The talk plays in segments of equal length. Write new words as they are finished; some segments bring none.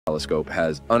Telescope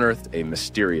has unearthed a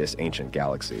mysterious ancient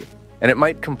galaxy, and it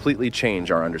might completely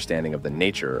change our understanding of the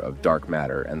nature of dark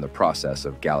matter and the process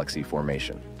of galaxy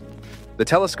formation. The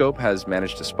telescope has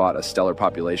managed to spot a stellar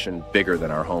population bigger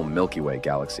than our home Milky Way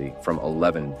galaxy from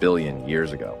 11 billion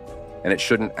years ago, and it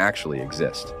shouldn't actually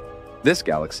exist. This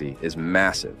galaxy is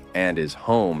massive and is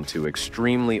home to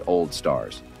extremely old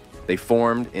stars. They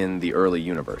formed in the early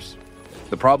universe.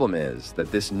 The problem is that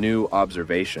this new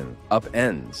observation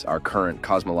upends our current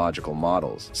cosmological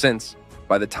models, since,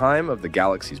 by the time of the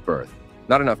galaxy's birth,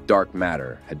 not enough dark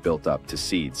matter had built up to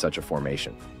seed such a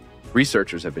formation.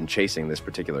 Researchers have been chasing this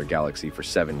particular galaxy for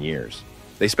 7 years.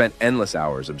 They spent endless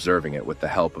hours observing it with the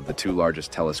help of the 2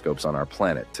 largest telescopes on our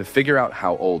planet to figure out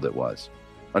how old it was.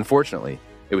 Unfortunately,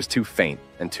 it was too faint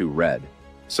and too red,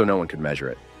 so no one could measure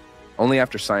it. Only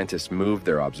after scientists moved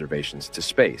their observations to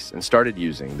space and started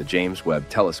using the James Webb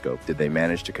Telescope did they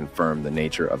manage to confirm the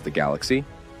nature of the galaxy.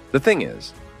 The thing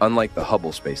is, unlike the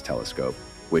Hubble Space Telescope,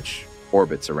 which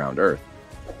orbits around Earth,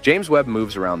 James Webb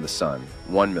moves around the Sun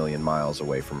 1 million miles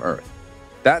away from Earth.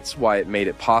 That's why it made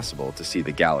it possible to see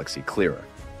the galaxy clearer.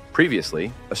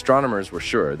 Previously, astronomers were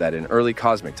sure that in early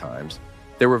cosmic times,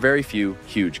 there were very few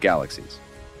huge galaxies.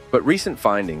 But recent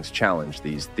findings challenge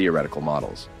these theoretical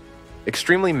models.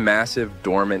 Extremely massive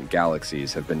dormant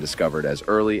galaxies have been discovered as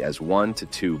early as 1 to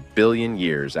 2 billion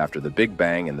years after the Big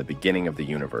Bang and the beginning of the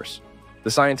universe.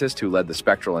 The scientist who led the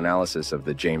spectral analysis of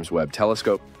the James Webb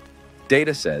Telescope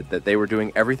data said that they were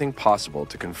doing everything possible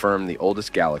to confirm the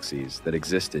oldest galaxies that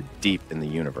existed deep in the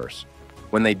universe.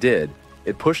 When they did,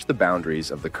 it pushed the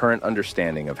boundaries of the current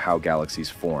understanding of how galaxies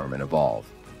form and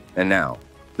evolve. And now,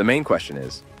 the main question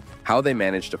is, how they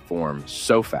managed to form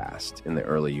so fast in the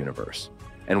early universe,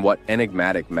 and what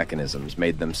enigmatic mechanisms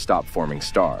made them stop forming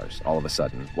stars all of a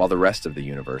sudden while the rest of the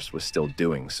universe was still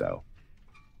doing so.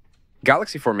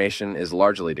 Galaxy formation is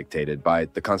largely dictated by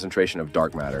the concentration of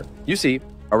dark matter. You see,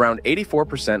 around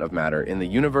 84% of matter in the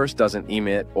universe doesn't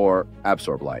emit or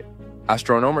absorb light.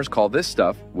 Astronomers call this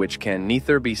stuff, which can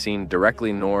neither be seen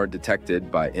directly nor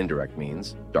detected by indirect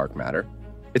means, dark matter.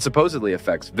 It supposedly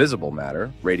affects visible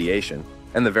matter, radiation,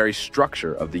 and the very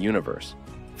structure of the universe.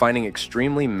 Finding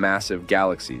extremely massive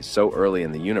galaxies so early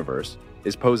in the universe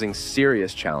is posing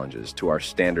serious challenges to our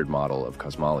standard model of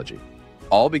cosmology.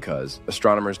 All because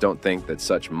astronomers don't think that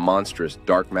such monstrous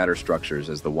dark matter structures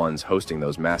as the ones hosting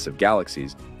those massive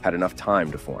galaxies had enough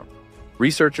time to form.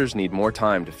 Researchers need more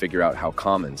time to figure out how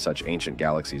common such ancient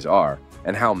galaxies are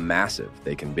and how massive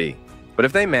they can be. But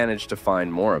if they manage to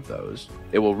find more of those,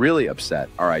 it will really upset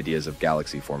our ideas of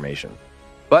galaxy formation.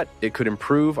 But it could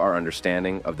improve our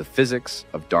understanding of the physics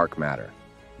of dark matter.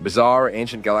 Bizarre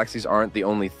ancient galaxies aren't the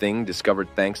only thing discovered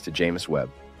thanks to James Webb.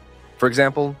 For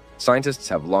example, scientists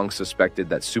have long suspected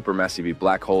that supermassive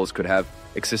black holes could have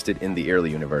existed in the early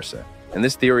universe, and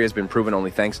this theory has been proven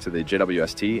only thanks to the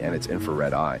JWST and its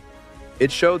infrared eye.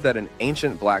 It showed that an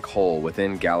ancient black hole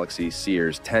within galaxy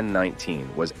Sears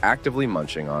 1019 was actively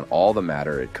munching on all the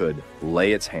matter it could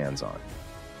lay its hands on.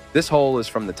 This hole is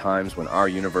from the times when our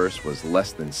universe was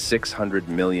less than 600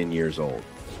 million years old.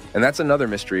 And that's another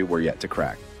mystery we're yet to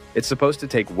crack. It's supposed to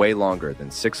take way longer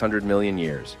than 600 million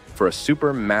years for a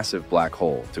supermassive black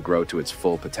hole to grow to its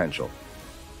full potential.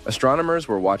 Astronomers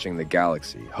were watching the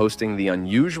galaxy hosting the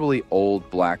unusually old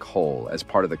black hole as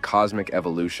part of the Cosmic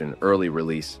Evolution Early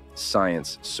Release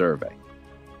Science Survey.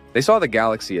 They saw the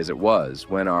galaxy as it was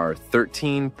when our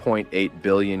 13.8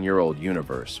 billion-year-old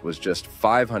universe was just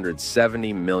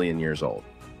 570 million years old.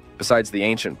 Besides the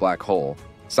ancient black hole,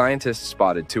 scientists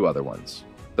spotted 2 other ones.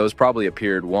 Those probably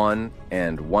appeared 1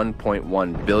 and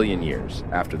 1.1 billion years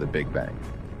after the Big Bang.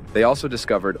 They also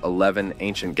discovered 11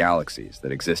 ancient galaxies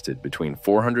that existed between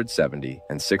 470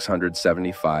 and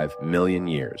 675 million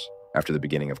years after the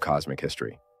beginning of cosmic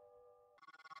history.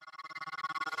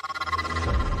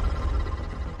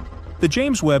 The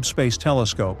James Webb Space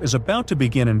Telescope is about to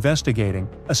begin investigating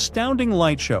astounding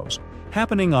light shows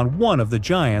happening on one of the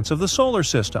giants of the solar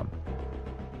system,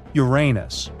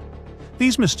 Uranus.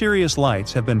 These mysterious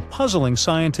lights have been puzzling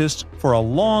scientists for a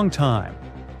long time,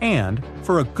 and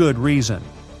for a good reason.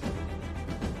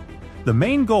 The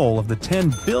main goal of the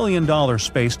 $10 billion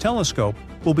space telescope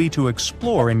will be to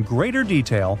explore in greater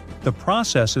detail the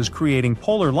processes creating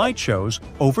polar light shows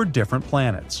over different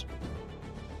planets.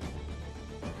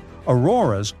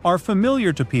 Auroras are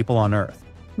familiar to people on Earth.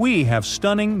 We have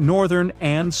stunning northern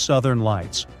and southern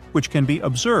lights, which can be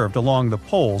observed along the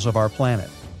poles of our planet.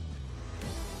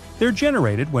 They're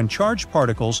generated when charged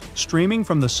particles streaming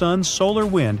from the sun's solar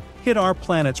wind hit our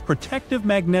planet's protective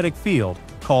magnetic field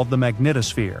called the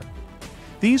magnetosphere.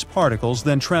 These particles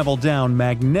then travel down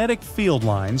magnetic field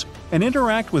lines and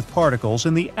interact with particles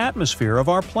in the atmosphere of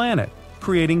our planet,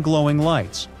 creating glowing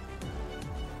lights.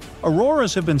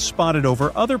 Auroras have been spotted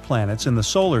over other planets in the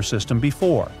solar system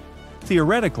before.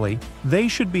 Theoretically, they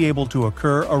should be able to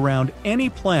occur around any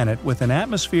planet with an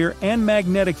atmosphere and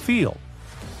magnetic field.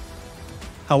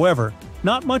 However,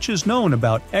 not much is known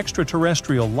about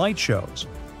extraterrestrial light shows.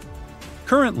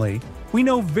 Currently, we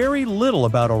know very little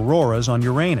about auroras on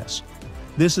Uranus.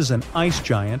 This is an ice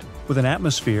giant with an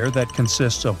atmosphere that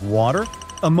consists of water,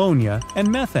 ammonia, and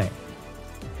methane.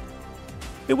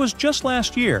 It was just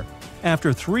last year,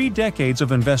 after 3 decades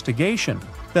of investigation,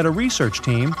 that a research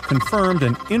team confirmed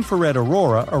an infrared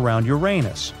aurora around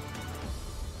Uranus.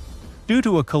 Due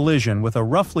to a collision with a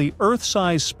roughly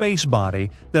Earth-sized space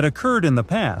body that occurred in the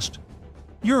past,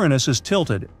 Uranus is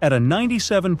tilted at a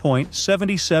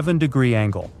 97.77-degree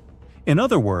angle. In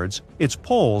other words, its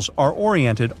poles are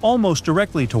oriented almost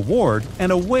directly toward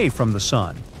and away from the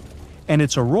Sun, and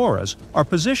its auroras are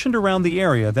positioned around the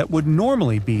area that would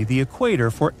normally be the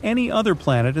equator for any other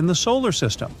planet in the solar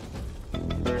system.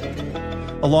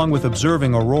 Along with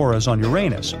observing auroras on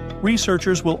Uranus,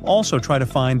 researchers will also try to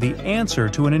find the answer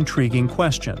to an intriguing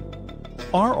question.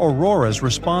 Are auroras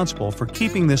responsible for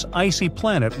keeping this icy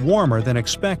planet warmer than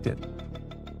expected?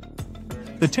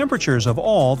 The temperatures of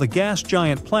all the gas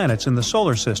giant planets in the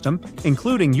solar system,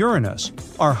 including Uranus,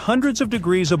 are hundreds of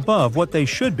degrees above what they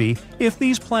should be if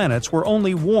these planets were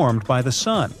only warmed by the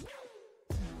Sun.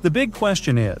 The big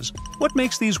question is, what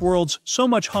makes these worlds so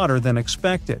much hotter than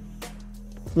expected?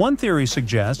 One theory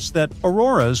suggests that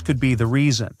auroras could be the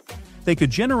reason. They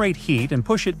could generate heat and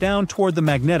push it down toward the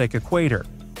magnetic equator.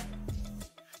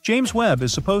 James Webb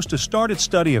is supposed to start its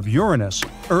study of Uranus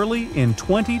early in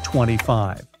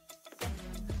 2025.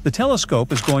 The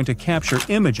telescope is going to capture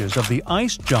images of the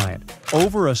ice giant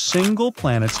over a single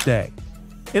planet's day.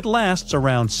 It lasts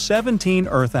around 17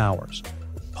 Earth hours.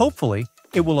 Hopefully,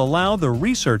 it will allow the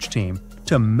research team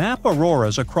to map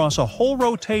auroras across a whole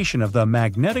rotation of the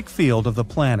magnetic field of the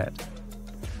planet.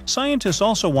 Scientists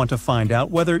also want to find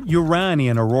out whether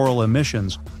Uranian auroral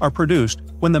emissions are produced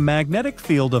when the magnetic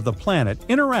field of the planet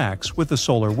interacts with the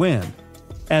solar wind,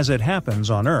 as it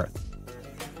happens on Earth.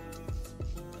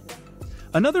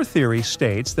 Another theory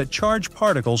states that charged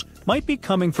particles might be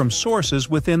coming from sources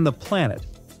within the planet,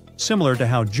 similar to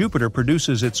how Jupiter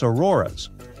produces its auroras.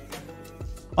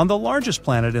 On the largest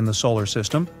planet in the solar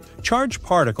system, charged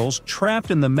particles trapped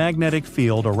in the magnetic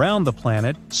field around the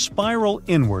planet spiral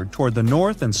inward toward the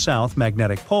north and south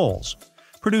magnetic poles,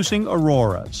 producing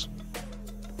auroras.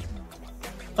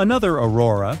 Another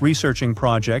aurora researching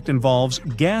project involves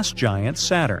gas giant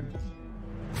Saturn.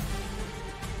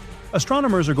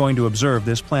 Astronomers are going to observe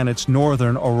this planet's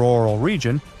northern auroral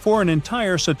region for an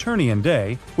entire Saturnian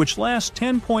day, which lasts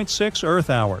 10.6 Earth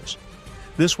hours.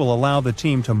 This will allow the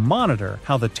team to monitor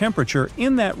how the temperature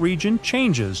in that region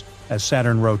changes as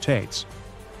Saturn rotates.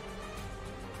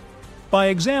 By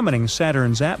examining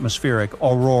Saturn's atmospheric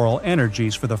auroral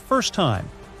energies for the first time,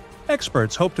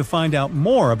 experts hope to find out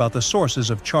more about the sources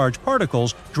of charged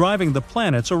particles driving the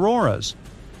planet's auroras.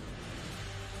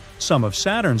 Some of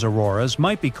Saturn's auroras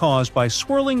might be caused by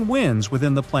swirling winds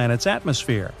within the planet's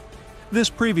atmosphere. This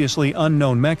previously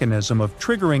unknown mechanism of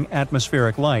triggering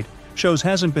atmospheric light shows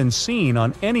hasn't been seen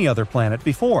on any other planet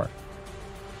before.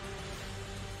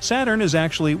 Saturn is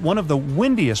actually one of the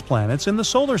windiest planets in the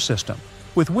solar system,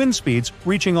 with wind speeds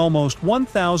reaching almost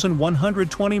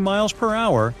 1,120 miles per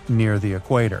hour near the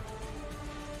equator.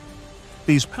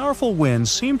 These powerful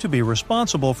winds seem to be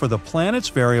responsible for the planet's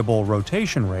variable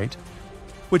rotation rate,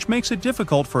 which makes it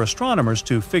difficult for astronomers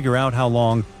to figure out how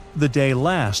long the day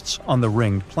lasts on the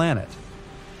ringed planet.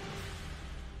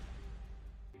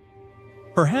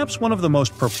 Perhaps one of the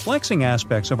most perplexing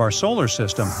aspects of our solar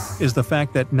system is the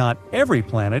fact that not every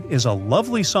planet is a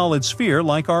lovely solid sphere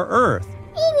like our Earth.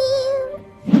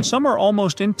 Some are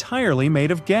almost entirely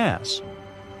made of gas.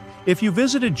 If you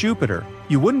visited Jupiter,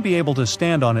 you wouldn't be able to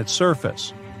stand on its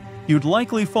surface. You'd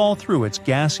likely fall through its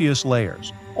gaseous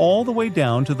layers, all the way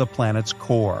down to the planet's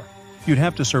core. You'd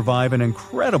have to survive an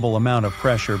incredible amount of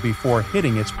pressure before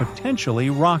hitting its potentially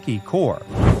rocky core.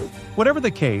 Whatever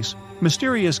the case,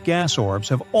 mysterious gas orbs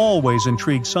have always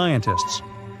intrigued scientists.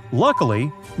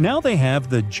 Luckily, now they have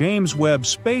the James Webb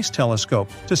Space Telescope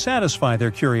to satisfy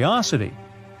their curiosity.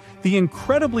 The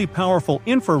incredibly powerful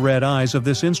infrared eyes of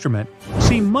this instrument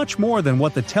see much more than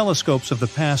what the telescopes of the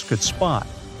past could spot.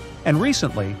 And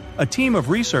recently, a team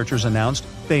of researchers announced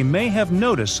they may have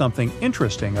noticed something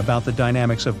interesting about the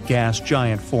dynamics of gas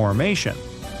giant formation.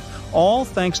 All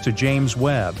thanks to James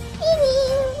Webb.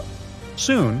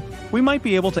 Soon, we might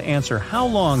be able to answer how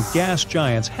long gas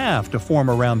giants have to form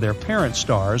around their parent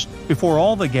stars before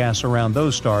all the gas around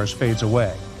those stars fades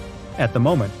away. At the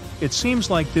moment, it seems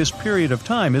like this period of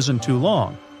time isn't too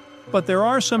long, but there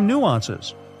are some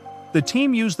nuances. The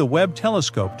team used the Webb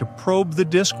telescope to probe the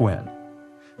disk wind.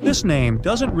 This name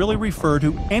doesn't really refer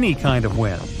to any kind of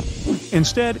wind.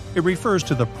 Instead, it refers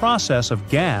to the process of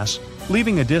gas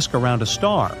leaving a disk around a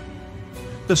star.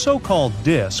 The so-called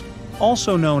disk,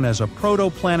 also known as a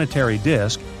protoplanetary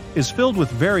disk, is filled with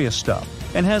various stuff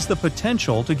and has the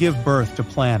potential to give birth to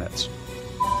planets.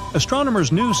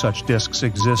 Astronomers knew such disks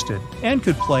existed and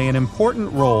could play an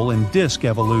important role in disk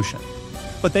evolution,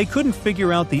 but they couldn't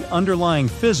figure out the underlying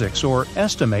physics or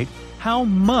estimate how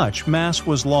much mass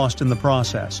was lost in the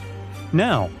process.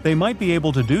 Now, they might be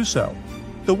able to do so.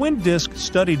 The wind disk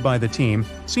studied by the team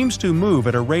seems to move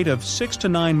at a rate of 6 to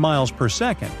 9 miles per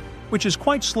second, which is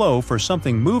quite slow for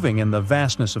something moving in the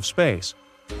vastness of space.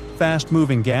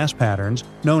 Fast-moving gas patterns,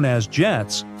 known as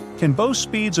jets, can boast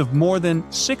speeds of more than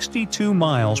 62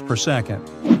 miles per second.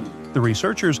 The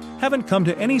researchers haven't come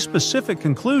to any specific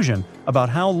conclusion about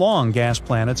how long gas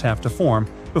planets have to form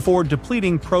before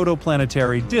depleting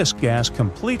protoplanetary disk gas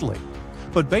completely,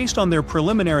 but based on their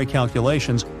preliminary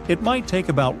calculations, it might take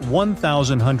about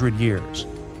 1,100 years.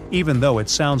 Even though it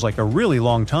sounds like a really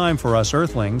long time for us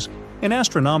Earthlings, in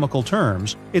astronomical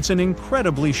terms, it's an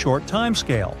incredibly short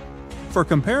timescale. For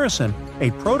comparison, a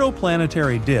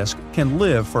protoplanetary disk can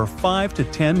live for 5 to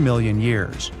 10 million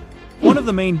years. One of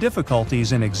the main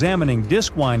difficulties in examining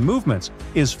disk-wind movements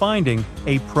is finding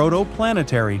a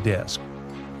protoplanetary disk.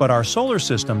 But our solar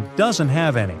system doesn't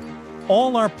have any.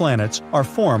 All our planets are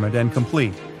formed and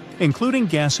complete, including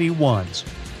gassy ones.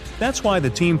 That's why the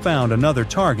team found another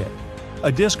target,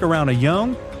 a disk around a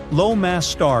young, low-mass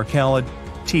star called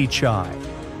T-Chi.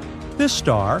 This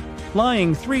star,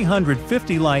 lying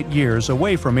 350 light-years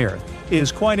away from Earth,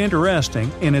 is quite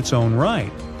interesting in its own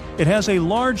right. It has a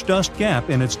large dust gap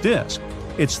in its disk.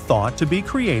 It's thought to be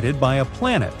created by a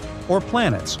planet or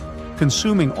planets,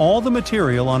 consuming all the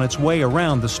material on its way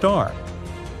around the star.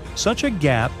 Such a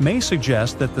gap may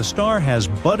suggest that the star has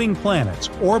budding planets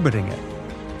orbiting it.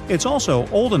 It's also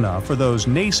old enough for those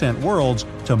nascent worlds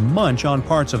to munch on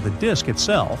parts of the disk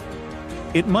itself.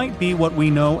 It might be what we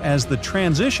know as the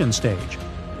transition stage,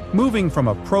 moving from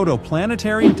a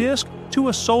protoplanetary disk to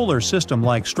a solar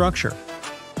system-like structure.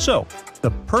 So,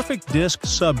 the perfect disk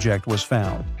subject was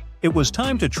found. It was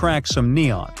time to track some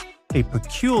neon, a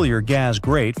peculiar gas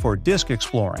great for disk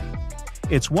exploring.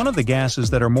 It's one of the gases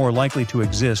that are more likely to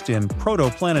exist in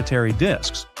protoplanetary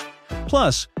disks.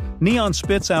 Plus, neon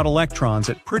spits out electrons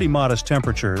at pretty modest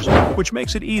temperatures, which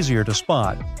makes it easier to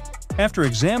spot. After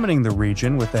examining the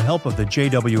region with the help of the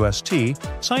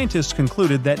JWST, scientists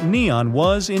concluded that neon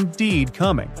was indeed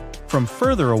coming from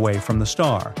further away from the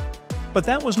star. But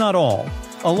that was not all.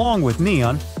 Along with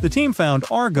neon, the team found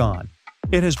argon.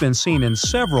 It has been seen in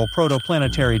several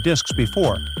protoplanetary disks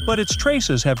before, but its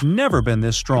traces have never been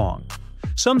this strong.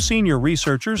 Some senior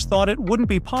researchers thought it wouldn't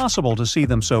be possible to see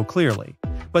them so clearly,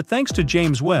 but thanks to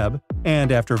James Webb,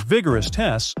 and after vigorous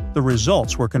tests, the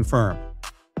results were confirmed.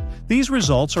 These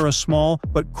results are a small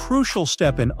but crucial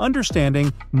step in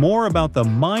understanding more about the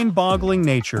mind-boggling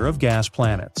nature of gas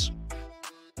planets.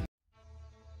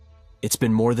 It's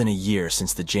been more than a year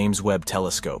since the James Webb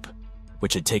Telescope,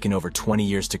 which had taken over 20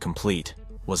 years to complete,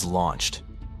 was launched.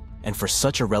 And for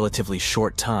such a relatively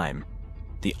short time,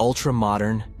 the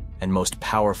ultra-modern and most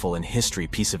powerful in history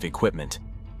piece of equipment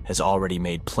has already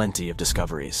made plenty of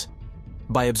discoveries.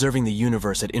 By observing the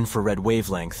universe at infrared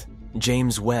wavelength,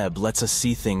 James Webb lets us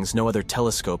see things no other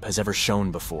telescope has ever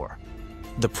shown before.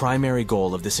 The primary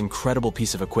goal of this incredible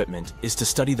piece of equipment is to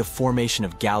study the formation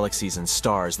of galaxies and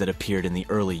stars that appeared in the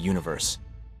early universe.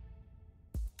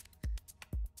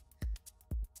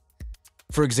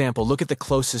 For example, look at the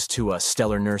closest to us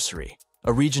stellar nursery,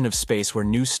 a region of space where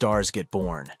new stars get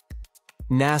born.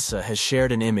 NASA has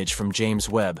shared an image from James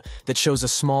Webb that shows a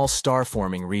small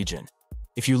star-forming region.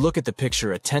 If you look at the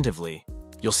picture attentively,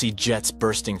 you'll see jets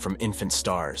bursting from infant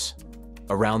stars.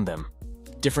 Around them,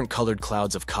 different colored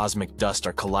clouds of cosmic dust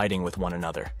are colliding with one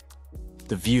another.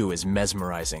 The view is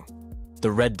mesmerizing.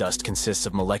 The red dust consists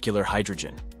of molecular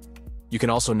hydrogen. You can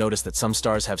also notice that some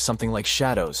stars have something like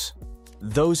shadows.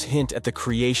 Those hint at the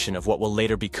creation of what will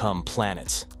later become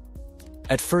planets.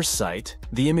 At first sight,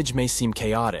 the image may seem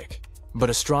chaotic, but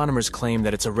astronomers claim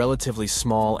that it's a relatively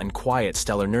small and quiet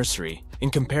stellar nursery in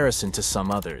comparison to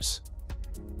some others.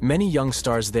 Many young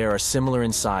stars there are similar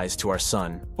in size to our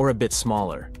Sun, or a bit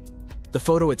smaller. The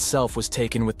photo itself was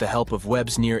taken with the help of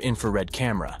Webb's near-infrared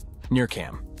camera,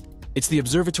 NIRCam. It's the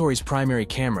observatory's primary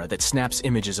camera that snaps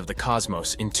images of the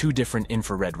cosmos in 2 different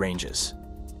infrared ranges.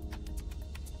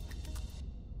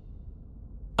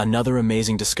 Another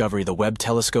amazing discovery the Webb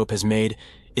telescope has made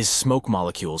is smoke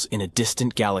molecules in a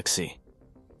distant galaxy.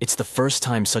 It's the first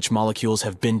time such molecules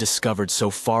have been discovered so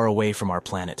far away from our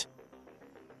planet.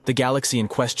 The galaxy in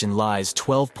question lies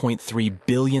 12.3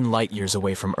 billion light-years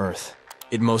away from Earth.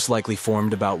 It most likely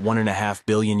formed about 1.5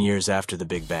 billion years after the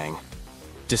Big Bang.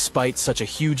 Despite such a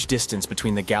huge distance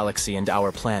between the galaxy and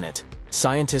our planet,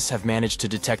 scientists have managed to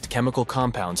detect chemical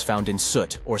compounds found in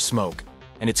soot or smoke,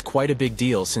 and it's quite a big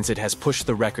deal since it has pushed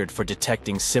the record for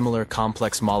detecting similar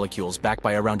complex molecules back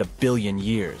by around 1 billion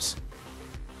years.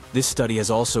 This study has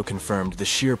also confirmed the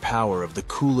sheer power of the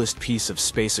coolest piece of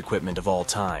space equipment of all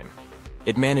time.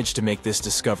 It managed to make this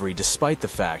discovery despite the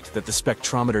fact that the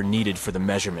spectrometer needed for the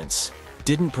measurements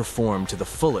didn't perform to the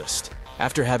fullest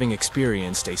after having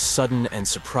experienced a sudden and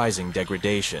surprising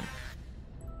degradation.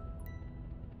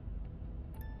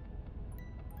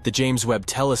 The James Webb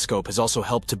Telescope has also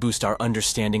helped to boost our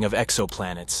understanding of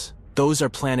exoplanets. Those are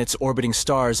planets orbiting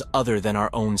stars other than our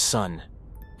own sun.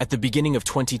 At the beginning of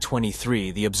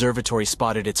 2023, the observatory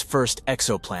spotted its first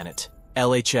exoplanet,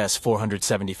 LHS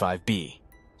 475b.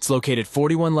 It's located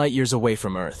 41 light-years away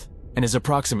from Earth and is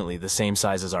approximately the same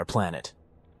size as our planet.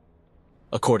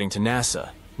 According to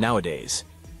NASA, nowadays,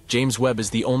 James Webb is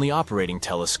the only operating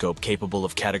telescope capable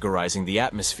of categorizing the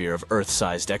atmosphere of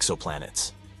Earth-sized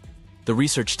exoplanets. The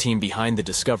research team behind the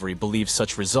discovery believes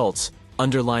such results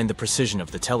underline the precision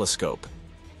of the telescope.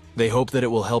 They hope that it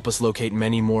will help us locate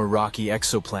many more rocky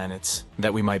exoplanets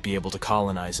that we might be able to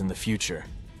colonize in the future.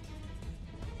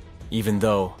 Even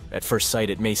though, at first sight,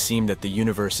 it may seem that the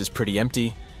universe is pretty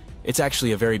empty, it's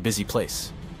actually a very busy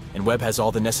place. And Webb has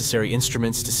all the necessary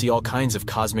instruments to see all kinds of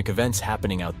cosmic events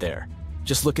happening out there.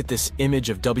 Just look at this image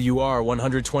of WR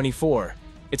 124.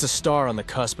 It's a star on the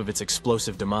cusp of its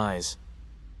explosive demise.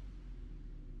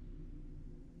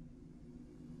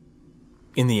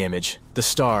 In the image, the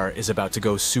star is about to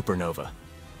go supernova.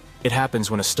 It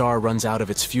happens when a star runs out of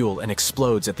its fuel and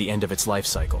explodes at the end of its life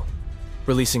cycle,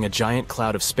 releasing a giant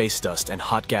cloud of space dust and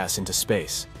hot gas into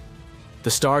space.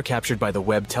 The star captured by the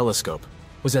Webb telescope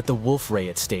was at the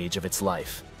Wolf-Rayet stage of its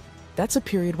life. That's a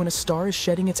period when a star is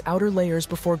shedding its outer layers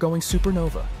before going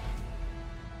supernova.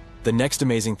 The next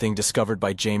amazing thing discovered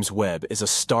by James Webb is a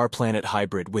star-planet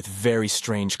hybrid with very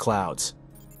strange clouds.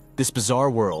 This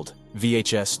bizarre world,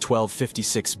 VHS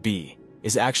 1256b,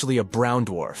 is actually a brown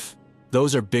dwarf.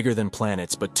 Those are bigger than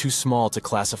planets but too small to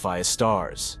classify as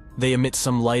stars. They emit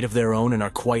some light of their own and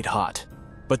are quite hot,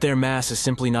 but their mass is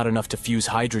simply not enough to fuse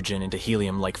hydrogen into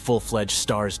helium like full-fledged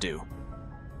stars do.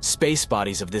 Space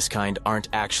bodies of this kind aren't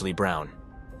actually brown.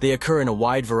 They occur in a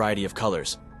wide variety of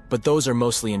colors, but those are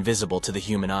mostly invisible to the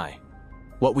human eye.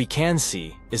 What we can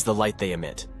see is the light they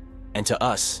emit, and to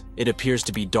us, it appears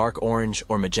to be dark orange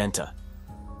or magenta.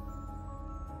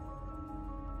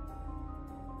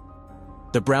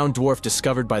 The brown dwarf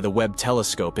discovered by the Webb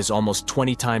telescope is almost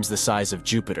 20 times the size of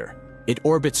Jupiter. It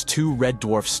orbits 2 red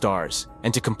dwarf stars,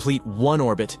 and to complete one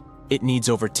orbit, it needs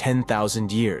over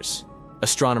 10,000 years.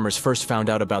 Astronomers first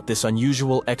found out about this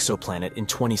unusual exoplanet in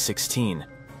 2016,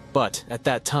 but at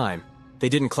that time, they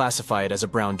didn't classify it as a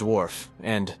brown dwarf,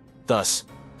 and, thus,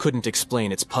 couldn't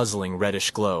explain its puzzling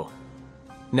reddish glow.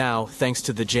 Now, thanks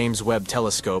to the James Webb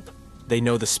telescope, they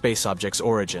know the space object's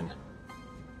origin.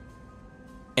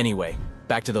 Anyway,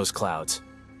 back to those clouds.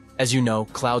 As you know,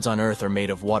 clouds on Earth are made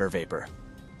of water vapor.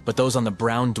 But those on the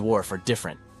brown dwarf are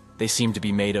different. They seem to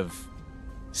be made of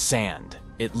sand.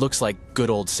 It looks like good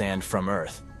old sand from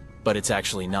Earth, but it's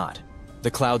actually not.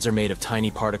 The clouds are made of tiny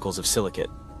particles of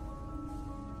silicate.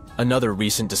 Another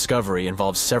recent discovery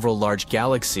involves several large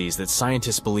galaxies that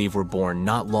scientists believe were born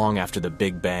not long after the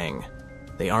Big Bang.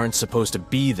 They aren't supposed to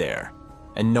be there,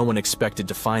 and no one expected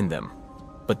to find them.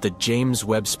 But the James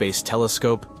Webb Space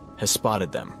Telescope has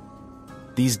spotted them.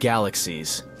 These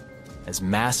galaxies, as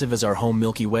massive as our home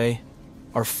Milky Way,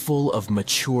 are full of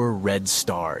mature red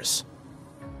stars.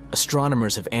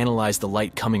 Astronomers have analyzed the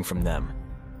light coming from them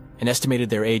and estimated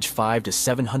their age 500 to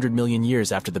 700 million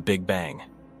years after the Big Bang.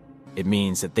 It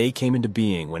means that they came into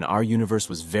being when our universe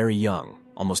was very young,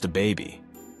 almost a baby.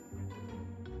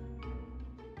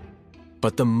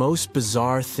 But the most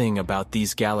bizarre thing about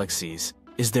these galaxies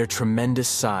is their tremendous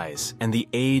size and the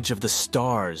age of the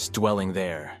stars dwelling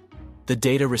there. The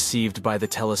data received by the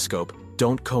telescope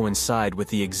don't coincide with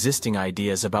the existing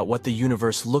ideas about what the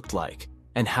universe looked like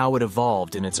and how it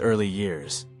evolved in its early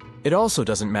years. It also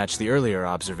doesn't match the earlier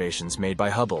observations made by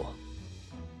Hubble.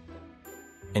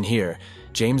 And here,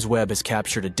 James Webb has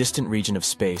captured a distant region of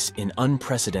space in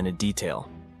unprecedented detail.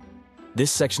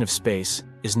 This section of space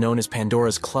is known as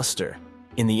Pandora's cluster.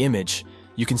 In the image,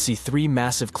 you can see three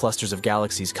massive clusters of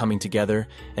galaxies coming together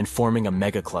and forming a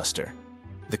megacluster.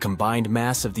 The combined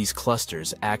mass of these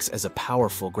clusters acts as a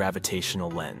powerful gravitational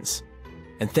lens.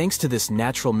 And thanks to this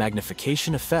natural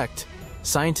magnification effect,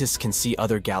 scientists can see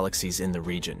other galaxies in the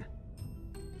region.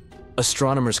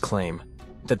 Astronomers claim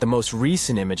that the most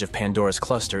recent image of Pandora's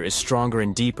cluster is stronger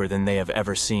and deeper than they have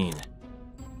ever seen.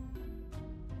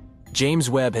 James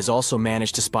Webb has also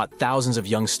managed to spot thousands of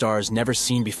young stars never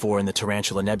seen before in the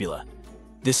Tarantula Nebula.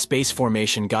 This space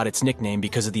formation got its nickname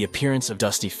because of the appearance of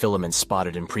dusty filaments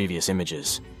spotted in previous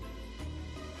images.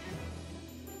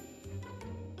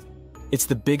 It's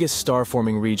the biggest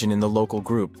star-forming region in the local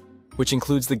group, which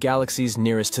includes the galaxies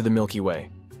nearest to the Milky Way.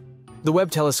 The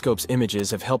Webb telescope's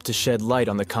images have helped to shed light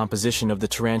on the composition of the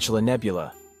Tarantula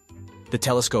Nebula. The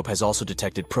telescope has also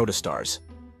detected protostars,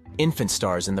 infant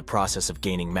stars in the process of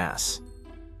gaining mass.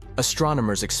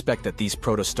 Astronomers expect that these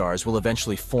protostars will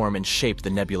eventually form and shape the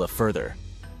nebula further.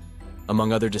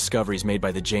 Among other discoveries made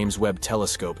by the James Webb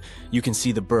Telescope, you can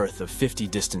see the birth of 50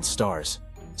 distant stars.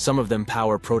 Some of them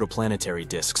power protoplanetary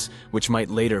disks, which might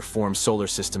later form solar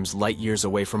systems light years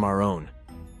away from our own.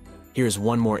 Here's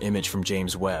one more image from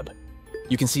James Webb.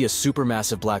 You can see a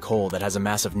supermassive black hole that has a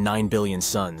mass of 9 billion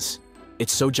suns.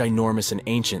 It's so ginormous and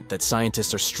ancient that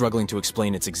scientists are struggling to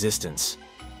explain its existence.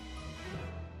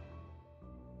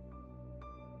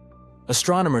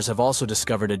 Astronomers have also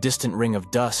discovered a distant ring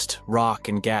of dust, rock,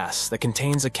 and gas that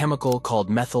contains a chemical called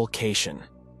methylcation.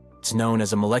 It's known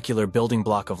as a molecular building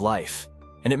block of life,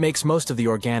 and it makes most of the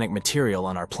organic material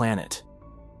on our planet.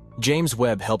 James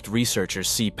Webb helped researchers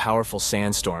see powerful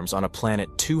sandstorms on a planet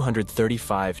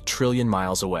 235 trillion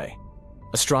miles away.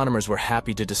 Astronomers were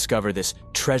happy to discover this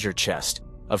treasure chest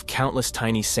of countless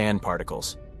tiny sand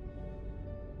particles.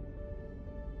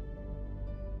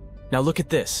 Now look at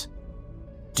this.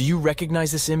 Do you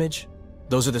recognize this image?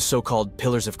 Those are the so-called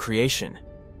pillars of creation.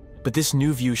 But this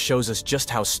new view shows us just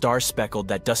how star-speckled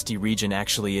that dusty region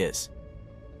actually is.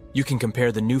 You can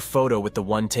compare the new photo with the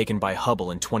one taken by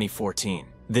Hubble in 2014.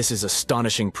 This is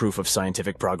astonishing proof of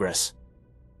scientific progress.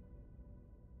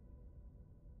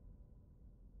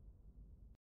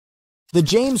 The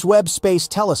James Webb Space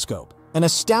Telescope, an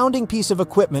astounding piece of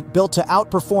equipment built to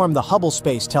outperform the Hubble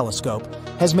Space Telescope,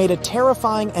 has made a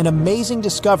terrifying and amazing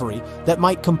discovery that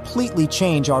might completely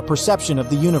change our perception of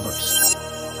the universe.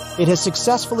 It has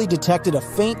successfully detected a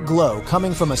faint glow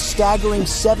coming from a staggering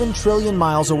 7 trillion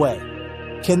miles away.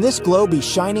 Can this glow be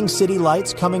shining city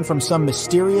lights coming from some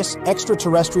mysterious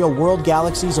extraterrestrial world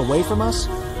galaxies away from us?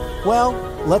 Well,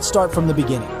 let's start from the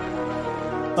beginning.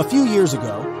 A few years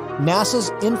ago, NASA's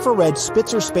infrared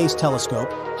Spitzer Space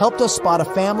Telescope helped us spot a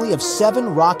family of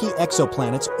 7 rocky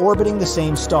exoplanets orbiting the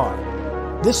same star.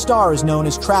 This star is known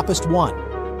as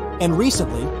TRAPPIST-1, and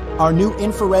recently, our new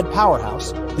infrared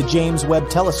powerhouse, the James Webb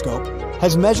Telescope,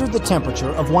 has measured the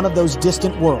temperature of one of those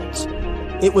distant worlds.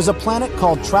 It was a planet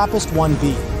called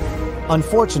TRAPPIST-1b.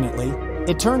 Unfortunately,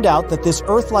 it turned out that this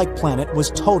Earth-like planet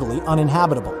was totally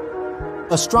uninhabitable.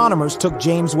 Astronomers took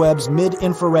James Webb's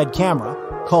mid-infrared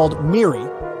camera, called MIRI,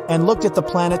 and looked at the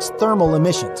planet's thermal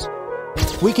emissions.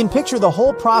 We can picture the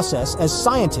whole process as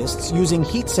scientists using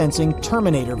heat-sensing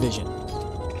Terminator vision.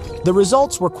 The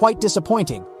results were quite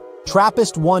disappointing.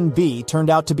 TRAPPIST-1b turned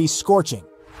out to be scorching.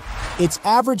 Its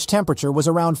average temperature was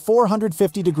around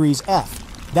 450 degrees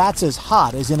F. That's as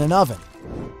hot as in an oven.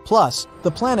 Plus,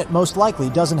 the planet most likely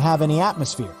doesn't have any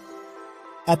atmosphere.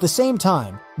 At the same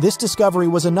time, this discovery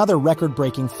was another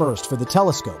record-breaking first for the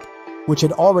telescope, which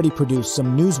had already produced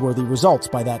some newsworthy results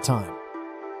by that time.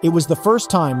 It was the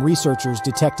first time researchers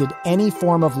detected any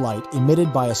form of light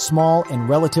emitted by a small and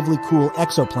relatively cool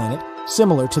exoplanet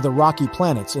similar to the rocky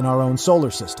planets in our own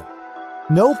solar system.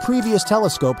 No previous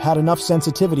telescope had enough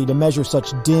sensitivity to measure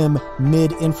such dim,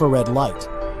 mid-infrared light.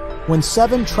 When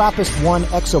 7 TRAPPIST-1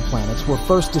 exoplanets were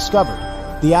first discovered,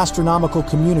 the astronomical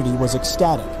community was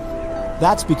ecstatic.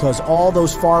 That's because all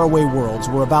those faraway worlds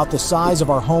were about the size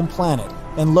of our home planet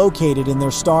and located in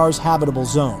their star's habitable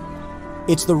zone.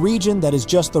 It's the region that is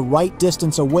just the right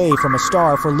distance away from a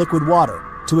star for liquid water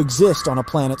to exist on a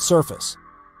planet's surface.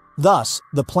 Thus,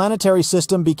 the planetary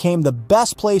system became the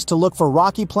best place to look for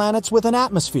rocky planets with an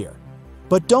atmosphere.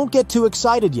 But don't get too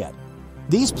excited yet.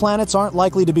 These planets aren't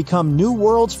likely to become new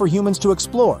worlds for humans to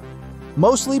explore,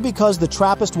 mostly because the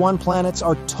TRAPPIST-1 planets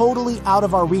are totally out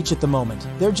of our reach at the moment.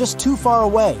 They're just too far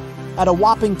away, at a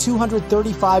whopping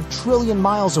 235 trillion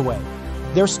miles away.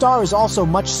 Their star is also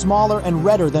much smaller and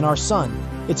redder than our Sun.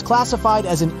 It's classified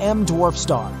as an M-dwarf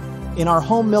star. In our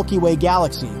home Milky Way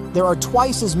galaxy, there are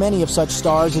twice as many of such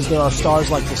stars as there are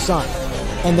stars like the Sun.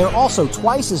 And they're also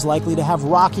twice as likely to have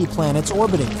rocky planets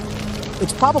orbiting them.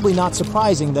 It's probably not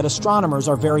surprising that astronomers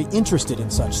are very interested in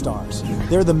such stars.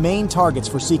 They're the main targets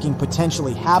for seeking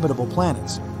potentially habitable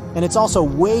planets. And it's also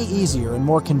way easier and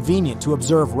more convenient to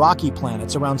observe rocky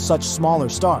planets around such smaller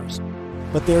stars.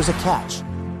 But there's a catch.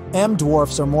 M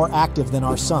dwarfs are more active than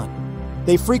our Sun.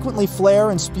 They frequently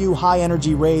flare and spew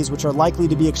high-energy rays which are likely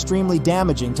to be extremely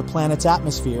damaging to planets'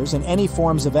 atmospheres and any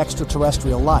forms of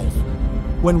extraterrestrial life.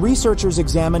 When researchers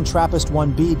examined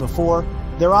TRAPPIST-1b before,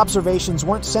 their observations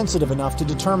weren't sensitive enough to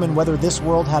determine whether this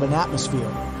world had an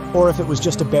atmosphere, or if it was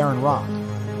just a barren rock.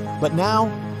 But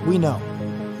now, we know.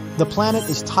 The planet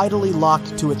is tidally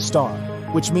locked to its star,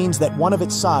 which means that one of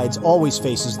its sides always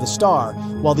faces the star,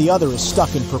 while the other is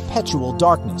stuck in perpetual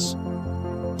darkness.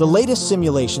 The latest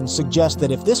simulations suggest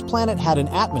that if this planet had an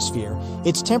atmosphere,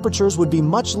 its temperatures would be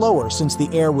much lower since the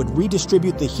air would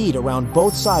redistribute the heat around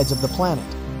both sides of the planet.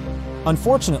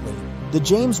 Unfortunately, the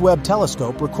James Webb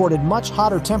Telescope recorded much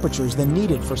hotter temperatures than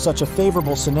needed for such a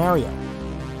favorable scenario.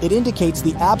 It indicates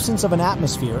the absence of an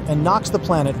atmosphere and knocks the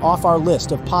planet off our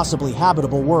list of possibly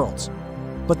habitable worlds.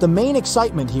 But the main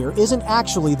excitement here isn't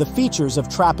actually the features of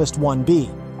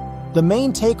TRAPPIST-1b. The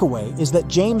main takeaway is that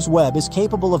James Webb is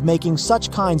capable of making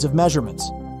such kinds of measurements.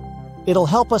 It'll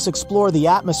help us explore the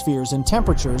atmospheres and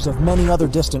temperatures of many other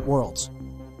distant worlds.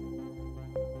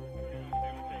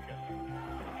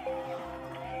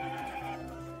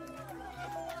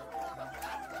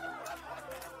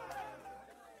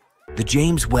 The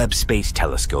James Webb Space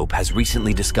Telescope has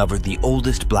recently discovered the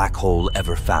oldest black hole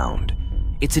ever found.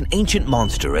 It's an ancient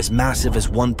monster as massive as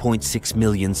 1.6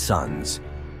 million suns,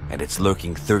 and it's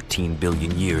lurking 13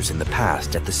 billion years in the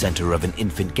past at the center of an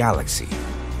infant galaxy.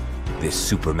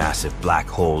 This supermassive black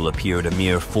hole appeared a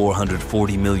mere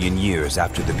 440 million years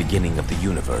after the beginning of the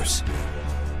universe.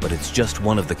 But it's just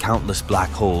one of the countless black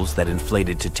holes that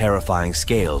inflated to terrifying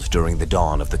scales during the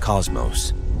dawn of the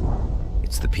cosmos.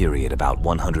 It's the period about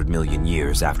 100 million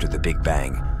years after the Big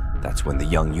Bang. That's when the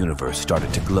young universe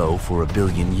started to glow for a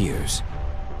billion years.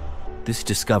 This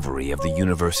discovery of the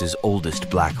universe's oldest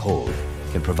black hole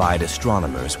can provide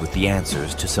astronomers with the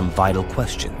answers to some vital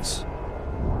questions.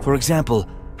 For example,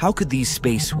 how could these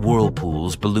space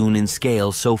whirlpools balloon in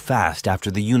scale so fast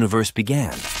after the universe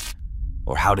began?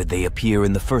 Or how did they appear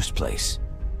in the first place?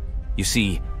 You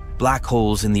see, black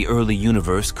holes in the early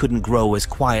universe couldn't grow as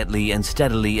quietly and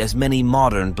steadily as many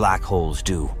modern black holes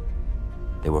do.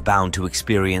 They were bound to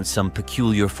experience some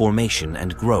peculiar formation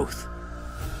and growth.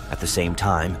 At the same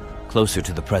time, closer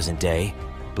to the present day,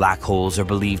 black holes are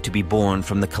believed to be born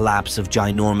from the collapse of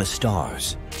ginormous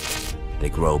stars. They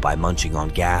grow by munching on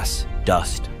gas,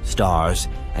 dust, stars,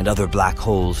 and other black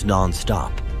holes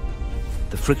non-stop.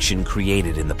 The friction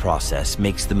created in the process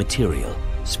makes the material,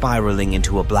 spiraling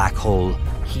into a black hole,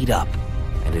 heat up,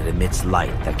 and it emits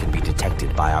light that can be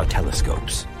detected by our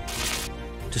telescopes.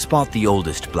 To spot the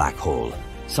oldest black hole,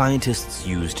 scientists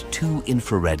used two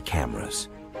infrared cameras,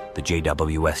 the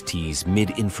JWST's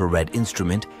mid-infrared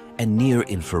instrument and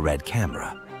near-infrared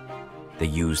camera. They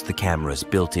used the camera's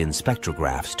built-in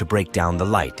spectrographs to break down the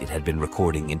light it had been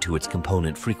recording into its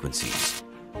component frequencies.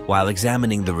 While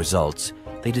examining the results,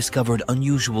 they discovered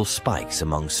unusual spikes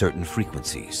among certain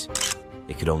frequencies.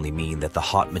 It could only mean that the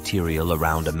hot material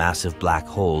around a massive black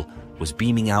hole was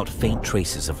beaming out faint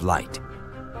traces of light.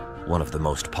 One of the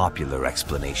most popular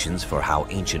explanations for how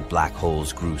ancient black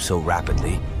holes grew so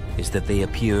rapidly is that they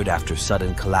appeared after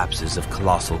sudden collapses of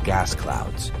colossal gas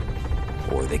clouds.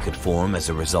 Or they could form as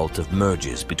a result of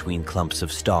merges between clumps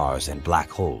of stars and black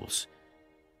holes.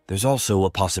 There's also a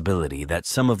possibility that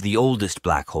some of the oldest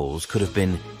black holes could have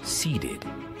been seeded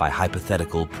by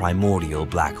hypothetical primordial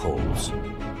black holes.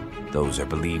 Those are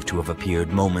believed to have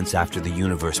appeared moments after the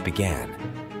universe began,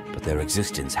 but their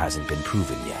existence hasn't been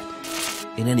proven yet.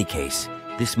 In any case,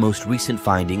 this most recent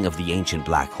finding of the ancient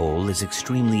black hole is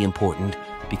extremely important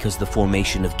because the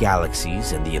formation of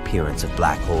galaxies and the appearance of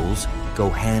black holes go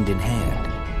hand in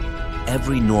hand.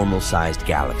 Every normal-sized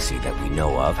galaxy that we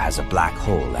know of has a black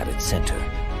hole at its center.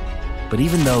 But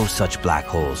even though such black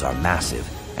holes are massive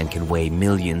and can weigh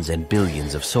millions and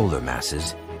billions of solar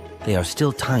masses, they are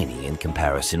still tiny in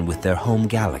comparison with their home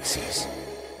galaxies.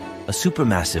 A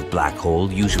supermassive black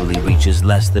hole usually reaches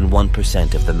less than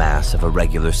 1% of the mass of a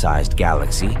regular-sized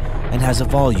galaxy and has a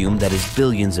volume that is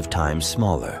billions of times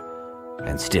smaller.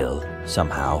 And still,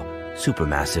 somehow,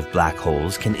 supermassive black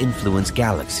holes can influence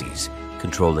galaxies,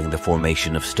 controlling the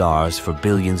formation of stars for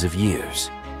billions of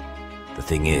years. The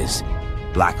thing is,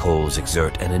 black holes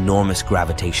exert an enormous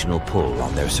gravitational pull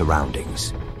on their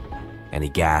surroundings. Any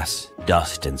gas,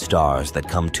 dust, and stars that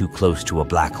come too close to a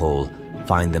black hole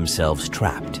find themselves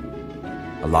trapped.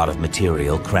 A lot of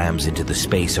material crams into the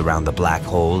space around the black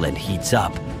hole and heats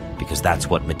up, because that's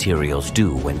what materials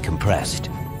do when compressed.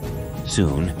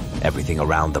 Soon, everything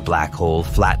around the black hole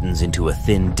flattens into a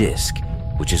thin disk,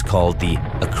 which is called the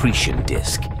accretion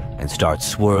disk, and starts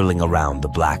swirling around the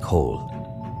black hole.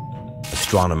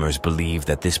 Astronomers believe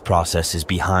that this process is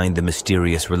behind the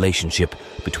mysterious relationship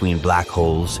between black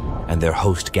holes and their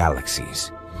host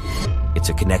galaxies. It's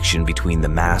a connection between the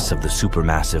mass of the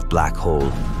supermassive black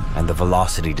hole and the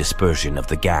velocity dispersion of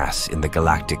the gas in the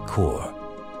galactic core.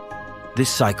 This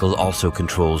cycle also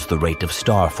controls the rate of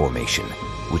star formation,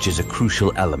 which is a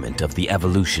crucial element of the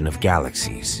evolution of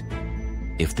galaxies.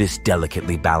 If this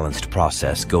delicately balanced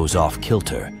process goes off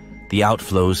kilter, the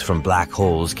outflows from black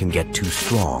holes can get too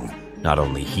strong, not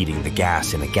only heating the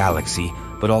gas in a galaxy,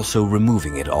 but also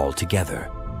removing it altogether.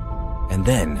 And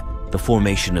then, the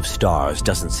formation of stars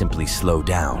doesn't simply slow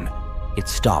down, it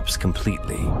stops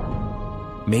completely.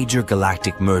 Major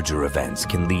galactic merger events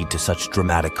can lead to such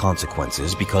dramatic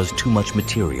consequences because too much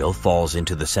material falls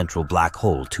into the central black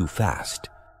hole too fast.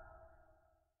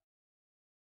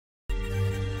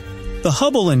 The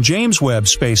Hubble and James Webb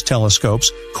Space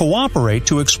Telescopes cooperate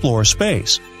to explore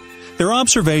space. Their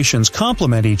observations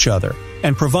complement each other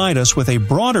and provide us with a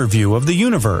broader view of the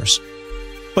universe.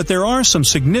 But there are some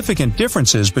significant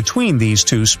differences between these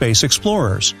two space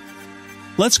explorers.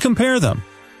 Let's compare them.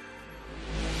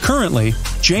 Currently,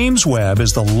 James Webb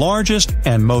is the largest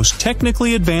and most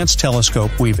technically advanced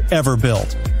telescope we've ever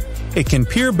built. It can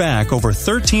peer back over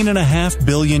 13.5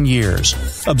 billion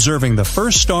years, observing the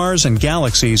first stars and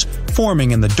galaxies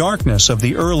forming in the darkness of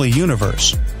the early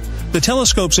universe. The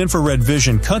telescope's infrared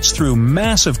vision cuts through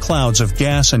massive clouds of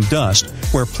gas and dust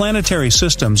where planetary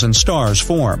systems and stars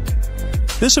form.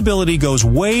 This ability goes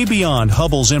way beyond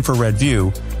Hubble's infrared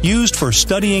view, used for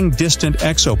studying distant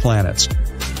exoplanets.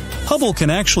 Hubble can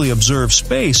actually observe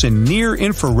space in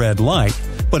near-infrared light,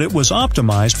 but it was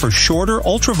optimized for shorter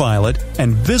ultraviolet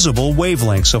and visible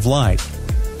wavelengths of light.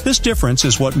 This difference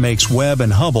is what makes Webb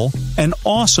and Hubble an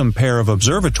awesome pair of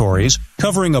observatories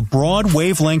covering a broad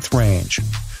wavelength range.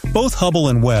 Both Hubble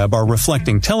and Webb are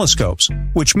reflecting telescopes,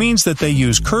 which means that they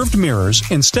use curved mirrors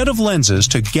instead of lenses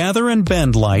to gather and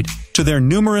bend light to their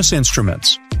numerous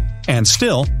instruments. And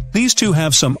still, these two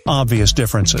have some obvious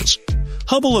differences.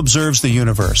 Hubble observes the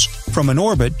universe from an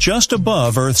orbit just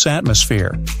above Earth's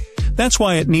atmosphere. That's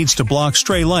why it needs to block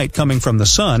stray light coming from the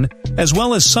sun, as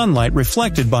well as sunlight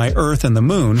reflected by Earth and the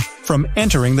Moon, from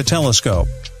entering the telescope.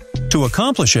 To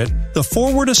accomplish it, the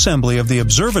forward assembly of the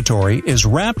observatory is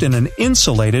wrapped in an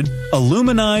insulated,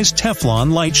 aluminized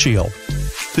Teflon light shield.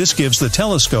 This gives the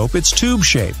telescope its tube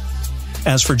shape.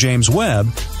 As for James Webb,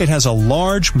 it has a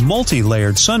large,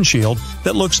 multi-layered sun shield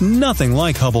that looks nothing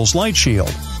like Hubble's light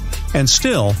shield. And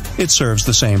still, it serves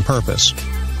the same purpose.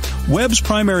 Webb's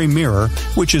primary mirror,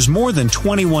 which is more than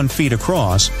 21 feet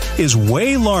across, is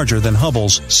way larger than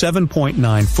Hubble's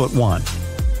 7.9-foot one.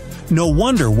 No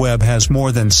wonder Webb has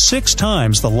more than 6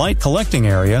 times the light collecting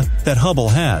area that Hubble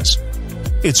has.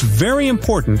 It's very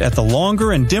important at the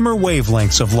longer and dimmer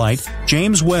wavelengths of light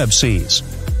James Webb sees.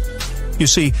 You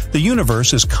see, the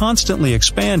universe is constantly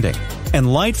expanding,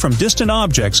 and light from distant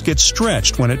objects gets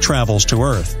stretched when it travels to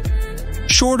Earth.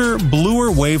 Shorter, bluer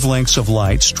wavelengths of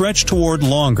light stretch toward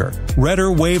longer, redder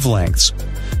wavelengths.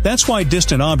 That's why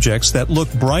distant objects that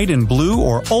look bright in blue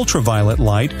or ultraviolet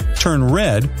light turn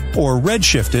red or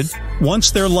redshifted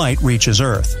once their light reaches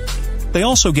Earth. They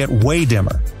also get way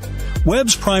dimmer.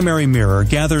 Webb's primary mirror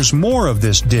gathers more of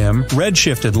this dim,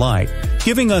 redshifted light,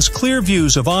 giving us clear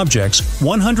views of objects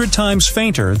 100 times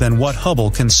fainter than what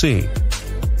Hubble can see.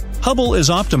 Hubble is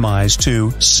optimized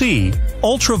to see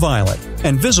ultraviolet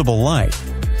and visible light.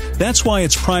 That's why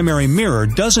its primary mirror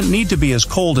doesn't need to be as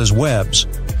cold as Webb's.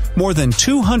 More than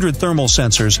 200 thermal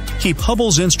sensors keep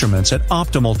Hubble's instruments at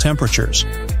optimal temperatures.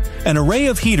 An array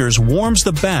of heaters warms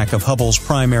the back of Hubble's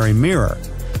primary mirror.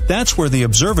 That's where the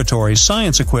observatory's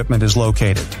science equipment is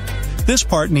located. This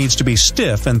part needs to be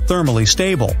stiff and thermally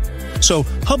stable. So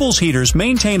Hubble's heaters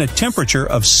maintain a temperature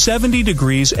of 70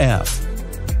 degrees F.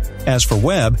 As for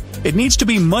Webb, it needs to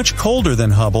be much colder than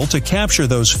Hubble to capture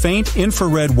those faint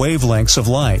infrared wavelengths of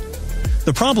light.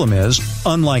 The problem is,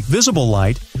 unlike visible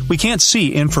light, we can't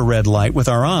see infrared light with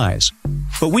our eyes.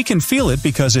 But we can feel it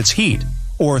because it's heat,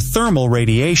 or thermal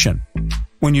radiation.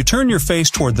 When you turn your face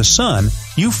toward the sun,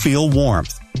 you feel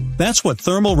warmth. That's what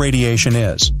thermal radiation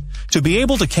is. To be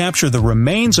able to capture the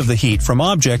remains of the heat from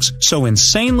objects so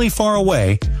insanely far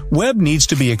away, Webb needs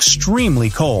to be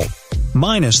extremely cold,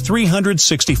 minus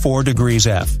 364 degrees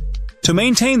F. To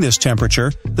maintain this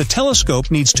temperature, the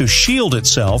telescope needs to shield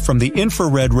itself from the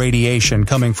infrared radiation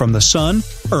coming from the sun,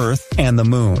 Earth, and the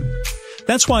Moon.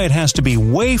 That's why it has to be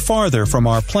way farther from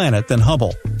our planet than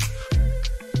Hubble.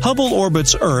 Hubble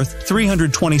orbits Earth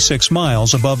 326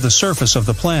 miles above the surface of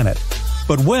the planet,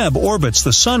 but Webb orbits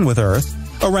the Sun with Earth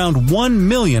around 1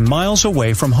 million miles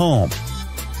away from home.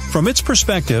 From its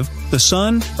perspective, the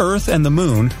Sun, Earth, and the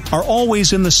Moon are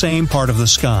always in the same part of the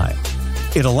sky.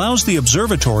 It allows the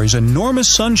observatory's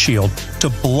enormous sun shield to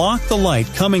block the light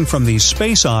coming from these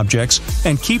space objects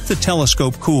and keep the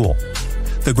telescope cool.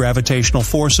 The gravitational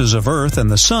forces of Earth and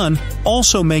the Sun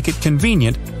also make it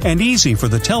convenient and easy for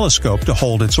the telescope to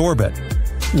hold its orbit.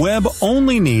 Webb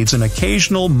only needs an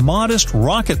occasional modest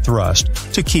rocket thrust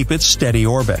to keep its steady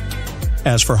orbit.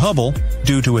 As for Hubble,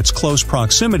 due to its close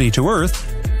proximity to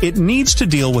Earth, it needs to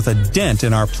deal with a dent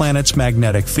in our planet's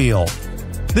magnetic field.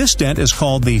 This dent is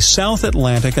called the South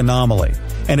Atlantic Anomaly,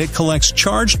 and it collects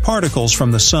charged particles from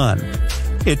the Sun.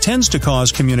 It tends to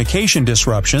cause communication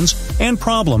disruptions and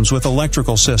problems with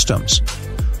electrical systems.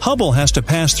 Hubble has to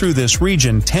pass through this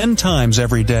region 10 times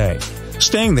every day,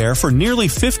 staying there for nearly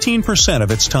 15% of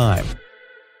its time.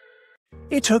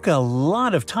 It took a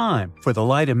lot of time for the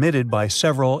light emitted by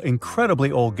several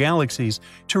incredibly old galaxies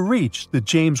to reach the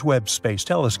James Webb Space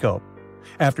Telescope.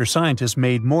 After scientists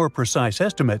made more precise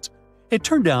estimates, it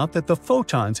turned out that the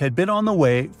photons had been on the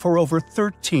way for over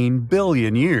 13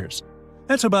 billion years.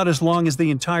 That's about as long as the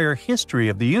entire history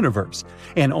of the universe,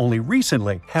 and only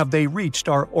recently have they reached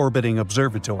our orbiting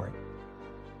observatory.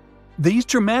 These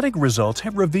dramatic results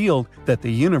have revealed that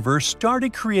the universe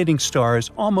started creating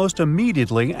stars almost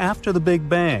immediately after the Big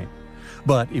Bang.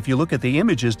 But if you look at the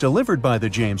images delivered by the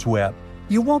James Webb,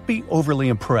 you won't be overly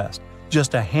impressed.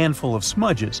 Just a handful of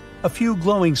smudges, a few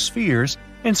glowing spheres,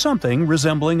 and something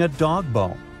resembling a dog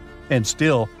bone. And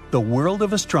still, the world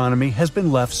of astronomy has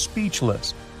been left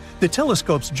speechless. The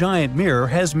telescope's giant mirror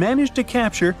has managed to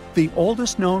capture the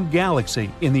oldest known galaxy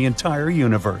in the entire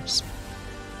universe.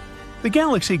 The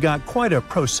galaxy got quite a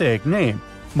prosaic name,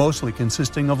 mostly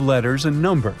consisting of letters and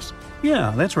numbers.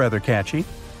 Yeah, that's rather catchy.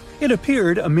 It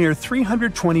appeared a mere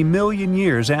 320 million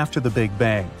years after the Big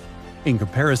Bang. In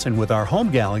comparison with our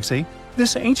home galaxy,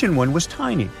 this ancient one was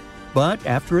tiny. But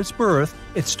after its birth,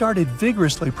 it started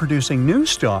vigorously producing new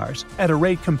stars at a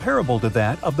rate comparable to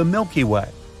that of the Milky Way.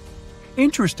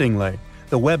 Interestingly,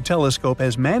 the Webb telescope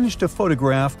has managed to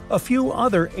photograph a few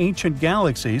other ancient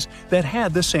galaxies that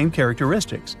had the same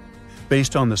characteristics.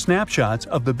 Based on the snapshots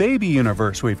of the baby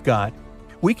universe we've got,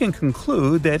 we can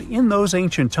conclude that in those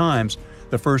ancient times,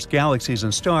 the first galaxies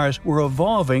and stars were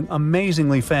evolving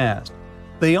amazingly fast.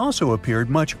 They also appeared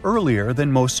much earlier than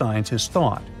most scientists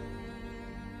thought.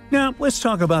 Now, let's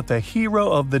talk about the hero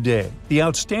of the day, the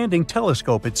outstanding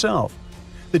telescope itself.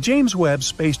 The James Webb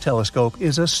Space Telescope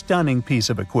is a stunning piece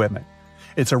of equipment.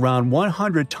 It's around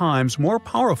 100 times more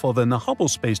powerful than the Hubble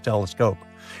Space Telescope,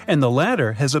 and the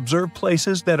latter has observed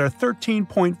places that are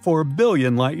 13.4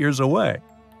 billion light-years away.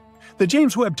 The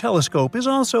James Webb Telescope is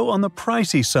also on the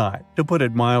pricey side, to put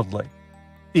it mildly.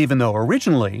 Even though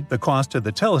originally the cost of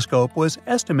the telescope was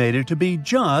estimated to be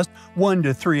just $1 to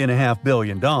 $3.5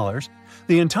 billion,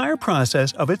 the entire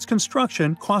process of its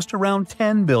construction cost around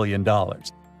 $10 billion.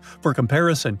 For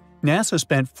comparison, NASA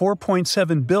spent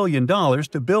 $4.7 billion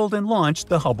to build and launch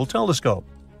the Hubble telescope,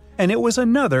 and it was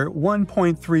another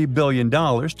 $1.3 billion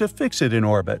to fix it in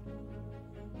orbit.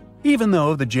 Even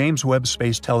though the James Webb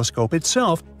Space Telescope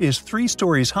itself is 3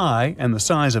 stories high and the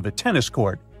size of a tennis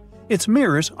court, its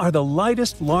mirrors are the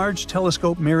lightest large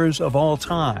telescope mirrors of all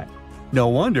time. No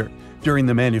wonder, during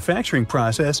the manufacturing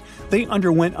process, they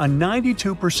underwent a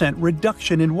 92%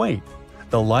 reduction in weight.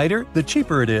 The lighter, the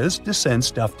cheaper it is to send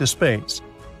stuff to space.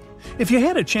 If you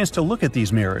had a chance to look at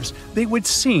these mirrors, they would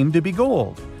seem to be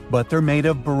gold, but they're made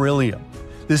of beryllium.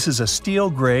 This is a steel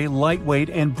gray, lightweight,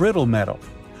 and brittle metal.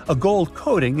 A gold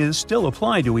coating is still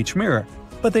applied to each mirror,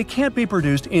 but they can't be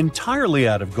produced entirely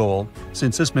out of gold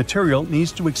since this material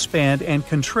needs to expand and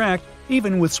contract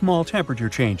even with small temperature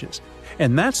changes.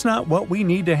 And that's not what we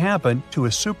need to happen to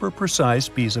a super precise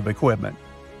piece of equipment.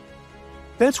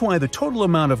 That's why the total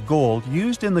amount of gold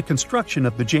used in the construction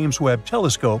of the James Webb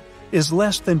Telescope is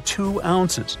less than 2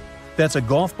 ounces. That's a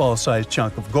golf ball-sized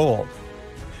chunk of gold.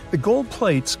 The gold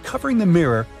plates covering the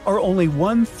mirror are only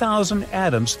 1,000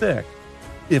 atoms thick.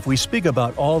 If we speak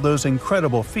about all those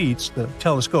incredible feats the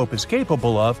telescope is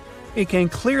capable of, it can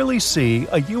clearly see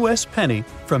a U.S. penny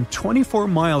from 24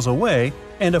 miles away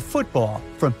and a football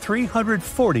from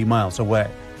 340 miles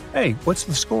away. Hey, what's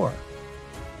the score?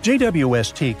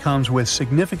 JWST comes with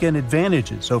significant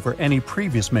advantages over any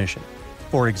previous mission.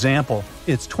 For example,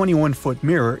 its 21-foot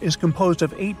mirror is composed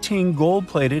of 18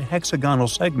 gold-plated hexagonal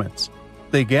segments.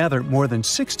 They gather more than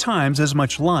 6 times as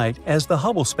much light as the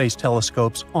Hubble Space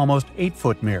Telescope's almost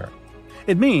 8-foot mirror.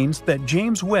 It means that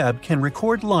James Webb can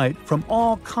record light from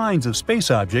all kinds of space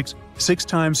objects 6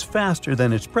 times faster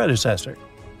than its predecessor.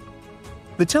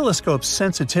 The telescope's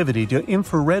sensitivity to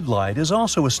infrared light is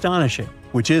also astonishing,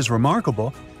 which is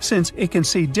remarkable since it can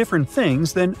see different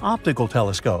things than optical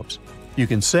telescopes. You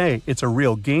can say it's a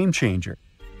real game changer.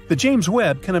 The James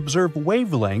Webb can observe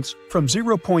wavelengths from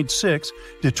 0.6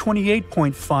 to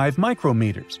 28.5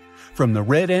 micrometers, from the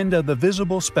red end of the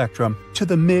visible spectrum to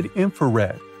the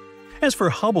mid-infrared. As for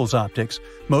Hubble's optics,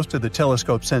 most of the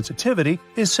telescope's sensitivity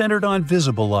is centered on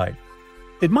visible light.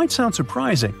 It might sound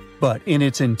surprising, but in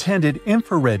its intended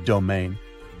infrared domain,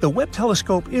 the Webb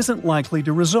telescope isn't likely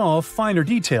to resolve finer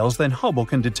details than Hubble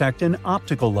can detect in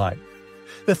optical light.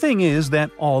 The thing is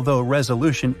that although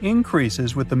resolution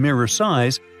increases with the mirror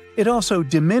size, it also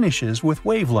diminishes with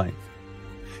wavelength.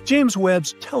 James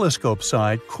Webb's telescope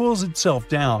side cools itself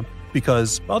down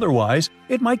because otherwise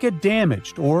it might get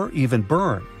damaged or even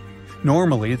burned.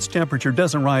 Normally, its temperature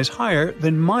doesn't rise higher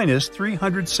than minus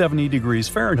 370 degrees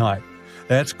Fahrenheit.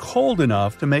 That's cold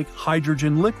enough to make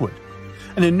hydrogen liquid.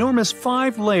 An enormous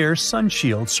 5-layer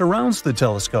sunshield surrounds the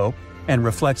telescope and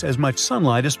reflects as much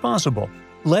sunlight as possible,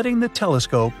 letting the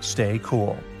telescope stay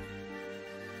cool.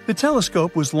 The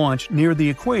telescope was launched near the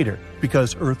equator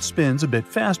because Earth spins a bit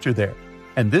faster there,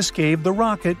 and this gave the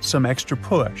rocket some extra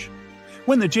push.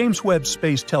 When the James Webb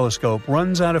Space Telescope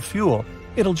runs out of fuel,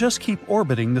 it'll just keep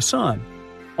orbiting the Sun.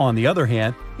 On the other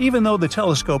hand, even though the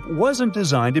telescope wasn't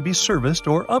designed to be serviced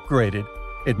or upgraded,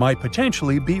 it might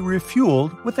potentially be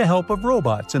refueled with the help of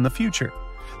robots in the future.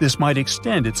 This might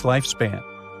extend its lifespan.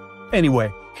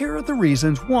 Anyway, here are the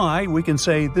reasons why we can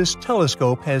say this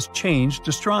telescope has changed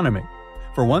astronomy.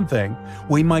 For one thing,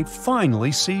 we might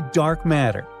finally see dark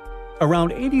matter.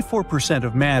 Around 84%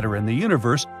 of matter in the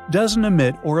universe doesn't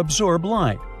emit or absorb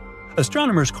light.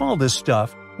 Astronomers call this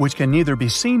stuff, which can neither be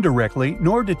seen directly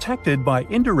nor detected by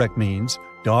indirect means,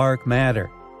 dark matter.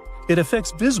 It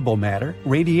affects visible matter,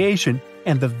 radiation,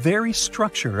 and the very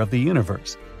structure of the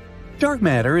universe. Dark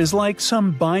matter is like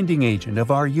some binding agent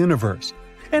of our universe,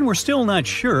 and we're still not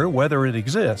sure whether it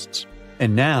exists.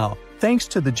 And now, thanks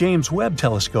to the James Webb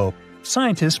Telescope,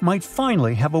 scientists might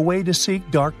finally have a way to seek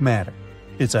dark matter.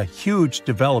 It's a huge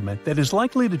development that is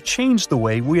likely to change the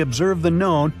way we observe the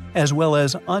known as well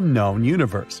as unknown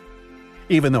universe.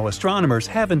 Even though astronomers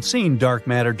haven't seen dark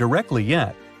matter directly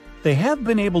yet, they have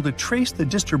been able to trace the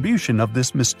distribution of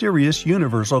this mysterious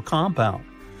universal compound,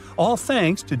 all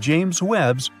thanks to James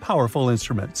Webb's powerful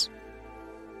instruments.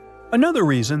 Another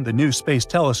reason the new space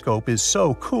telescope is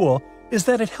so cool is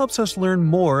that it helps us learn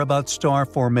more about star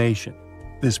formation.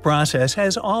 This process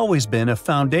has always been a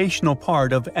foundational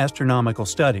part of astronomical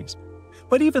studies.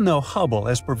 But even though Hubble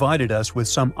has provided us with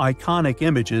some iconic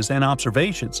images and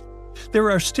observations,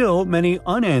 there are still many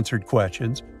unanswered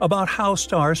questions about how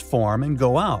stars form and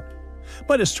go out.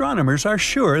 But astronomers are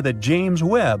sure that James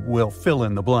Webb will fill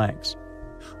in the blanks.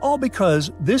 All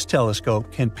because this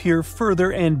telescope can peer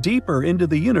further and deeper into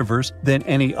the universe than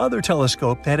any other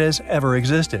telescope that has ever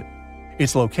existed.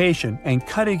 Its location and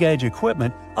cutting-edge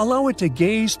equipment allow it to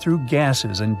gaze through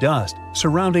gases and dust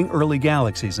surrounding early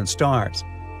galaxies and stars.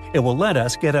 It will let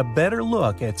us get a better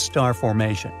look at star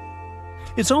formation.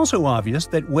 It's also obvious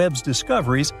that Webb's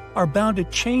discoveries are bound to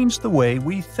change the way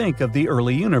we think of the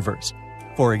early universe.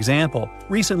 For example,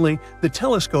 recently, the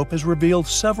telescope has revealed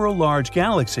several large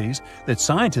galaxies that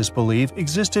scientists believe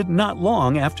existed not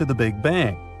long after the Big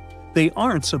Bang. They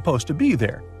aren't supposed to be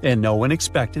there, and no one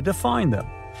expected to find them.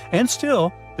 And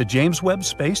still, the James Webb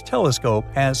Space Telescope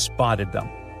has spotted them.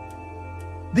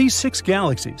 These 6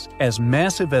 galaxies, as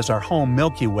massive as our home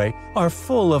Milky Way, are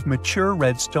full of mature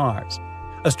red stars.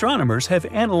 Astronomers have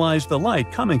analyzed the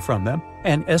light coming from them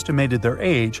and estimated their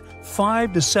age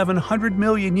 5 to 700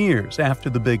 million years after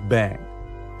the Big Bang.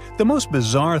 The most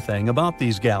bizarre thing about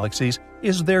these galaxies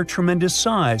is their tremendous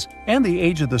size and the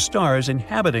age of the stars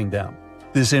inhabiting them.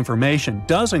 This information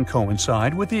doesn't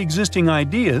coincide with the existing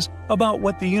ideas about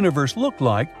what the universe looked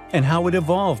like and how it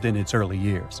evolved in its early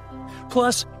years.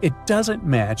 Plus, it doesn't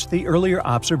match the earlier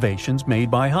observations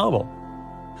made by Hubble.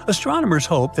 Astronomers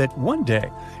hope that one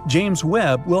day, James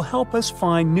Webb will help us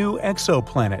find new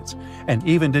exoplanets and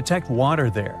even detect water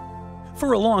there.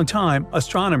 For a long time,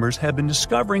 astronomers have been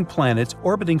discovering planets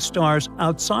orbiting stars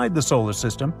outside the solar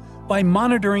system by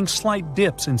monitoring slight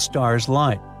dips in stars'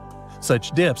 light.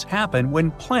 Such dips happen when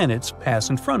planets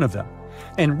pass in front of them,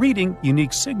 and reading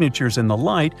unique signatures in the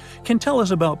light can tell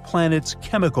us about planets'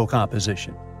 chemical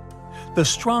composition. The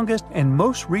strongest and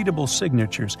most readable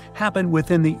signatures happen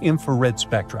within the infrared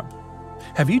spectrum.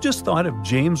 Have you just thought of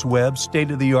James Webb's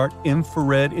state-of-the-art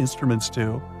infrared instruments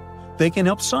too? They can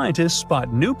help scientists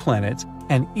spot new planets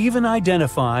and even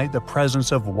identify the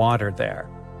presence of water there.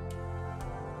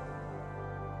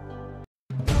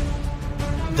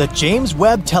 The James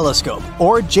Webb Telescope,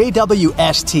 or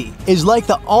JWST, is like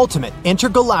the ultimate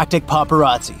intergalactic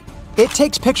paparazzi. It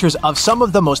takes pictures of some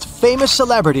of the most famous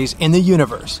celebrities in the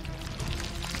universe.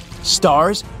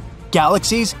 Stars,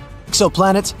 galaxies,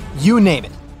 exoplanets, you name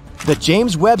it. The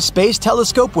James Webb Space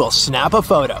Telescope will snap a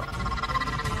photo.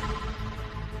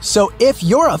 So if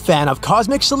you're a fan of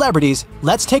cosmic celebrities,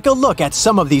 let's take a look at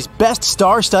some of these best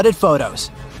star-studded photos.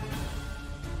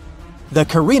 The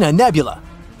Carina Nebula.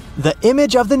 The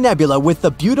image of the nebula with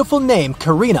the beautiful name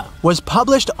Carina was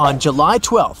published on July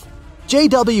 12th.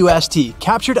 JWST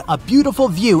captured a beautiful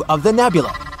view of the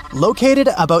nebula, located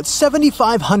about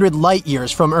 7,500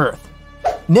 light-years from Earth.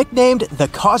 Nicknamed the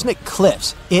Cosmic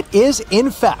Cliffs, it is,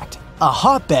 in fact, a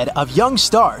hotbed of young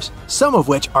stars, some of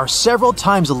which are several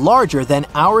times larger than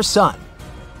our Sun.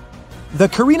 The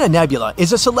Carina Nebula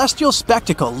is a celestial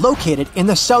spectacle located in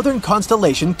the southern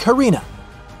constellation Carina.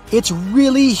 It's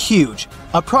really huge,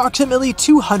 approximately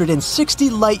 260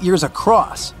 light-years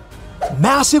across.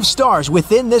 Massive stars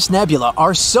within this nebula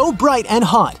are so bright and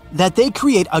hot that they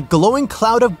create a glowing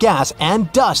cloud of gas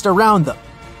and dust around them.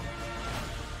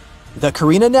 The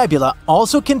Carina Nebula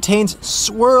also contains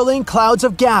swirling clouds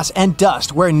of gas and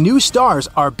dust where new stars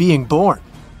are being born.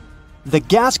 The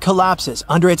gas collapses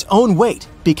under its own weight,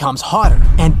 becomes hotter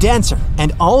and denser,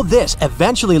 and all this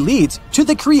eventually leads to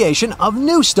the creation of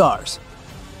new stars.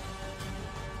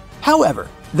 However,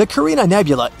 the Carina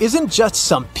Nebula isn't just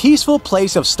some peaceful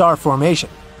place of star formation.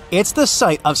 It's the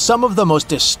site of some of the most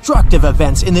destructive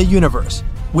events in the universe,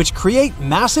 which create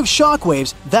massive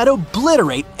shockwaves that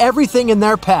obliterate everything in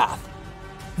their path.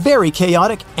 Very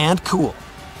chaotic and cool.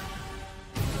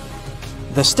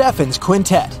 The Stephan's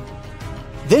Quintet.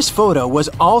 This photo was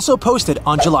also posted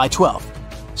on July 12th.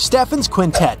 Stephan's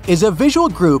Quintet is a visual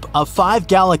group of 5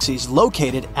 galaxies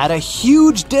located at a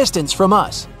huge distance from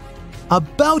us.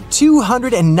 About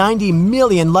 290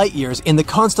 million light-years in the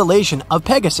constellation of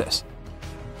Pegasus.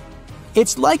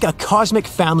 It's like a cosmic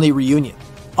family reunion.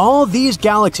 All these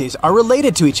galaxies are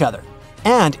related to each other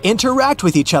and interact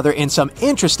with each other in some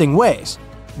interesting ways.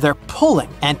 They're pulling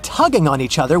and tugging on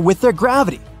each other with their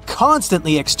gravity,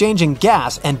 constantly exchanging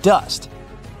gas and dust.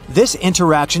 This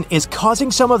interaction is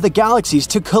causing some of the galaxies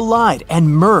to collide and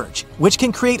merge, which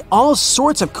can create all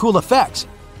sorts of cool effects,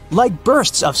 like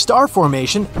bursts of star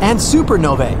formation and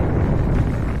supernovae.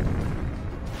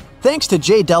 Thanks to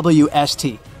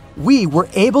JWST, we were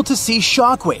able to see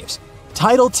shockwaves,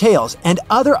 tidal tails, and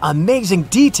other amazing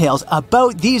details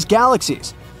about these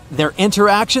galaxies. Their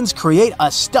interactions create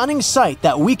a stunning sight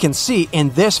that we can see in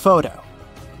this photo.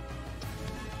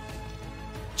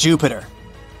 Jupiter.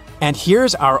 And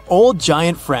here's our old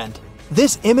giant friend.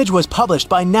 This image was published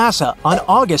by NASA on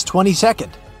August 22nd.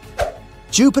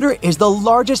 Jupiter is the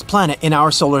largest planet in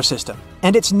our solar system,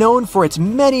 and it's known for its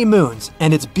many moons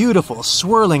and its beautiful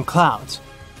swirling clouds.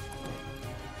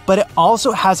 But it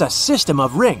also has a system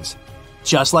of rings,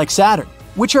 just like Saturn,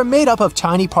 which are made up of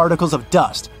tiny particles of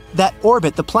dust that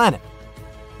orbit the planet.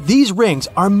 These rings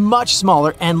are much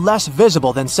smaller and less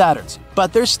visible than Saturn's,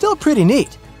 but they're still pretty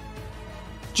neat.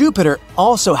 Jupiter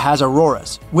also has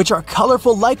auroras, which are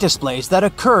colorful light displays that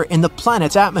occur in the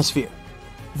planet's atmosphere.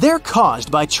 They're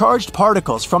caused by charged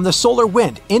particles from the solar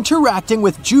wind interacting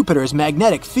with Jupiter's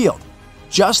magnetic field.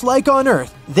 Just like on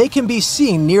Earth, they can be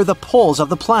seen near the poles of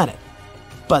the planet.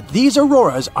 But these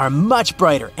auroras are much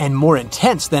brighter and more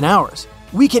intense than ours.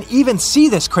 We can even see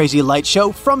this crazy light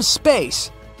show from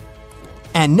space.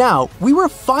 And now, we were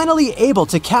finally able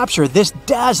to capture this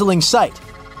dazzling sight.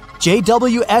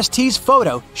 JWST's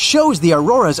photo shows the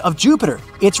auroras of Jupiter,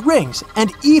 its rings,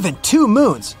 and even 2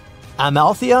 moons,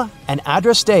 Amalthea and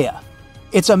Adrastea.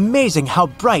 It's amazing how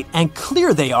bright and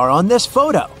clear they are on this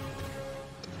photo.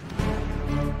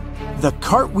 The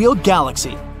Cartwheel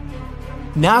Galaxy.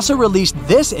 NASA released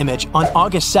this image on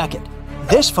August 2nd.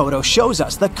 This photo shows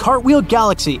us the Cartwheel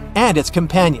Galaxy and its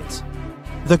companions.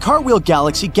 The Cartwheel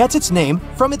Galaxy gets its name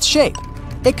from its shape.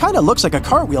 It kind of looks like a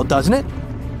cartwheel, doesn't it?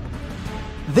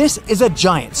 This is a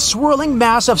giant swirling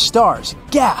mass of stars,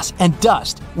 gas, and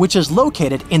dust, which is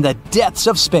located in the depths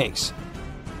of space.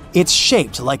 It's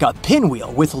shaped like a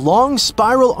pinwheel with long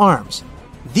spiral arms.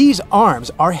 These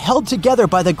arms are held together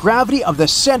by the gravity of the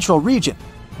central region,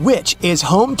 which is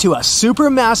home to a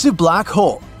supermassive black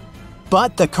hole.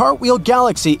 But the Cartwheel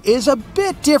Galaxy is a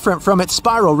bit different from its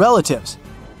spiral relatives.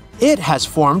 It has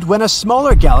formed when a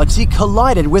smaller galaxy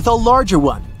collided with a larger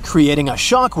one, creating a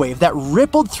shockwave that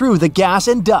rippled through the gas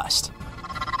and dust.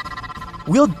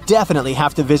 We'll definitely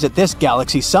have to visit this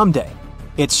galaxy someday.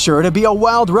 It's sure to be a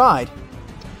wild ride.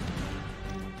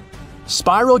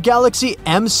 spiral galaxy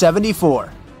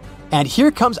M74. And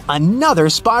here comes another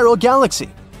spiral galaxy.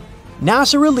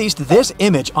 NASA released this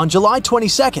image on July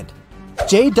 22nd.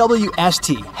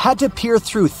 JWST had to peer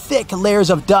through thick layers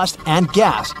of dust and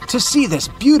gas to see this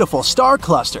beautiful star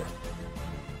cluster.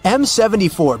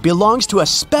 M74 belongs to a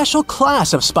special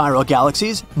class of spiral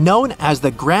galaxies known as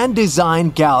the Grand Design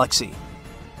Galaxy.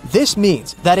 This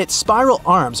means that its spiral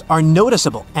arms are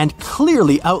noticeable and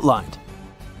clearly outlined.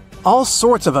 All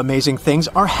sorts of amazing things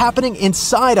are happening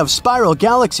inside of spiral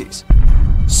galaxies.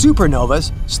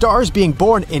 Supernovas, stars being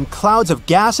born in clouds of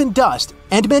gas and dust,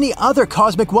 and many other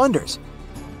cosmic wonders.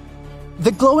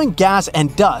 The glowing gas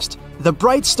and dust, the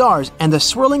bright stars, and the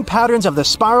swirling patterns of the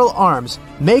spiral arms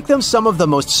make them some of the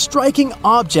most striking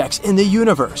objects in the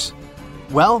universe.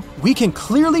 Well, we can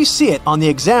clearly see it on the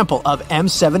example of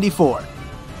M74.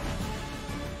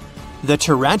 The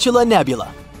Tarantula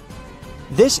Nebula.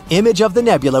 This image of the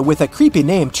nebula with a creepy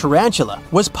name Tarantula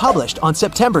was published on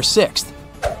September 6th.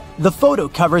 The photo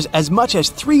covers as much as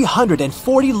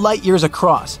 340 light-years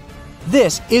across.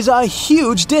 This is a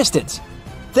huge distance.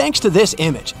 Thanks to this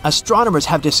image, astronomers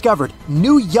have discovered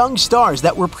new young stars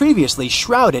that were previously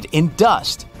shrouded in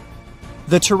dust.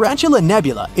 The Tarantula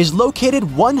Nebula is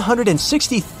located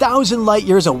 160,000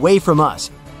 light-years away from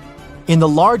us, in the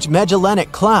Large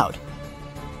Magellanic Cloud.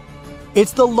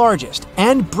 It's the largest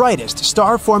and brightest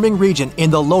star-forming region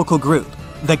in the local group,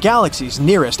 the galaxies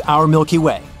nearest our Milky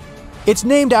Way. It's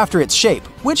named after its shape,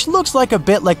 which looks like a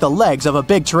bit like the legs of a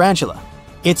big tarantula.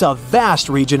 It's a vast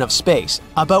region of space,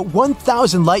 about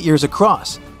 1,000 light-years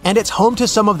across, and it's home to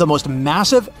some of the most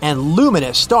massive and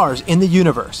luminous stars in the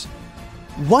universe.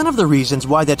 One of the reasons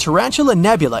why the Tarantula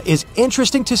Nebula is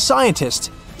interesting to scientists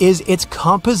is its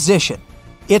composition.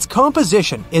 Its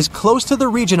composition is close to the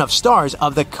region of stars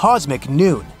of the cosmic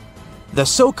noon, the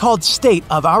so-called state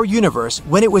of our universe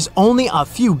when it was only a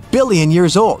few billion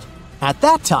years old. At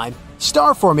that time,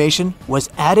 star formation was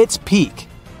at its peak.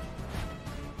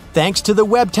 Thanks to the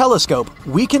Webb telescope,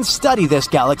 we can study this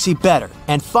galaxy better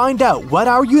and find out what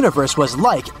our universe was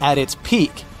like at its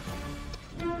peak.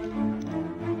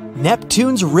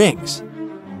 Neptune's rings.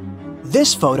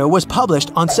 This photo was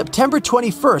published on September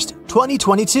 21st,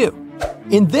 2022.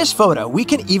 In this photo, we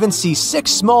can even see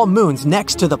 6 small moons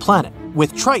next to the planet,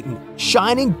 with Triton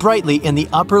shining brightly in the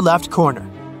upper left corner.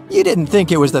 You didn't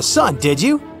think it was the sun, did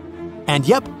you? And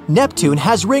yep, Neptune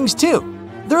has rings too.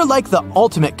 They're like the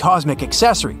ultimate cosmic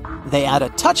accessory. They add a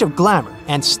touch of glamour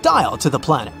and style to the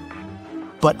planet.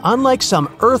 But unlike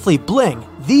some earthly bling,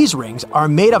 these rings are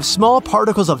made of small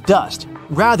particles of dust,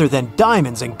 rather than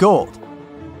diamonds and gold.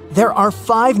 There are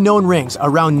 5 known rings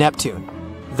around Neptune: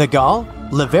 the Gall,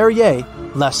 Leverrier,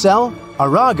 Lassell,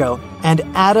 Arago, and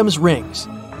Adam's rings.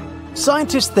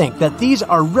 Scientists think that these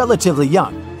are relatively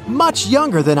young, much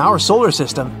younger than our solar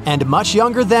system, and much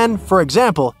younger than, for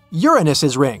example,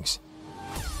 Uranus's rings.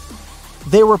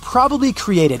 They were probably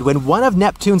created when one of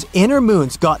Neptune's inner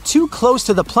moons got too close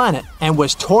to the planet and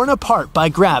was torn apart by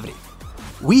gravity.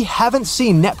 We haven't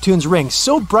seen Neptune's rings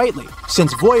so brightly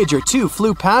since Voyager 2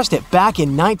 flew past it back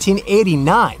in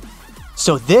 1989.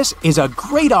 So this is a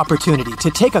great opportunity to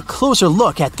take a closer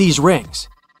look at these rings.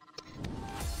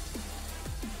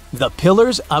 The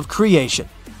Pillars of Creation.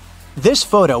 This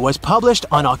photo was published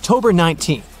on October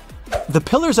 19th. The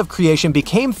Pillars of Creation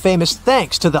became famous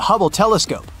thanks to the Hubble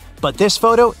telescope, but this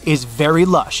photo is very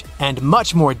lush and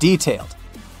much more detailed.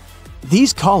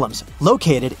 These columns,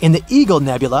 located in the Eagle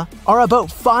Nebula, are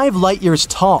about 5 light-years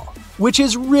tall, which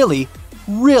is really,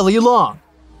 really long.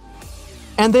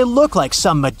 And they look like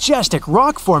some majestic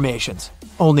rock formations,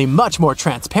 only much more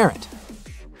transparent.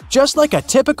 Just like a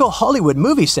typical Hollywood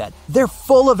movie set, they're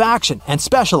full of action and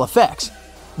special effects.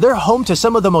 They're home to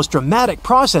some of the most dramatic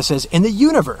processes in the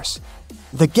universe.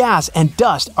 The gas and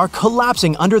dust are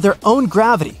collapsing under their own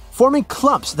gravity, forming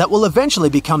clumps that will eventually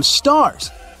become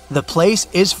stars. The place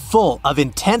is full of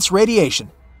intense radiation,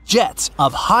 jets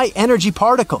of high-energy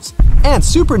particles, and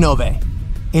supernovae.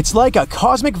 It's like a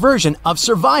cosmic version of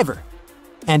Survivor.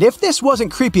 And if this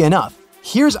wasn't creepy enough,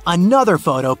 here's another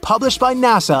photo published by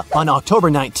NASA on October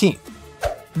 19th.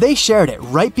 They shared it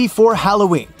right before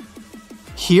Halloween.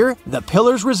 Here, the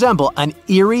pillars resemble an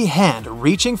eerie hand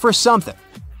reaching for something.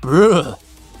 Brrr.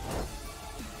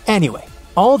 Anyway,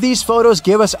 all these photos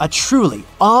give us a truly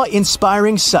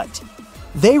awe-inspiring sight.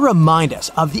 They remind us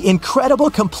of the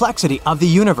incredible complexity of the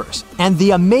universe and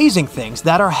the amazing things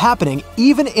that are happening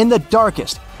even in the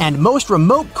darkest and most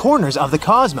remote corners of the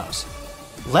cosmos.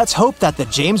 Let's hope that the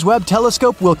James Webb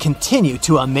Telescope will continue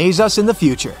to amaze us in the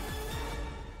future.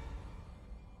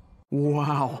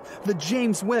 Wow, the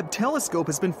James Webb Telescope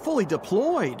has been fully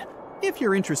deployed. If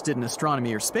you're interested in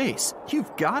astronomy or space,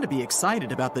 you've got to be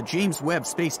excited about the James Webb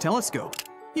Space Telescope.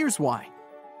 Here's why.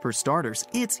 For starters,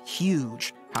 it's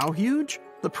huge. How huge?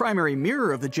 The primary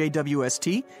mirror of the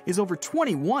JWST is over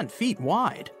 21 feet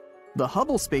wide. The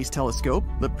Hubble Space Telescope,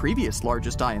 the previous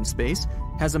largest eye in space,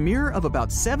 has a mirror of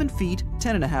about 7 feet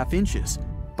 10.5 inches.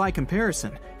 By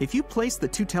comparison, if you place the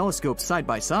two telescopes side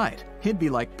by side, it'd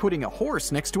be like putting a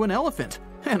horse next to an elephant.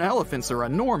 And elephants are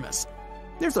enormous.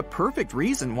 There's a perfect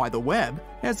reason why the Webb,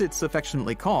 as it's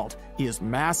affectionately called, is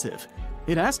massive.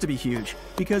 It has to be huge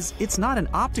because it's not an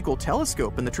optical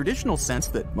telescope in the traditional sense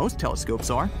that most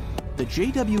telescopes are. The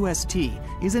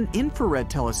JWST is an infrared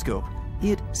telescope.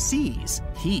 It sees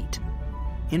heat.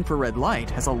 Infrared light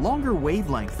has a longer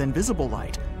wavelength than visible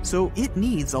light, so it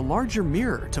needs a larger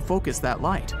mirror to focus that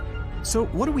light. So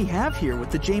what do we have here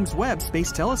with the James Webb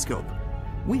Space Telescope?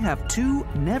 We have two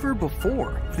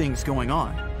never-before things going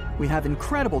on. We have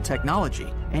incredible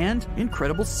technology and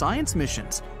incredible science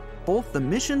missions. Both the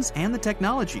missions and the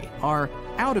technology are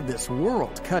out of this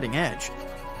world cutting edge.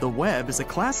 The Webb is a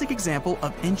classic example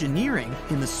of engineering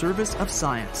in the service of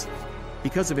science.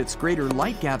 Because of its greater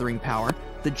light gathering power,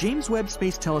 the James Webb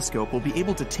Space Telescope will be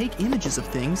able to take images of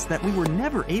things that we were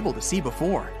never able to see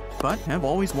before, but have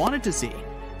always wanted to see.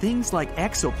 Things like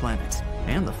exoplanets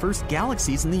and the first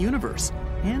galaxies in the universe,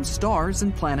 and stars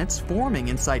and planets forming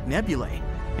inside nebulae.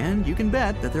 And you can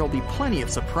bet that there will be plenty of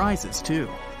surprises too.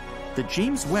 The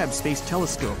James Webb Space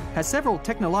Telescope has several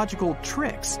technological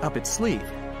tricks up its sleeve,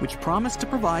 which promise to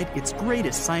provide its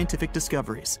greatest scientific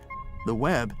discoveries. The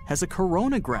Webb has a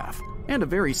coronagraph, and a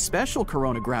very special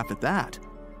coronagraph at that.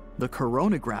 The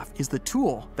coronagraph is the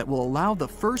tool that will allow the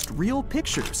first real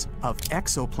pictures of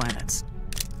exoplanets.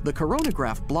 The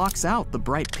coronagraph blocks out the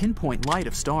bright pinpoint light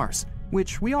of stars,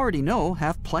 which we already know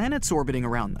have planets orbiting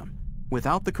around them.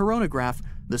 Without the coronagraph,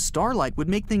 the starlight would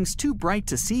make things too bright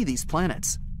to see these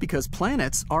planets, because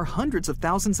planets are hundreds of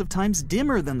thousands of times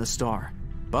dimmer than the star.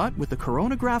 But with the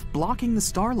coronagraph blocking the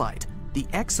starlight, the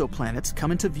exoplanets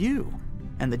come into view.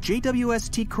 And the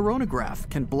JWST coronagraph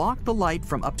can block the light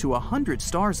from up to 100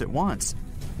 stars at once.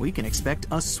 We can expect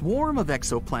a swarm of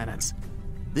exoplanets.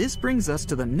 This brings us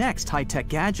to the next high-tech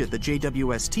gadget the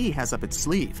JWST has up its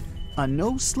sleeve, a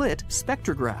no-slit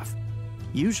spectrograph.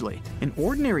 Usually, an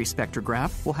ordinary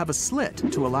spectrograph will have a slit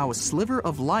to allow a sliver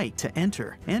of light to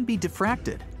enter and be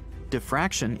diffracted.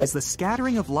 Diffraction is the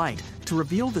scattering of light to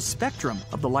reveal the spectrum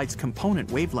of the light's component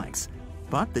wavelengths.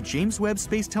 But the James Webb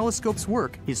Space Telescope's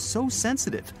work is so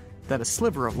sensitive that a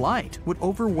sliver of light would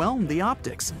overwhelm the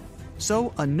optics.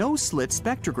 So a no-slit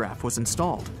spectrograph was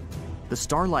installed. The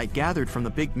starlight gathered from the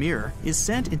big mirror is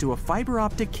sent into a fiber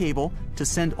optic cable to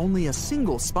send only a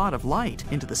single spot of light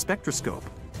into the spectroscope.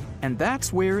 And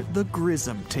that's where the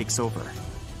grism takes over.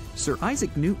 Sir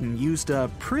Isaac Newton used a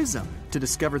prism to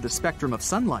discover the spectrum of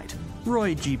sunlight,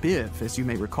 Roy G. Biv, as you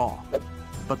may recall.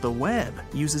 But the Webb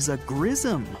uses a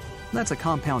grism. That's a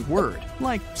compound word,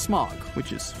 like smog,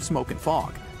 which is smoke and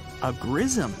fog. A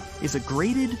grism is a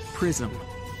graded prism.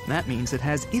 That means it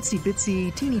has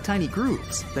itsy-bitsy, teeny-tiny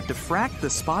grooves that diffract the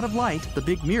spot of light the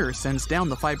big mirror sends down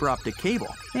the fiber optic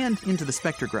cable and into the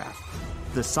spectrograph.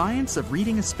 The science of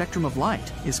reading a spectrum of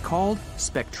light is called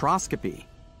spectroscopy.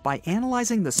 By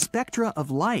analyzing the spectra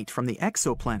of light from the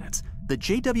exoplanets, the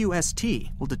JWST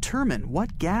will determine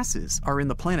what gases are in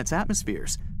the planet's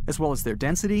atmospheres, as well as their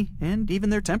density and even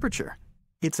their temperature.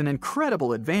 It's an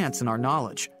incredible advance in our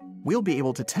knowledge. We'll be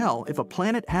able to tell if a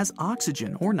planet has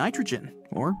oxygen or nitrogen,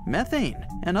 or methane,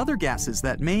 and other gases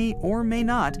that may or may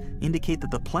not indicate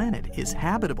that the planet is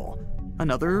habitable.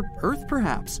 Another Earth,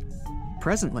 perhaps.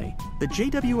 Presently, the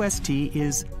JWST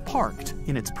is parked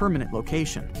in its permanent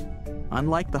location.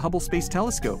 Unlike the Hubble Space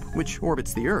Telescope, which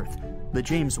orbits the Earth, the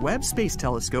James Webb Space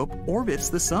Telescope orbits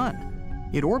the Sun.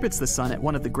 It orbits the Sun at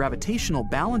one of the gravitational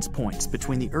balance points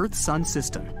between the Earth-Sun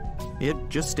system. It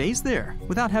just stays there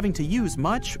without having to use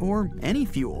much or any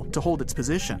fuel to hold its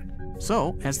position.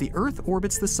 So, as the Earth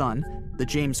orbits the Sun, the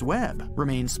James Webb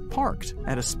remains parked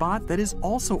at a spot that is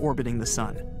also orbiting the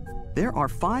Sun. There are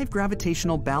 5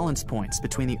 gravitational balance points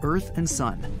between the Earth and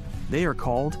Sun. They are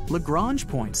called Lagrange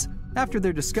points, after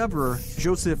their discoverer,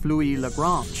 Joseph Louis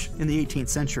Lagrange, in the 18th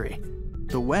century.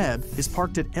 The Webb is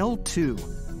parked at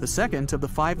L2, the second of the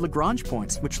 5 Lagrange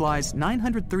points, which lies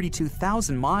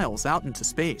 932,000 miles out into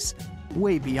space,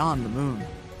 way beyond the Moon.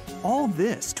 All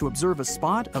this to observe a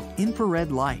spot of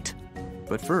infrared light.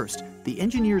 But first, the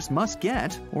engineers must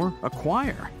get, or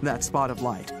acquire, that spot of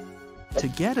light. To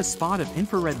get a spot of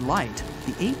infrared light,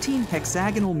 the 18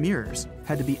 hexagonal mirrors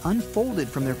had to be unfolded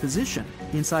from their position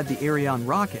inside the Ariane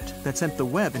rocket that sent the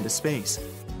Webb into space.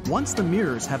 Once the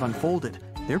mirrors have unfolded,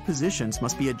 their positions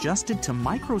must be adjusted to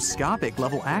microscopic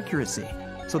level accuracy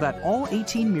so that all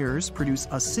 18 mirrors produce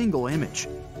a single image.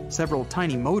 Several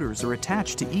tiny motors are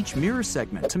attached to each mirror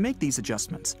segment to make these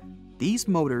adjustments. These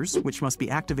motors, which must be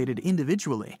activated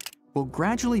individually, will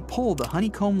gradually pull the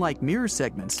honeycomb-like mirror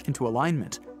segments into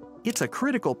alignment. It's a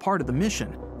critical part of the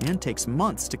mission and takes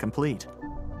months to complete.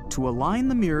 To align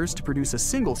the mirrors to produce a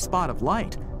single spot of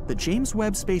light, the James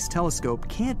Webb Space Telescope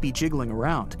can't be jiggling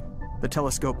around. The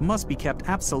telescope must be kept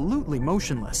absolutely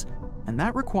motionless, and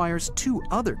that requires two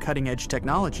other cutting-edge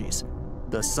technologies,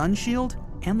 the sun shield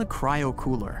and the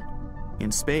cryocooler.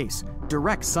 In space,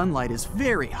 direct sunlight is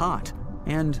very hot,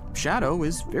 and shadow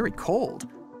is very cold.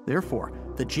 Therefore,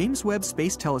 the James Webb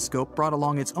Space Telescope brought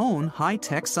along its own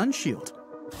high-tech sun shield.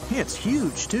 It's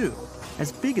huge, too,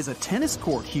 as big as a tennis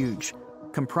court huge,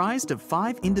 comprised of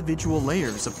 5 individual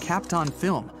layers of Kapton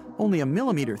film, only a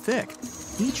millimeter thick.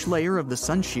 Each layer of the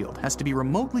sun shield has to be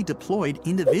remotely deployed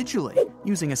individually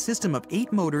using a system of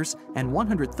 8 motors and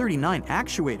 139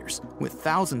 actuators with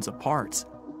thousands of parts.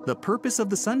 The purpose of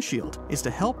the sun shield is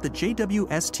to help the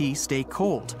JWST stay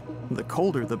cold. The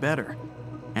colder the better.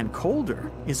 And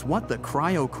colder is what the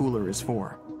cryocooler is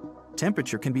for.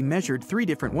 Temperature can be measured 3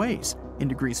 different ways: in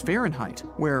degrees Fahrenheit,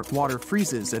 where water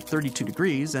freezes at 32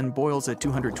 degrees and boils at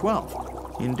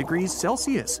 212; in degrees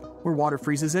Celsius, where water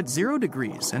freezes at 0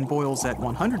 degrees and boils at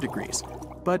 100 degrees.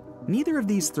 But neither of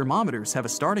these thermometers have a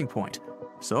starting point.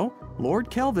 So, Lord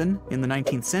Kelvin, in the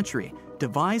 19th century,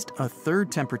 devised a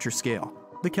third temperature scale,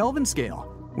 the Kelvin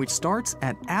scale, which starts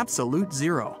at absolute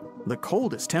 0, the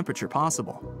coldest temperature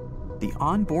possible. The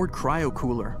onboard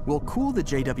cryocooler will cool the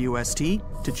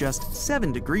JWST to just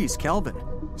 7 degrees Kelvin,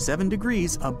 7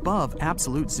 degrees above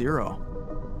absolute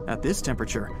 0. At this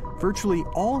temperature, virtually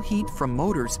all heat from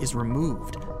motors is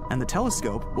removed, and the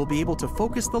telescope will be able to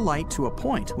focus the light to a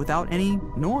point without any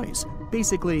noise,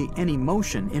 basically any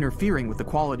motion interfering with the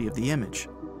quality of the image.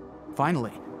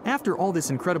 Finally, after all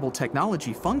this incredible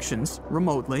technology functions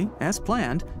remotely as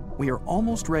planned, we are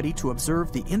almost ready to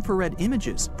observe the infrared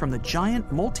images from the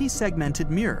giant multi-segmented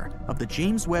mirror of the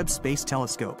James Webb Space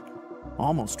Telescope.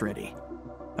 Almost ready.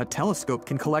 A telescope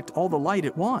can collect all the light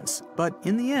it wants, but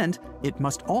in the end, it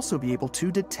must also be able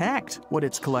to detect what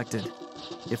it's collected.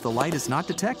 If the light is not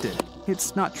detected,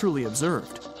 it's not truly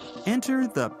observed. Enter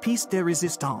the pièce de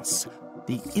résistance,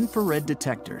 the infrared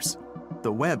detectors.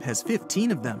 The Webb has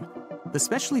 15 of them. The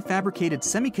specially fabricated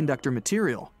semiconductor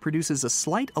material produces a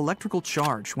slight electrical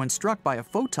charge when struck by a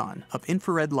photon of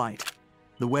infrared light.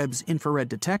 The Webb's infrared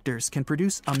detectors can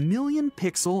produce a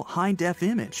 1,000,000-pixel high-def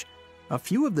image. A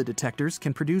few of the detectors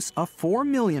can produce a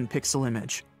 4,000,000-pixel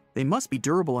image. They must be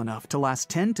durable enough to last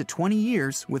 10 to 20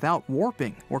 years without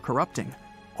warping or corrupting,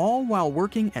 all while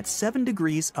working at 7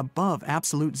 degrees above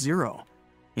absolute 0.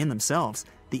 In themselves,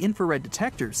 the infrared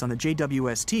detectors on the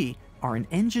JWST are an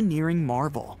engineering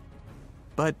marvel.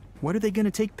 But what are they going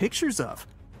to take pictures of?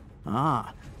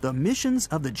 The missions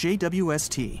of the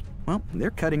JWST. Well,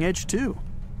 they're cutting edge too.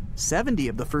 70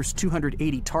 of the first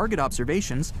 280 target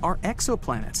observations are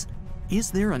exoplanets.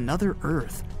 Is there another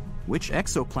Earth? Which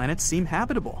exoplanets seem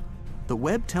habitable? The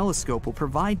Webb telescope will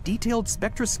provide detailed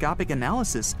spectroscopic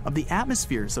analysis of the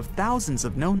atmospheres of thousands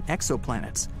of known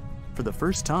exoplanets. For the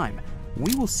first time,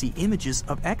 we will see images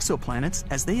of exoplanets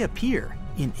as they appear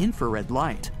in infrared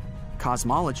light.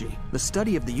 Cosmology, the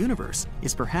study of the universe,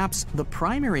 is perhaps the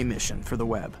primary mission for the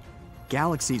Webb.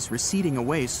 Galaxies receding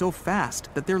away so fast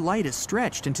that their light is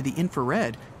stretched into the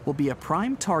infrared will be a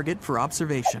prime target for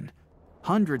observation.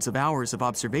 Hundreds of hours of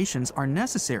observations are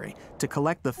necessary to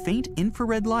collect the faint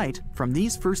infrared light from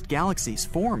these first galaxies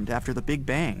formed after the Big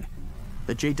Bang.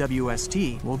 The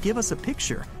JWST will give us a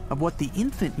picture of what the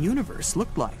infant universe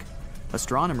looked like.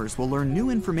 Astronomers will learn new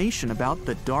information about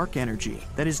the dark energy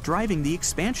that is driving the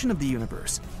expansion of the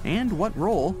universe and what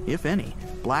role, if any,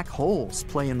 black holes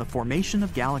play in the formation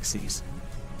of galaxies.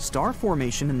 Star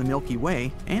formation in the Milky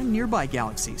Way and nearby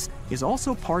galaxies is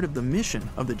also part of the mission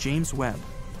of the James Webb.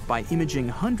 By imaging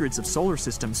hundreds of solar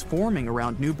systems forming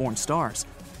around newborn stars,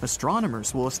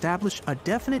 astronomers will establish a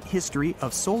definite history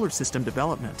of solar system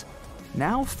development.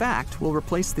 Now fact will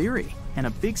replace theory, and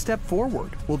a big step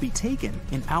forward will be taken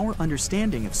in our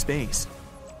understanding of space.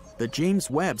 The James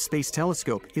Webb Space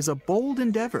Telescope is a bold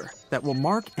endeavor that will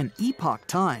mark an epoch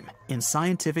time in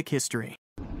scientific history.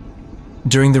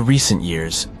 During the recent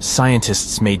years,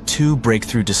 scientists made 2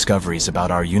 breakthrough discoveries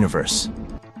about our universe.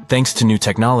 Thanks to new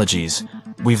technologies,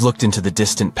 we've looked into the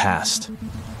distant past,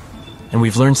 and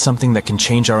we've learned something that can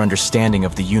change our understanding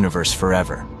of the universe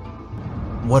forever.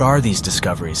 What are these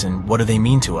discoveries and what do they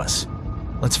mean to us?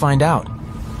 Let's find out.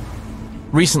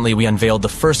 Recently, we unveiled the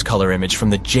first color image from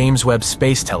the James Webb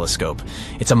Space Telescope.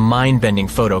 It's a mind-bending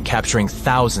photo capturing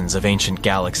thousands of ancient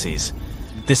galaxies.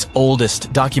 This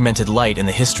oldest documented light in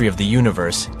the history of the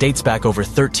universe dates back over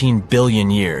 13 billion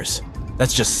years.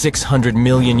 That's just 600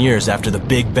 million years after the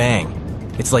Big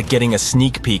Bang. It's like getting a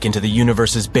sneak peek into the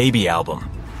universe's baby album.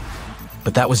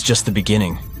 But that was just the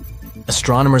beginning.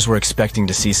 Astronomers were expecting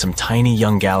to see some tiny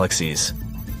young galaxies.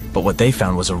 But what they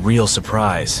found was a real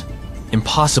surprise.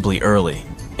 Impossibly early,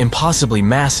 impossibly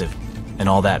massive, and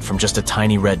all that from just a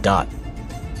tiny red dot.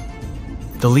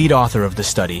 The lead author of the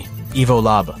study, Ivo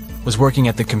Laba, was working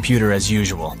at the computer as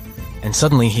usual, and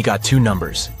suddenly he got two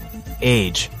numbers.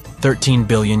 Age, 13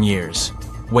 billion years.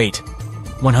 Weight,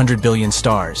 100 billion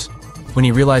stars. When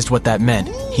he realized what that meant,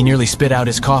 he nearly spit out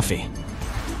his coffee.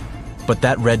 But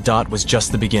that red dot was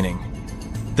just the beginning.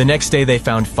 The next day they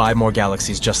found 5 more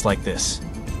galaxies just like this.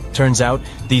 Turns out,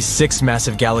 these 6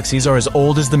 massive galaxies are as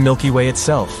old as the Milky Way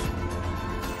itself.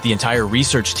 The entire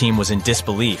research team was in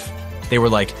disbelief. They were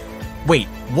like, wait,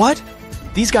 what?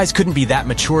 These guys couldn't be that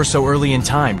mature so early in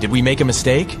time. Did we make a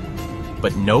mistake?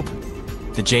 But nope.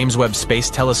 The James Webb Space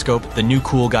Telescope, the new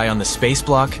cool guy on the space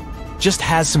block, just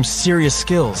has some serious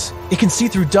skills. It can see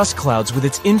through dust clouds with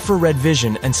its infrared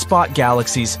vision and spot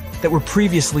galaxies that were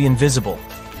previously invisible.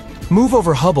 Move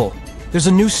over Hubble. There's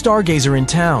a new stargazer in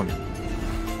town.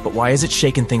 But why is it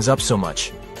shaking things up so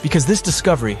much? Because this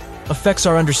discovery affects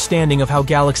our understanding of how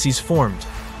galaxies formed.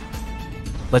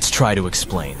 Let's try to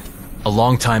explain. A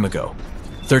long time ago,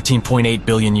 13.8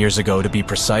 billion years ago to be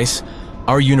precise,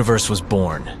 our universe was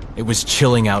born. It was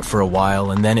chilling out for a while,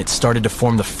 and then it started to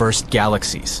form the first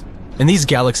galaxies. And these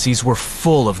galaxies were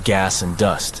full of gas and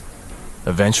dust.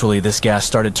 Eventually, this gas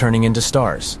started turning into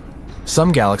stars.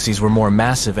 Some galaxies were more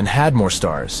massive and had more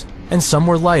stars, and some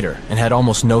were lighter and had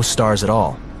almost no stars at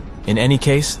all. In any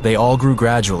case, they all grew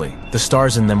gradually. The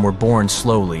stars in them were born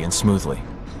slowly and smoothly.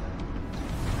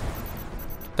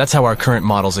 That's how our current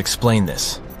models explain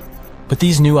this. But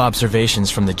these new observations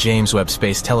from the James Webb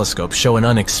Space Telescope show an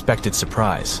unexpected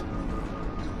surprise.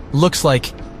 Looks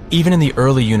like, even in the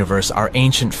early universe, our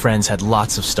ancient friends had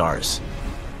lots of stars.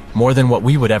 More than what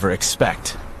we would ever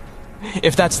expect.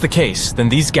 If that's the case, then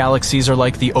these galaxies are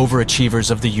like the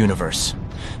overachievers of the universe.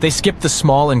 They skipped the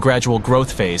small and gradual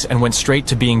growth phase and went straight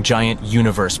to being giant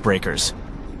universe breakers.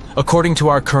 According to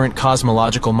our current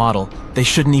cosmological model, they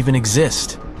shouldn't even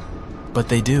exist. But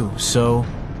they do, so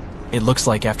it looks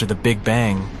like after the Big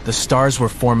Bang, the stars were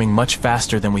forming much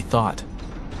faster than we thought.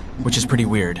 Which is pretty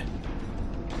weird.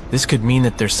 This could mean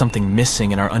that there's something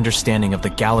missing in our understanding of the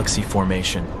galaxy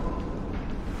formation.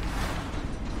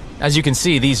 As you can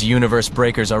see, these universe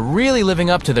breakers are really living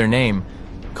up to their name,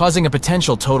 causing a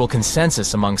potential total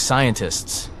consensus among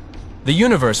scientists. The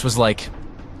universe was like,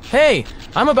 hey,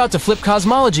 I'm about to flip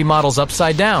cosmology models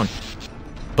upside down.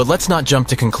 But let's not jump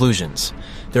to conclusions.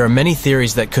 There are many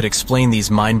theories that could explain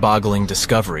these mind-boggling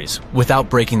discoveries without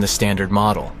breaking the standard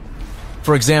model.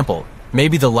 For example,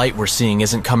 maybe the light we're seeing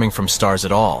isn't coming from stars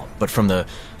at all, but from the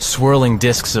swirling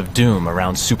disks of doom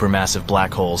around supermassive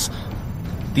black holes.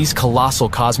 These colossal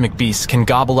cosmic beasts can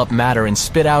gobble up matter and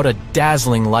spit out a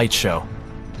dazzling light show.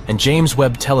 And James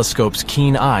Webb Telescope's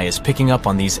keen eye is picking up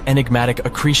on these enigmatic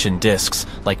accretion disks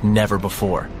like never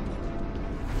before.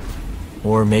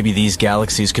 Or maybe these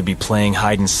galaxies could be playing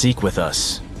hide-and-seek with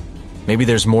us. Maybe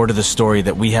there's more to the story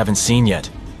that we haven't seen yet.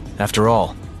 After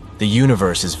all, the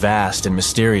universe is vast and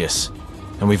mysterious,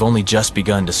 and we've only just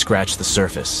begun to scratch the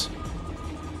surface.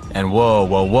 And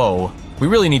whoa, we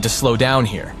really need to slow down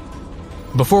here.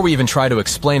 Before we even try to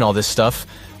explain all this stuff,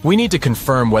 we need to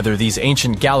confirm whether these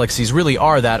ancient galaxies really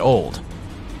are that old.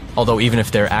 Although even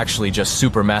if they're actually just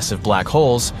supermassive black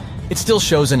holes, it still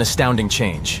shows an astounding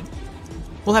change.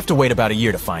 We'll have to wait about a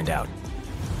year to find out.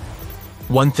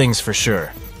 One thing's for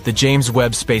sure, the James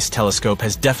Webb Space Telescope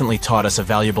has definitely taught us a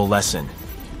valuable lesson.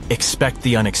 Expect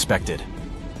the unexpected.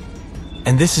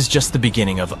 And this is just the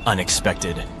beginning of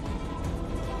unexpected.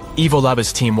 Ivo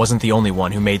Laba's team wasn't the only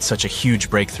one who made such a huge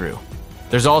breakthrough.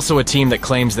 There's also a team that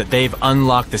claims that they've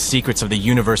unlocked the secrets of the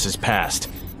universe's past,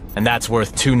 and that's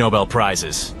worth 2 Nobel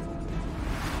Prizes.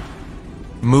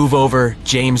 Move over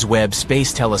James Webb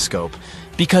Space Telescope,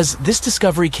 because this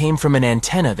discovery came from an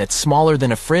antenna that's smaller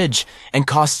than a fridge and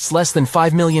costs less than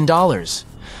 $5 million.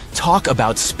 Talk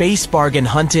about space bargain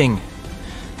hunting!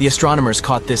 The astronomers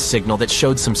caught this signal that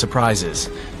showed some surprises.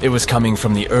 It was coming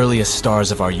from the earliest stars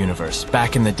of our universe,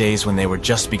 back in the days when they were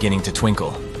just beginning to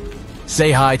twinkle.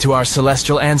 Say hi to our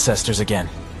celestial ancestors again.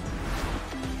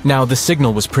 Now, the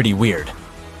signal was pretty weird.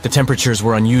 The temperatures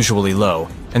were unusually low,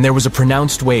 and there was a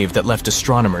pronounced wave that left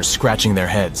astronomers scratching their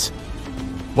heads.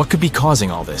 What could be causing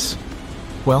all this?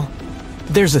 Well,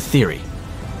 there's a theory.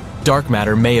 Dark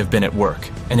matter may have been at work,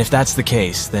 and if that's the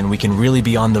case, then we can really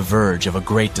be on the verge of a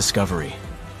great discovery.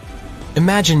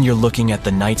 Imagine you're looking at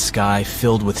the night sky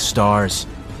filled with stars,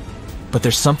 but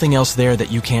there's something else there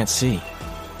that you can't see.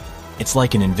 It's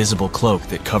like an invisible cloak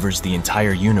that covers the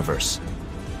entire universe.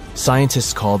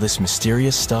 Scientists call this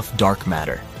mysterious stuff dark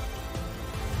matter.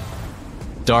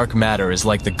 Dark matter is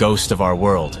like the ghost of our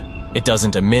world. It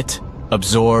doesn't emit,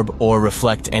 absorb, or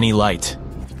reflect any light.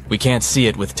 We can't see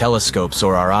it with telescopes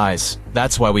or our eyes.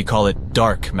 That's why we call it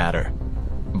dark matter.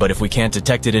 But if we can't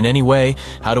detect it in any way,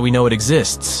 how do we know it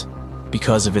exists?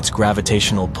 Because of its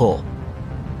gravitational pull.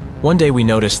 One day we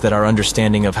noticed that our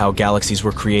understanding of how galaxies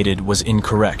were created was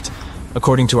incorrect.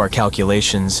 According to our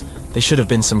calculations, they should have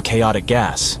been some chaotic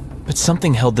gas, but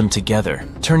something held them together,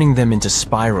 turning them into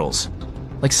spirals,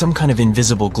 like some kind of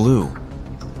invisible glue.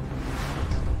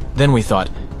 Then we thought,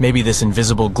 maybe this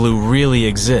invisible glue really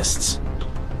exists.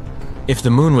 If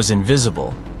the moon was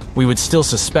invisible, we would still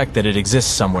suspect that it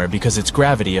exists somewhere because its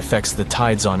gravity affects the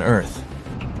tides on Earth.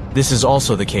 This is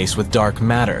also the case with dark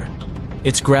matter.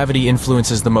 Its gravity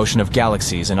influences the motion of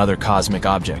galaxies and other cosmic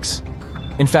objects.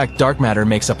 In fact, dark matter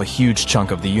makes up a huge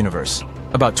chunk of the universe,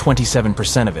 about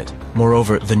 27% of it.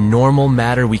 Moreover, the normal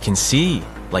matter we can see,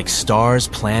 like stars,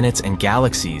 planets, and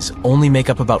galaxies, only make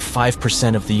up about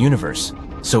 5% of the universe.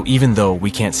 So even though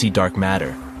we can't see dark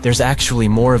matter, there's actually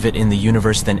more of it in the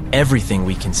universe than everything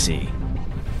we can see.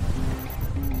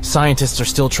 Scientists are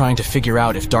still trying to figure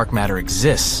out if dark matter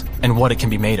exists and what it can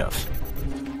be made of.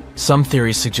 Some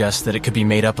theories suggest that it could be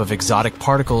made up of exotic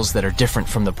particles that are different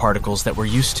from the particles that we're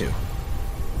used to.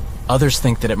 Others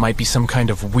think that it might be some kind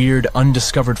of weird,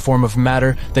 undiscovered form of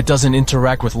matter that doesn't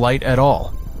interact with light at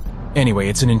all. Anyway,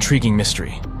 it's an intriguing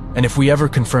mystery, and if we ever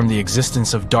confirm the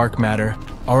existence of dark matter,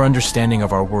 our understanding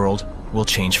of our world will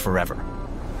change forever.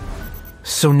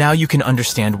 So now you can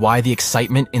understand why the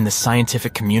excitement in the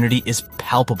scientific community is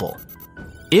palpable.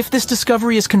 If this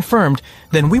discovery is confirmed,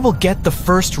 then we will get the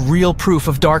first real proof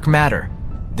of dark matter.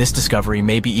 This discovery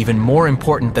may be even more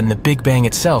important than the Big Bang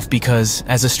itself because,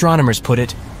 as astronomers put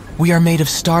it, we are made of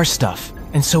star stuff,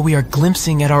 and so we are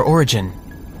glimpsing at our origin.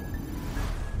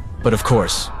 But of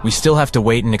course, we still have to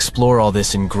wait and explore all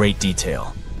this in great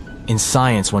detail. In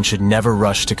science, one should never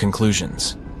rush to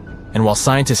conclusions. And while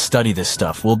scientists study this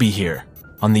stuff, we'll be here,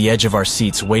 on the edge of our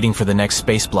seats waiting for the next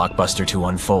space blockbuster to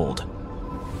unfold.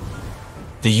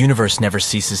 The universe never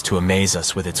ceases to amaze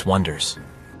us with its wonders.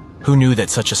 Who knew that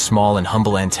such a small and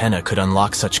humble antenna could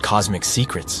unlock such cosmic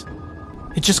secrets?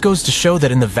 It just goes to show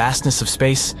that in the vastness of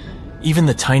space, even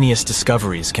the tiniest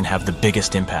discoveries can have the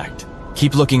biggest impact.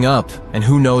 Keep looking up, and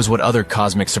who knows what other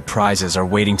cosmic surprises are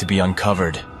waiting to be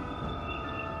uncovered.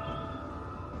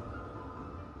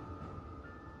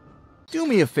 Do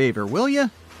me a favor, will ya?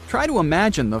 Try to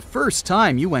imagine the first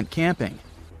time you went camping.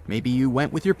 Maybe you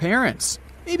went with your parents.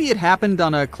 Maybe it happened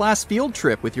on a class field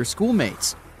trip with your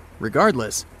schoolmates.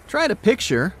 Regardless, try to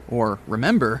picture, or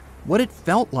remember, what it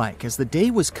felt like as the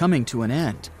day was coming to an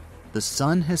end. The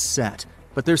sun has set,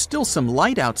 but there's still some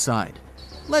light outside.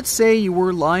 Let's say you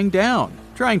were lying down,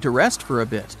 trying to rest for a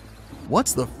bit.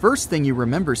 What's the first thing you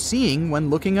remember seeing when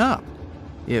looking up?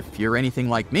 If you're anything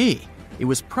like me, it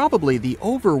was probably the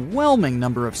overwhelming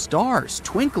number of stars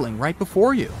twinkling right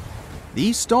before you.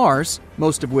 These stars,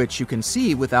 most of which you can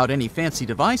see without any fancy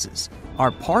devices,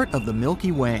 are part of the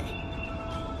Milky Way.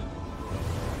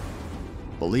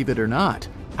 Believe it or not,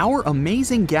 our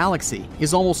amazing galaxy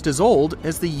is almost as old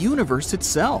as the universe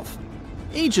itself.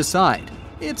 Age aside,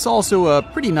 it's also a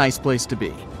pretty nice place to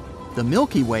be. The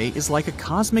Milky Way is like a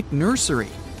cosmic nursery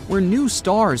where new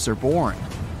stars are born.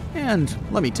 And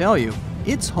let me tell you,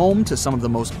 it's home to some of the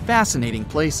most fascinating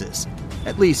places,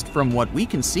 at least from what we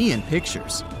can see in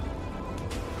pictures.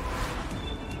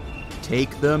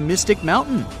 Take the Mystic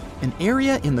Mountain, an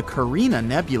area in the Carina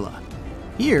Nebula.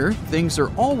 Here, things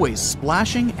are always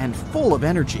splashing and full of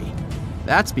energy.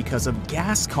 That's because of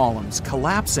gas columns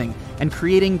collapsing and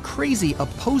creating crazy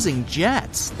opposing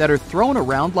jets that are thrown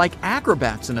around like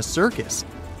acrobats in a circus.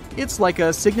 It's like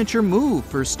a signature move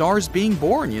for stars being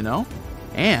born, you know?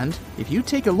 And if you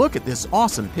take a look at this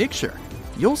awesome picture,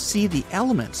 you'll see the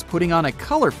elements putting on a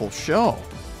colorful show.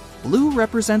 Blue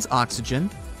represents oxygen,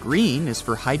 green is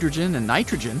for hydrogen and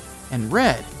nitrogen, and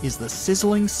red is the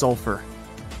sizzling sulfur.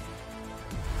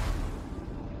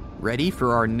 Ready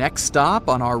for our next stop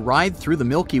on our ride through the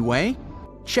Milky Way?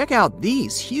 Check out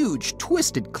these huge,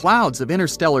 twisted clouds of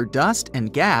interstellar dust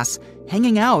and gas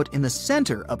hanging out in the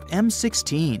center of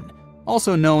M16,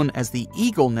 also known as the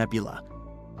Eagle Nebula.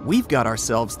 We've got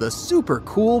ourselves the super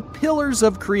cool Pillars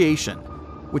of Creation,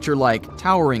 which are like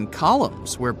towering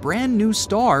columns where brand new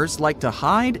stars like to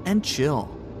hide and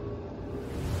chill.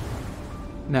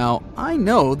 Now, I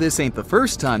know this ain't the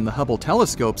first time the Hubble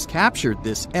telescopes captured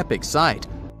this epic sight,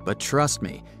 but trust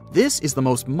me, this is the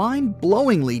most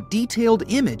mind-blowingly detailed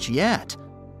image yet.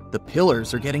 The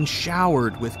pillars are getting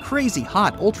showered with crazy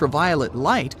hot ultraviolet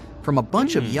light from a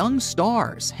bunch of young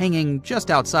stars hanging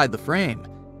just outside the frame.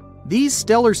 These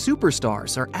stellar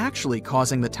superstars are actually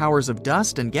causing the towers of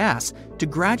dust and gas to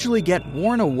gradually get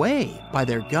worn away by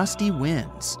their gusty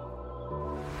winds.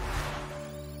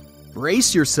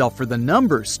 Brace yourself for the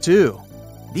numbers, too.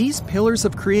 These pillars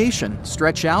of creation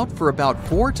stretch out for about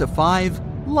 4 to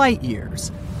 5 light years.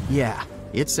 Yeah,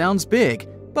 it sounds big,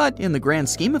 but in the grand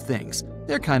scheme of things,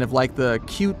 they're kind of like the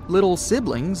cute little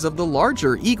siblings of the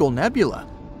larger Eagle Nebula,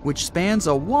 which spans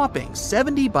a whopping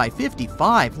 70 by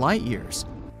 55 light years.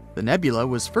 The nebula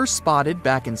was first spotted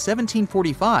back in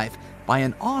 1745 by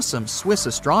an awesome Swiss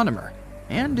astronomer,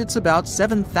 and it's about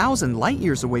 7,000 light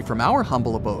years away from our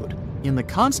humble abode, in the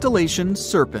constellation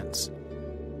Serpens.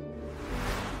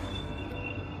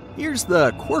 Here's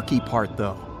the quirky part,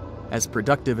 though. As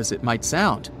productive as it might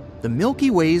sound, the Milky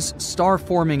Way's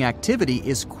star-forming activity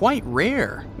is quite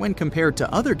rare when compared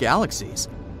to other galaxies.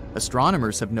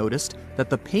 Astronomers have noticed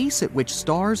that the pace at which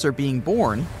stars are being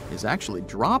born is actually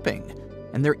dropping,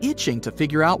 and they're itching to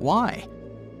figure out why.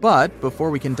 But before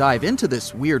we can dive into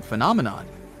this weird phenomenon,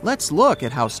 let's look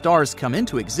at how stars come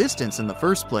into existence in the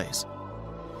first place.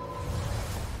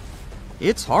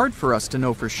 It's hard for us to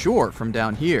know for sure from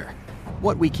down here.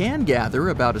 What we can gather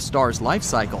about a star's life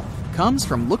cycle comes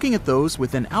from looking at those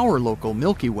within our local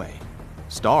Milky Way.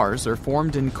 Stars are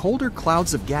formed in colder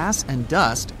clouds of gas and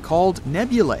dust called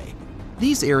nebulae.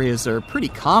 These areas are pretty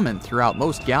common throughout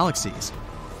most galaxies.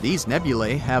 These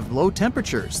nebulae have low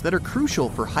temperatures that are crucial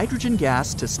for hydrogen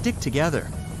gas to stick together.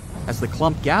 As the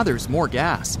clump gathers more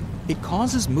gas, it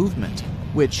causes movement,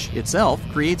 which itself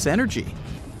creates energy.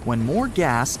 When more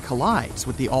gas collides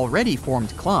with the already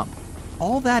formed clump,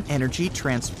 all that energy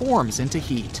transforms into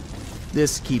heat.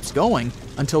 This keeps going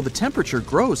until the temperature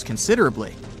grows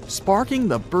considerably, sparking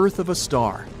the birth of a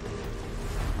star.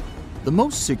 The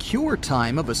most secure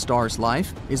time of a star's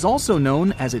life is also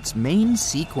known as its main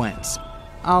sequence.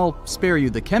 I'll spare you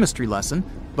the chemistry lesson,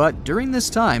 but during this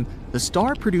time, the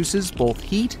star produces both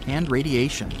heat and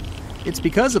radiation. It's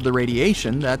because of the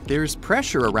radiation that there's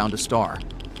pressure around a star,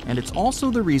 and it's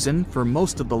also the reason for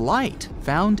most of the light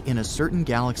found in a certain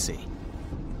galaxy.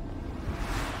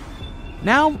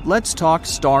 Now let's talk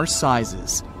star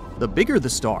sizes. The bigger the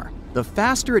star, the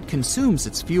faster it consumes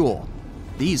its fuel.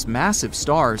 These massive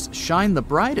stars shine the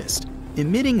brightest,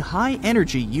 emitting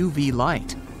high-energy UV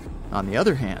light. On the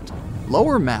other hand,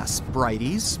 lower mass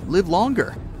brighties live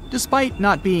longer, despite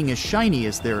not being as shiny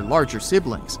as their larger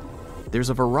siblings. There's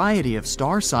a variety of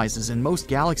star sizes in most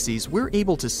galaxies we're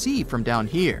able to see from down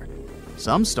here.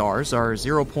 Some stars are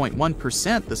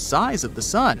 0.1% the size of the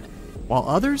Sun, while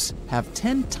others have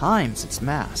 10 times its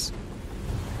mass.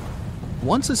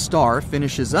 Once a star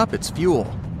finishes up its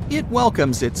fuel, it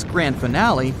welcomes its grand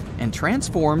finale and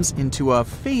transforms into a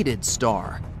faded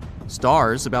star.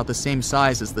 Stars about the same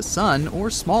size as the Sun or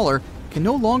smaller can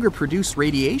no longer produce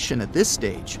radiation at this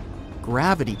stage.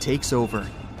 Gravity takes over,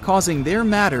 causing their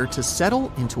matter to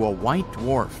settle into a white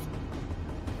dwarf.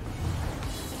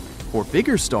 For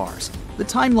bigger stars, the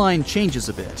timeline changes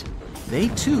a bit. They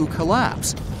too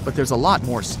collapse, but there's a lot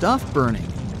more stuff burning,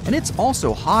 and it's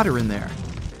also hotter in there.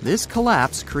 This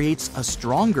collapse creates a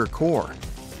stronger core.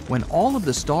 When all of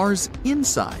the star's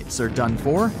insides are done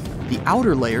for, the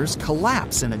outer layers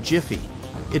collapse in a jiffy.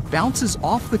 It bounces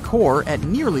off the core at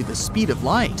nearly the speed of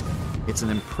light. It's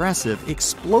an impressive,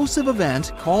 explosive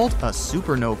event called a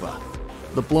supernova.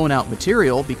 The blown-out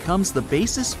material becomes the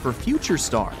basis for future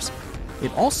stars.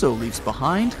 It also leaves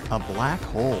behind a black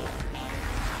hole.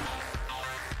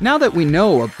 Now that we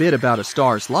know a bit about a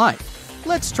star's life,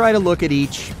 let's try to look at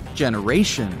each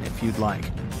generation, if you'd like.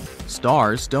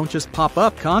 Stars don't just pop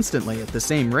up constantly at the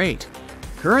same rate.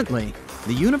 Currently,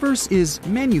 the universe is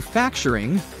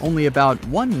manufacturing only about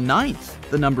 1/9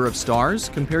 the number of stars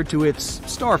compared to its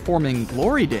star-forming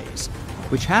glory days,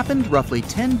 which happened roughly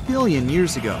 10 billion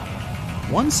years ago.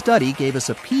 One study gave us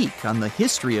a peek on the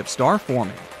history of star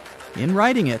forming. In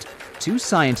writing it, 2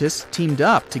 scientists teamed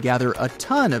up to gather a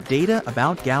ton of data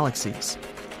about galaxies.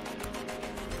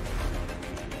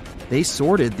 They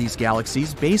sorted these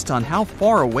galaxies based on how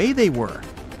far away they were.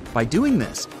 By doing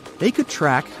this, they could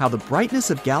track how the brightness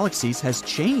of galaxies has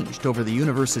changed over the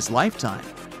universe's lifetime.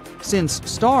 Since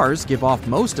stars give off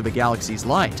most of a galaxy's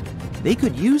light, they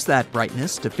could use that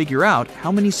brightness to figure out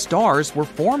how many stars were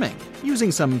forming,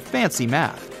 using some fancy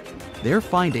math. Their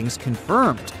findings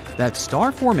confirmed that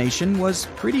star formation was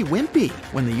pretty wimpy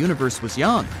when the universe was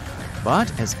young.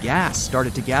 But as gas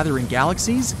started to gather in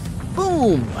galaxies,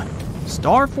 boom!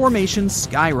 Star formation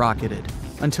skyrocketed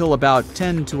until about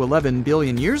 10 to 11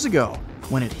 billion years ago,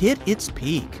 when it hit its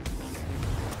peak.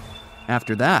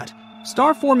 After that,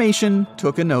 star formation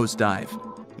took a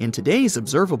nosedive. In today's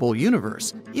observable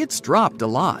universe, it's dropped a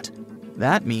lot.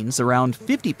 That means around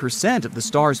 50% of the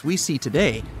stars we see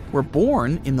today were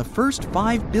born in the first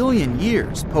 5 billion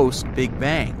years post-Big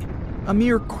Bang. A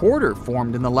mere quarter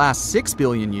formed in the last 6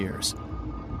 billion years.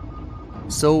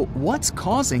 So what's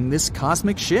causing this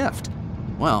cosmic shift?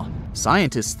 Well,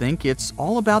 scientists think it's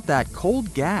all about that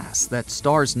cold gas that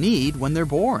stars need when they're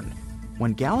born.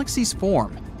 When galaxies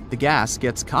form, the gas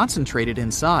gets concentrated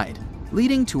inside,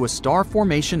 leading to a star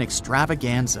formation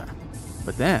extravaganza.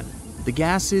 But then, the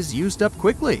gas is used up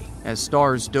quickly as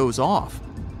stars doze off.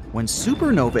 When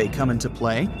supernovae come into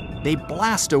play, they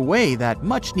blast away that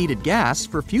much-needed gas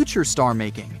for future star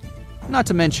making. Not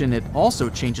to mention, it also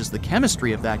changes the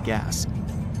chemistry of that gas.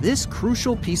 This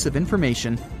crucial piece of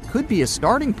information could be a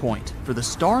starting point for the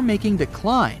star-making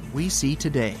decline we see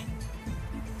today.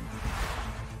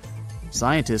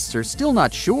 Scientists are still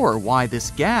not sure why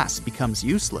this gas becomes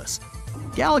useless.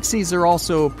 Galaxies are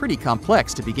also pretty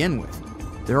complex to begin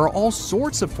with. There are all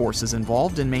sorts of forces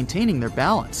involved in maintaining their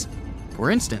balance. For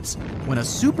instance, when a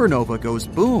supernova goes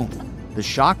boom, the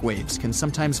shock waves can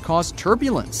sometimes cause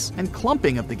turbulence and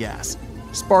clumping of the gas,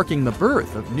 sparking the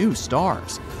birth of new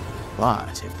stars.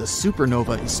 But if the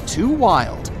supernova is too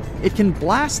wild, it can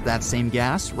blast that same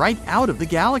gas right out of the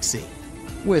galaxy.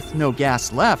 With no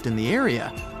gas left in the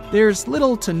area, there's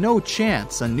little to no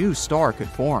chance a new star could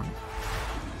form.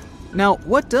 Now,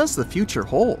 what does the future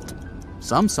hold?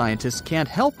 Some scientists can't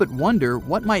help but wonder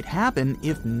what might happen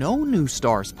if no new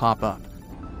stars pop up.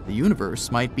 The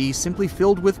universe might be simply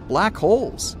filled with black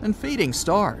holes and fading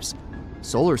stars.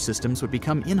 Solar systems would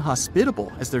become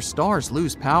inhospitable as their stars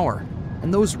lose power,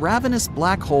 and those ravenous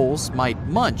black holes might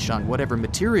munch on whatever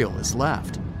material is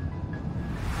left.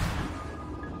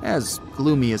 As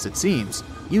gloomy as it seems,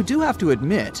 you do have to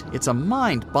admit it's a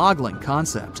mind-boggling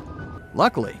concept.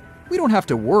 Luckily, we don't have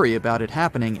to worry about it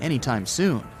happening anytime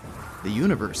soon. The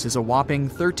universe is a whopping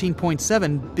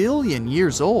 13.7 billion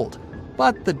years old,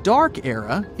 but the dark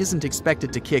era isn't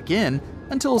expected to kick in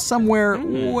until somewhere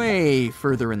way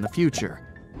further in the future.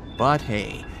 But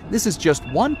hey, this is just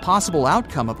one possible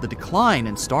outcome of the decline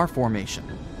in star formation.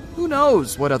 Who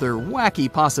knows what other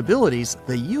wacky possibilities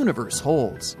the universe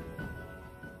holds?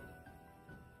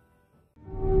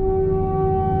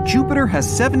 Jupiter has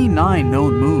 79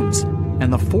 known moons,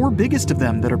 and the 4 biggest of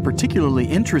them that are particularly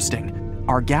interesting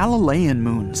are Galilean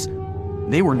moons.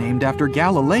 They were named after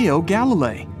Galileo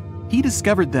Galilei. He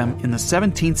discovered them in the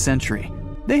 17th century.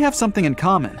 They have something in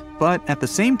common, but at the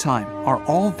same time are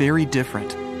all very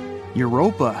different.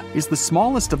 Europa is the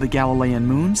smallest of the Galilean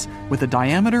moons with a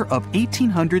diameter of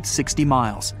 1,860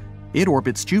 miles. It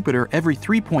orbits Jupiter every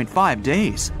 3.5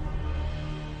 days.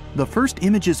 The first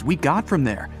images we got from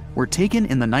there were taken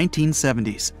in the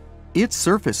 1970s. Its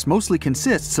surface mostly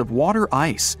consists of water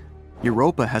ice.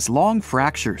 Europa has long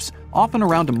fractures, often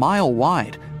around a mile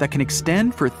wide, that can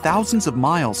extend for thousands of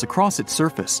miles across its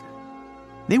surface.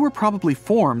 They were probably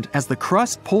formed as the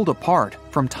crust pulled apart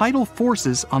from tidal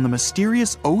forces on the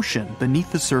mysterious ocean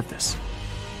beneath the surface.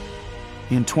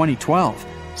 In 2012,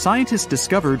 scientists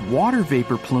discovered water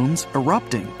vapor plumes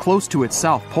erupting close to its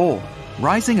south pole,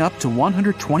 rising up to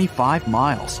 125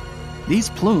 miles.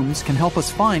 These plumes can help us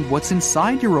find what's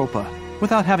inside Europa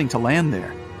without having to land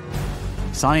there.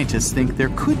 Scientists think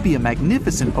there could be a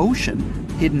magnificent ocean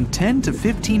hidden 10 to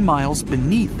 15 miles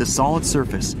beneath the solid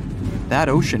surface. That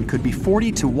ocean could be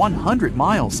 40 to 100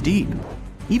 miles deep.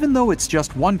 Even though it's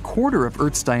just 1/4 of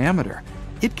Earth's diameter,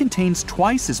 it contains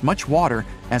twice as much water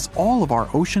as all of our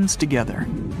oceans together.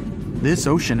 This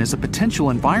ocean is a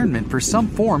potential environment for some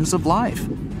forms of life.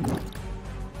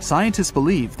 Scientists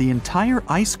believe the entire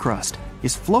ice crust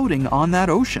is floating on that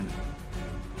ocean.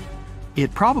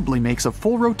 It probably makes a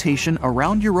full rotation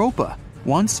around Europa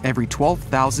once every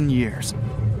 12,000 years.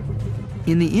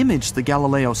 In the image the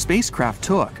Galileo spacecraft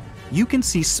took, you can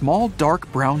see small dark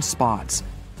brown spots.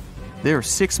 They're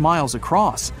 6 miles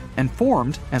across and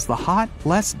formed as the hot,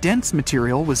 less dense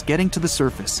material was getting to the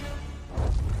surface.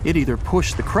 It either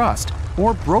pushed the crust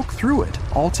or broke through it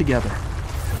altogether.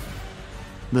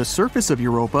 The surface of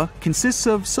Europa consists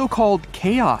of so-called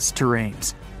chaos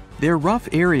terrains. They're rough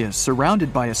areas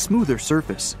surrounded by a smoother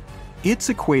surface. Its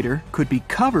equator could be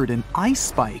covered in ice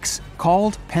spikes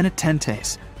called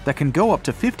penitentes that can go up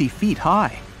to 50 feet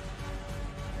high.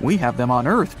 We have them on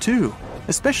Earth too,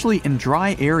 especially in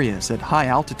dry areas at high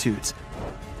altitudes.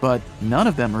 But none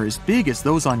of them are as big as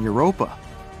those on Europa.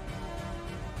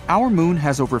 Our moon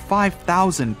has over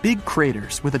 5,000 big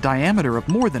craters with a diameter of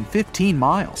more than 15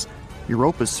 miles.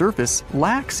 Europa's surface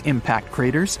lacks impact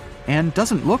craters and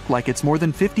doesn't look like it's more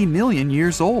than 50 million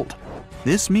years old.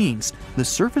 This means the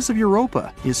surface of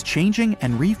Europa is changing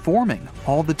and reforming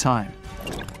all the time.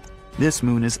 This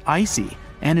moon is icy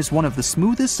and is one of the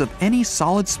smoothest of any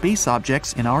solid space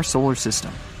objects in our solar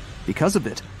system. Because of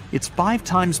it, it's 5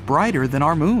 times brighter than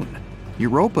our moon.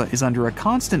 Europa is under a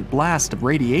constant blast of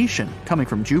radiation coming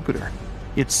from Jupiter.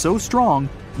 It's so strong,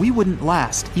 we wouldn't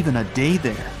last even a day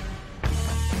there.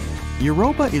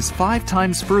 Europa is 5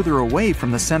 times further away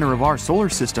from the center of our solar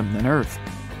system than Earth.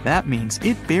 That means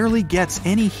it barely gets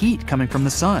any heat coming from the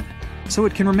sun, so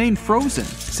it can remain frozen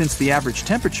since the average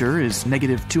temperature is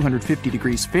negative 250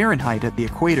 degrees Fahrenheit at the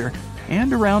equator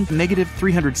and around negative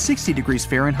 360 degrees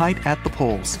Fahrenheit at the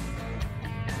poles.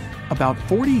 About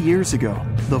 40 years ago,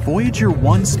 the Voyager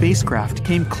 1 spacecraft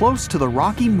came close to the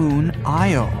rocky moon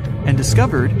Io and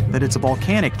discovered that it's a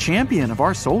volcanic champion of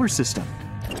our solar system.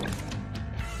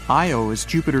 Io is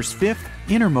Jupiter's 5th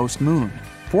innermost moon,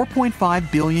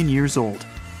 4.5 billion years old,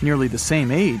 nearly the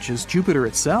same age as Jupiter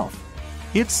itself.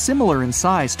 It's similar in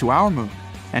size to our moon,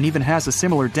 and even has a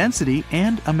similar density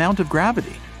and amount of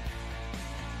gravity.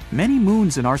 Many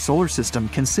moons in our solar system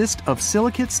consist of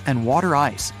silicates and water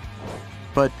ice,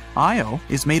 but Io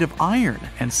is made of iron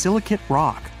and silicate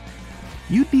rock.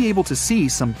 You'd be able to see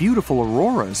some beautiful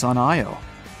auroras on Io.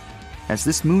 As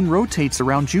this moon rotates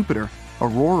around Jupiter,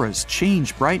 auroras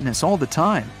change brightness all the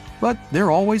time, but they're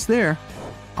always there.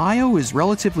 Io is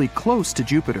relatively close to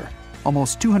Jupiter,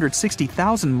 almost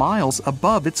 260,000 miles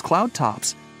above its cloud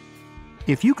tops.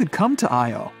 If you could come to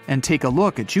Io and take a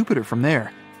look at Jupiter from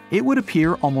there, it would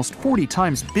appear almost 40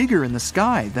 times bigger in the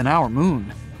sky than our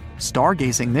moon.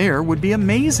 Stargazing there would be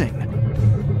amazing.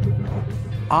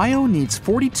 Io needs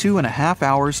 42.5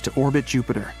 hours to orbit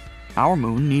Jupiter. Our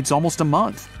moon needs almost a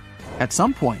month. At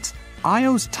some points,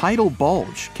 Io's tidal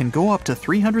bulge can go up to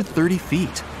 330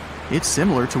 feet. It's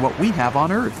similar to what we have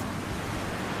on Earth.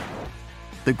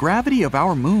 The gravity of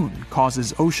our moon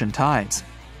causes ocean tides.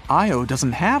 Io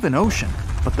doesn't have an ocean,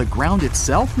 but the ground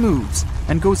itself moves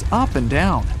and goes up and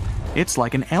down. It's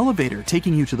like an elevator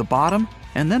taking you to the bottom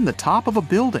and then the top of a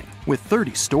building with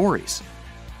 30 stories.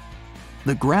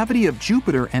 The gravity of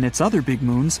Jupiter and its other big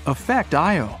moons affect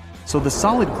Io, so the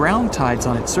solid ground tides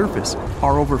on its surface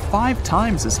are over 5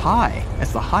 times as high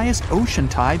as the highest ocean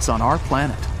tides on our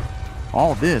planet.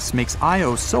 All this makes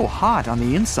Io so hot on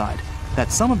the inside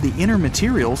that some of the inner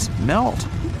materials melt,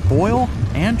 boil,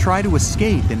 and try to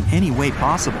escape in any way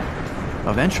possible.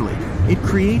 Eventually, it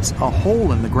creates a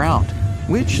hole in the ground,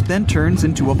 which then turns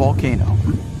into a volcano.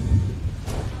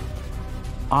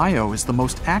 Io is the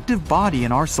most active body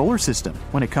in our solar system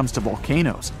when it comes to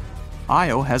volcanoes.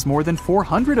 Io has more than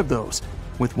 400 of those,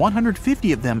 with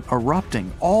 150 of them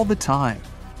erupting all the time.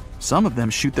 Some of them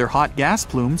shoot their hot gas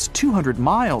plumes 200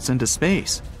 miles into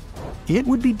space. It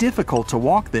would be difficult to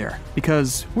walk there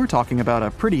because we're talking about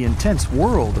a pretty intense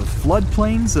world of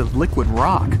floodplains of liquid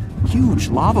rock, huge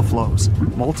lava flows,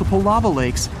 multiple lava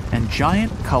lakes, and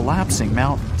giant collapsing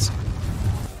mountains.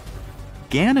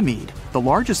 Ganymede, the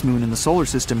largest moon in the solar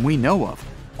system we know of,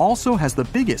 also has the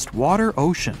biggest water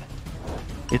ocean.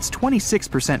 It's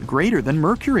 26% greater than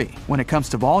Mercury when it comes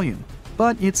to volume,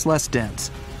 but it's less dense.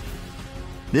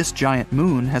 This giant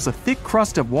moon has a thick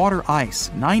crust of water ice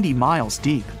 90 miles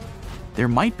deep. There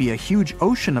might be a huge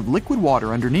ocean of liquid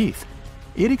water underneath.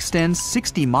 It extends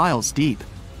 60 miles deep,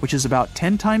 which is about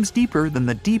 10 times deeper than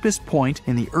the deepest point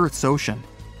in the Earth's ocean.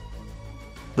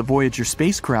 The Voyager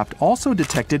spacecraft also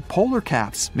detected polar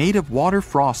caps made of water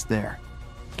frost there.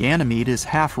 Ganymede is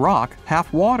half rock,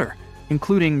 half water,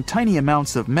 including tiny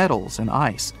amounts of metals and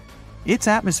ice. Its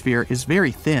atmosphere is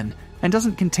very thin and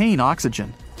doesn't contain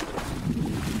oxygen.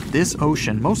 This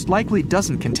ocean most likely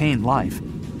doesn't contain life.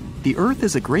 The Earth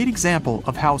is a great example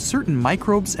of how certain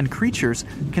microbes and creatures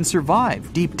can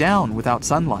survive deep down without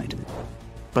sunlight.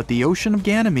 But the ocean of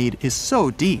Ganymede is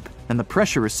so deep and the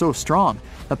pressure is so strong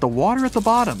that the water at the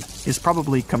bottom is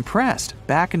probably compressed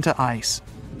back into ice.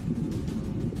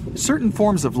 Certain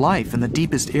forms of life in the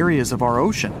deepest areas of our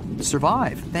ocean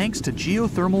survive thanks to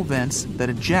geothermal vents that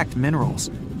eject minerals.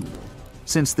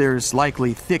 Since there's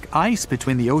likely thick ice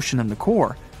between the ocean and the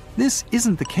core, this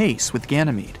isn't the case with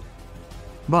Ganymede.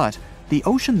 But the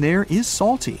ocean there is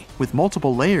salty, with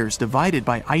multiple layers divided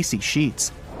by icy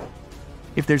sheets.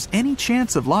 If there's any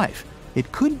chance of life,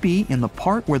 it could be in the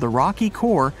part where the rocky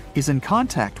core is in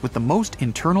contact with the most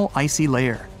internal icy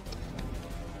layer.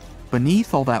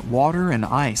 Beneath all that water and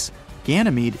ice,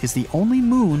 Ganymede is the only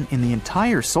moon in the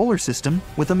entire solar system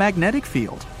with a magnetic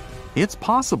field. It's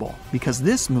possible because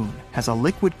this moon has a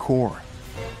liquid core.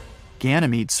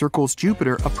 Ganymede circles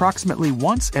Jupiter approximately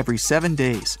once every 7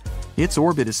 days. Its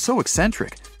orbit is so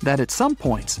eccentric that at some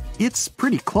points, it's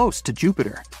pretty close to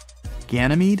Jupiter.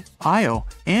 Ganymede, Io,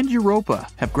 and Europa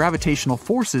have gravitational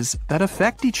forces that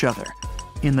affect each other.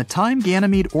 In the time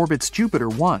Ganymede orbits Jupiter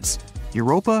once,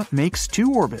 Europa makes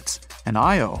 2 orbits, and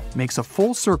Io makes a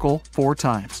full circle 4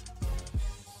 times.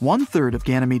 1/3 of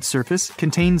Ganymede's surface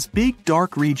contains big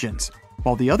dark regions,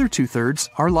 while the other 2/3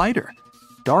 are lighter.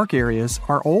 Dark areas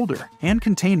are older and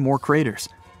contain more craters.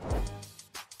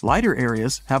 Lighter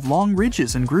areas have long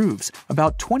ridges and grooves,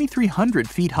 about 2,300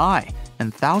 feet high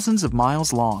and thousands of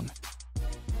miles long.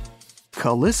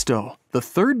 Callisto, the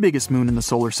 3rd biggest moon in the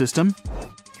solar system,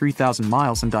 3,000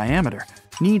 miles in diameter,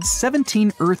 needs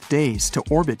 17 Earth days to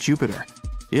orbit Jupiter.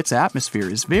 Its atmosphere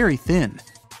is very thin.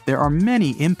 There are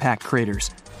many impact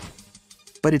craters,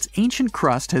 but its ancient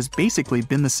crust has basically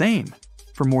been the same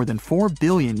for more than 4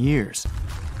 billion years.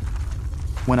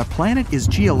 When a planet is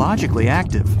geologically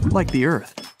active, like the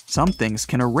Earth, some things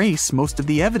can erase most of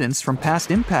the evidence from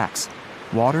past impacts.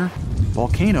 Water,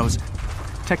 volcanoes,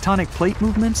 tectonic plate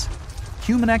movements,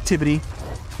 human activity,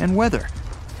 and weather.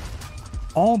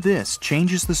 All this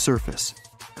changes the surface.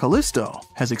 Callisto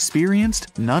has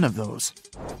experienced none of those.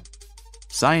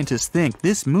 Scientists think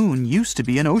this moon used to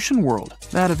be an ocean world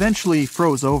that eventually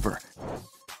froze over.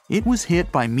 It was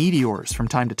hit by meteors from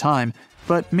time to time,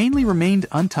 but mainly remained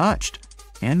untouched.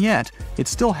 And yet, it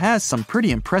still has some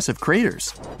pretty impressive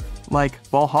craters, like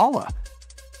Valhalla,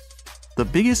 the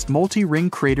biggest multi-ring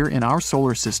crater in our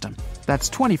solar system. That's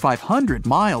 2,500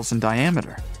 miles in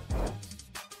diameter.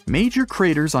 Major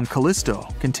craters on Callisto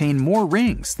contain more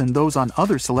rings than those on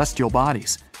other celestial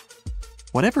bodies.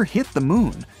 Whatever hit the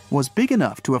moon was big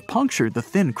enough to have punctured the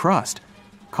thin crust,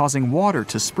 causing water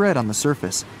to spread on the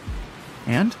surface.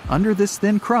 And under this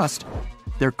thin crust,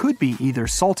 there could be either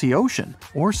salty ocean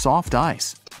or soft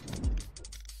ice.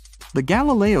 The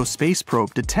Galileo space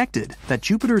probe detected that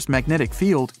Jupiter's magnetic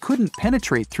field couldn't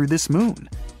penetrate through this moon,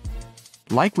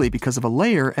 likely because of a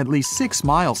layer at least 6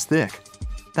 miles thick.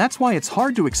 That's why it's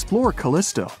hard to explore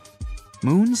Callisto.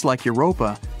 Moons like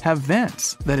Europa have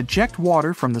vents that eject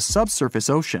water from the subsurface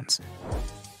oceans.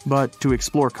 But to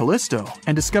explore Callisto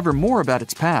and discover more about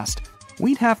its past,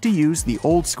 we'd have to use the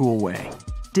old-school way,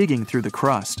 digging through the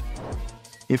crust.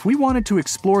 If we wanted to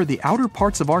explore the outer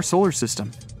parts of our solar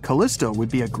system, Callisto would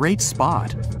be a great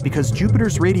spot because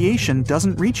Jupiter's radiation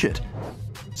doesn't reach it.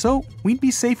 So we'd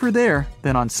be safer there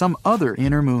than on some other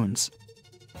inner moons.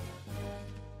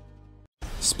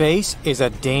 Space is a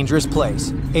dangerous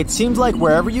place. It seems like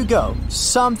wherever you go,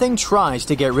 something tries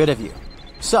to get rid of you.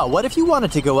 So what if you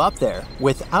wanted to go up there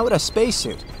without a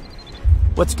spacesuit?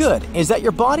 What's good is that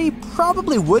your body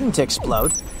probably wouldn't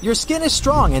explode. Your skin is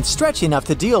strong and stretchy enough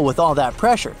to deal with all that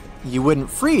pressure. You wouldn't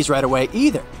freeze right away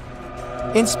either.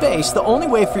 In space, the only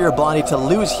way for your body to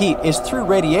lose heat is through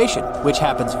radiation, which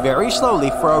happens very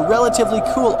slowly for a relatively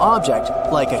cool object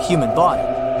like a human body.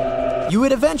 You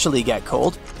would eventually get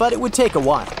cold, but it would take a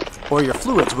while, or your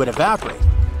fluids would evaporate.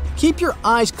 Keep your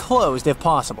eyes closed if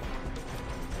possible.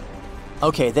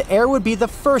 Okay, the air would be the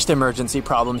first emergency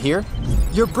problem here.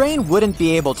 Your brain wouldn't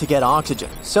be able to get oxygen,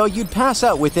 so you'd pass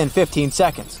out within 15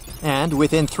 seconds, and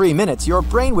within 3 minutes your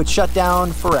brain would shut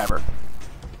down forever.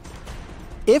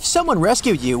 If someone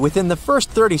rescued you within the first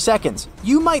 30 seconds,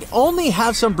 you might only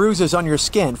have some bruises on your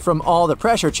skin from all the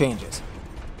pressure changes.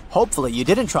 Hopefully you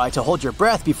didn't try to hold your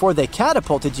breath before they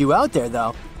catapulted you out there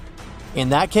though. In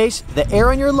that case, the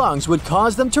air in your lungs would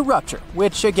cause them to rupture,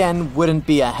 which again wouldn't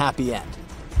be a happy end.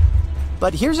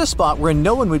 But here's a spot where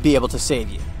no one would be able to save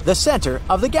you: the center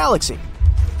of the galaxy.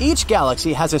 Each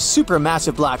galaxy has a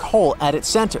supermassive black hole at its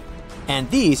center, and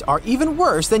these are even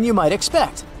worse than you might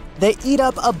expect. They eat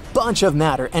up a bunch of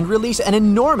matter and release an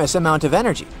enormous amount of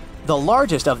energy. The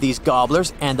largest of these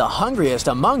gobblers and the hungriest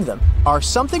among them are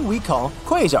something we call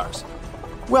quasars.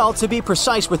 Well, to be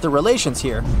precise with the relations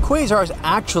here, quasars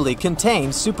actually contain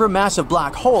supermassive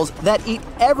black holes that eat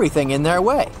everything in their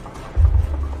way.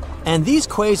 And these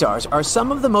quasars are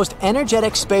some of the most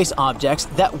energetic space objects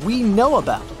that we know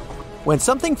about. When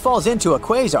something falls into a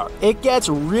quasar, it gets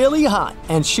really hot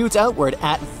and shoots outward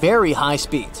at very high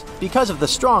speeds because of the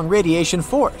strong radiation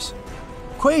force.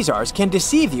 Quasars can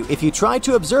deceive you if you try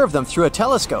to observe them through a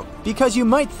telescope because you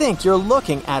might think you're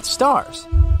looking at stars.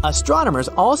 Astronomers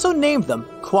also named them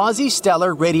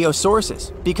quasi-stellar radio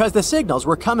sources because the signals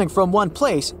were coming from one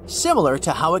place, similar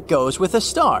to how it goes with a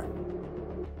star.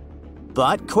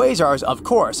 But quasars, of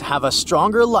course, have a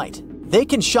stronger light. They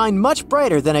can shine much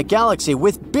brighter than a galaxy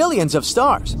with billions of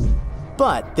stars.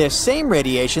 But this same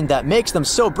radiation that makes them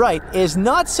so bright is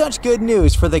not such good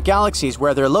news for the galaxies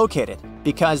where they're located.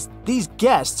 because these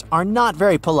guests are not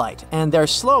very polite and they're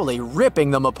slowly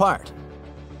ripping them apart.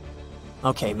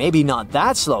 Okay, maybe not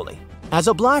that slowly. As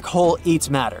a black hole eats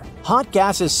matter, hot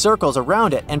gases circles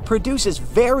around it and produces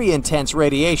very intense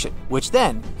radiation, which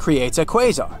then creates a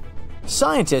quasar.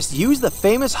 Scientists use the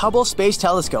famous Hubble Space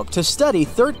Telescope to study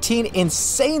 13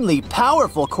 insanely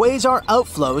powerful quasar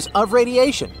outflows of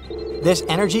radiation. This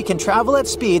energy can travel at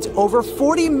speeds over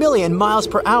 40 million miles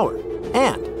per hour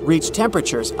and reach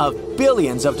temperatures of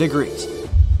billions of degrees.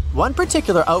 One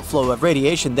particular outflow of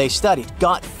radiation they studied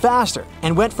got faster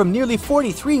and went from nearly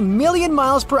 43 million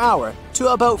miles per hour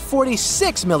to about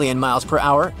 46 million miles per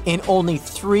hour in only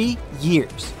 3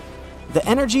 years. The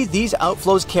energy these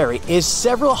outflows carry is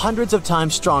several hundreds of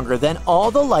times stronger than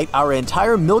all the light our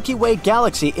entire Milky Way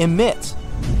galaxy emits.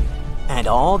 And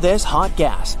all this hot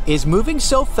gas is moving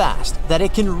so fast that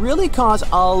it can really cause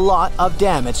a lot of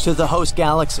damage to the host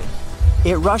galaxy.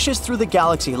 It rushes through the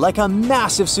galaxy like a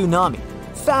massive tsunami,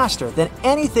 faster than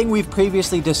anything we've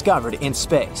previously discovered in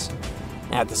space.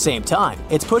 At the same time,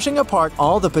 it's pushing apart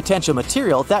all the potential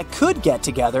material that could get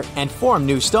together and form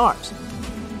new stars.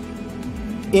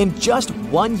 In just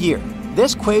 1 year,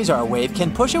 this quasar wave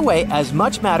can push away as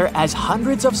much matter as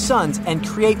hundreds of suns and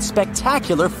create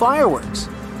spectacular fireworks.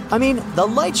 I mean, the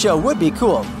light show would be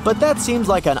cool, but that seems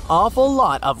like an awful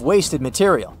lot of wasted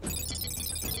material.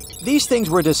 These things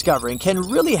we're discovering can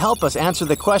really help us answer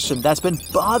the question that's been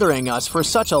bothering us for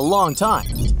such a long time.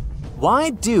 Why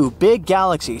do big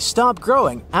galaxies stop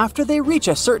growing after they reach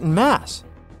a certain mass?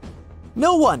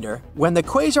 No wonder when the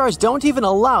quasars don't even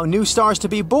allow new stars to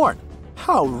be born.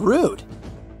 How rude!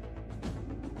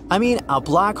 I mean, a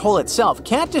black hole itself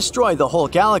can't destroy the whole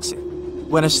galaxy.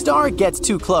 When a star gets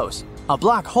too close, a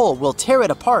black hole will tear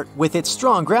it apart with its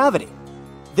strong gravity.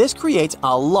 This creates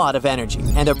a lot of energy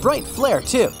and a bright flare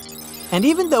too. And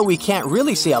even though we can't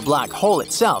really see a black hole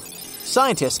itself,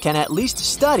 scientists can at least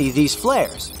study these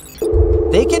flares.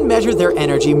 They can measure their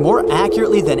energy more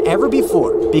accurately than ever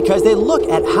before because they look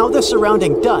at how the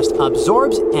surrounding dust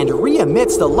absorbs and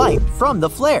re-emits the light from the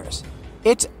flares.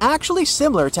 It's actually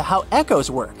similar to how echoes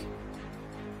work.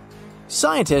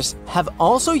 Scientists have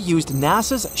also used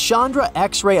NASA's Chandra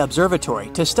X-ray Observatory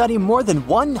to study more than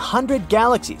 100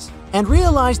 galaxies and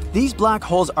realized these black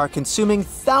holes are consuming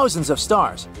thousands of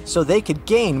stars, so they could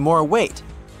gain more weight.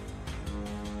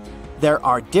 There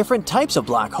are different types of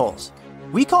black holes.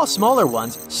 We call smaller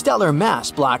ones stellar mass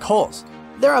black holes.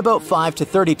 They're about 5 to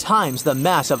 30 times the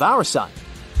mass of our Sun.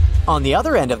 On the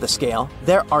other end of the scale,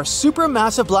 there are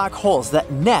supermassive black holes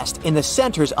that nest in the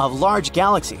centers of large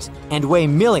galaxies and weigh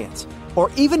millions,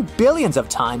 or even billions of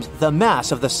times the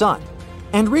mass of the Sun.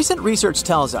 And recent research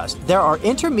tells us there are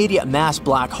intermediate mass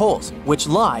black holes, which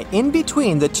lie in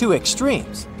between the two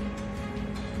extremes.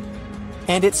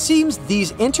 And it seems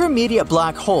these intermediate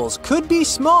black holes could be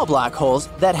small black holes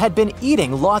that had been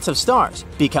eating lots of stars,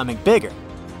 becoming bigger.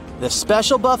 The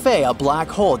special buffet a black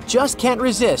hole just can't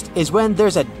resist is when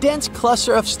there's a dense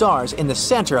cluster of stars in the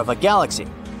center of a galaxy.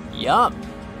 Yum!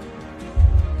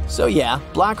 So yeah,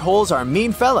 black holes are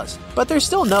mean fellas, but there's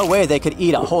still no way they could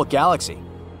eat a whole galaxy.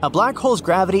 A black hole's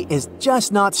gravity is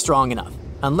just not strong enough,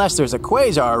 unless there's a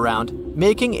quasar around,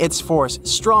 making its force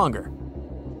stronger.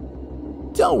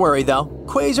 Don't worry though,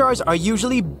 quasars are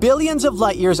usually billions of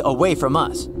light years away from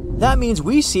us. That means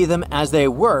we see them as they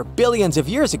were billions of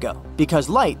years ago, because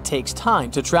light takes time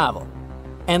to travel.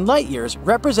 And light years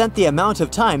represent the amount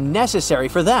of time necessary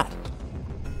for that.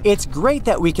 It's great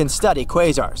that we can study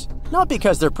quasars, not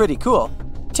because they're pretty cool,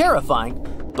 terrifying,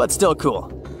 but still cool,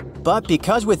 but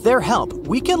because with their help,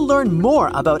 we can learn more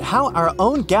about how our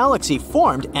own galaxy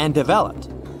formed and developed.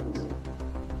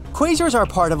 Quasars are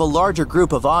part of a larger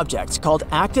group of objects called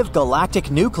active galactic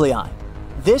nuclei.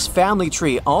 This family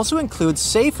tree also includes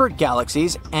Seyfert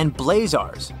galaxies and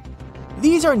blazars.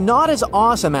 These are not as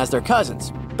awesome as their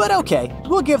cousins, but okay,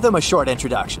 we'll give them a short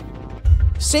introduction.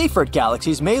 Seyfert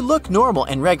galaxies may look normal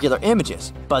in regular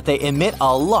images, but they emit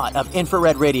a lot of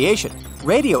infrared radiation,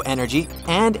 radio energy,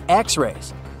 and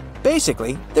X-rays.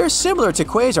 Basically, they're similar to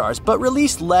quasars but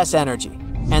release less energy,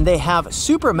 and they have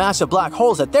supermassive black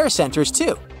holes at their centers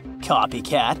too.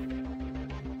 Copycat.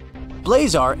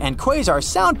 Blazar and quasar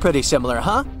sound pretty similar,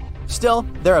 huh? Still,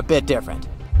 they're a bit different.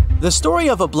 The story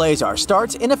of a blazar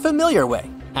starts in a familiar way.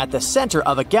 At the center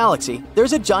of a galaxy,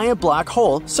 there's a giant black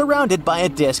hole surrounded by a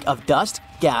disk of dust,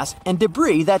 gas, and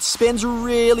debris that spins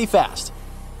really fast.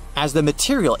 As the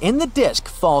material in the disk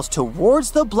falls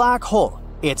towards the black hole,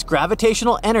 its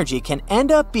gravitational energy can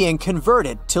end up being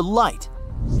converted to light.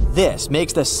 This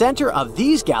makes the center of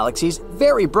these galaxies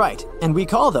very bright, and we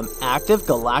call them active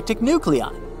galactic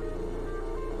nuclei.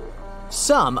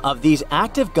 Some of these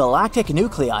active galactic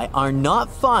nuclei are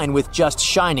not fine with just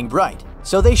shining bright,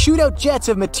 so they shoot out jets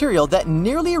of material that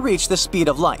nearly reach the speed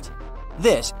of light.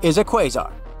 This is a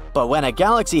quasar. But when a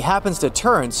galaxy happens to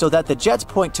turn so that the jets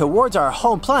point towards our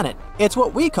home planet, it's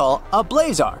what we call a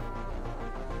blazar.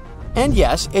 And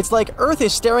yes, it's like Earth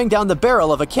is staring down the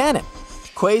barrel of a cannon.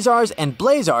 Quasars and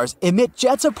blazars emit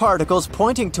jets of particles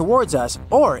pointing towards us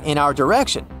or in our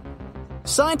direction.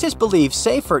 Scientists believe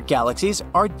Seyfert galaxies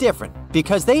are different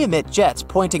because they emit jets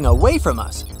pointing away from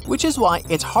us, which is why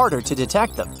it's harder to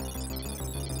detect them.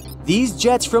 These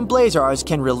jets from blazars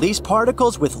can release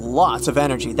particles with lots of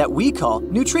energy that we call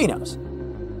neutrinos.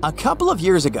 A couple of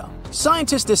years ago,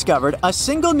 scientists discovered a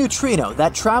single neutrino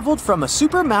that traveled from a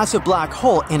supermassive black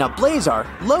hole in a blazar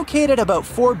located about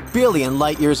 4 billion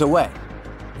light-years away.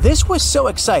 This was so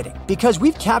exciting because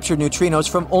we've captured neutrinos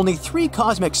from only 3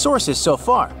 cosmic sources so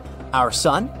far: our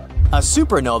Sun, a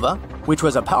supernova, which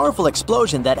was a powerful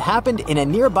explosion that happened in a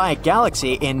nearby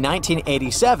galaxy in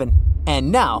 1987,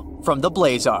 and now from the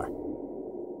blazar.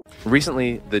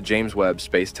 Recently, the James Webb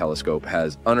Space Telescope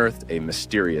has unearthed a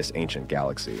mysterious ancient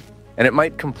galaxy, and it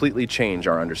might completely change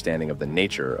our understanding of the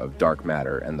nature of dark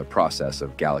matter and the process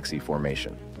of galaxy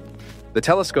formation. The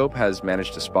telescope has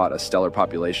managed to spot a stellar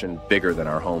population bigger than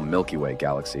our home Milky Way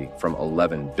galaxy from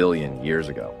 11 billion years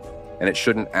ago, and it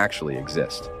shouldn't actually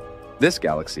exist. This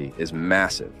galaxy is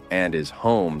massive and is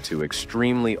home to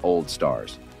extremely old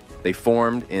stars. They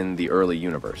formed in the early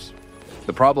universe.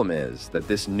 The problem is that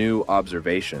this new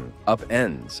observation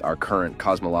upends our current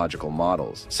cosmological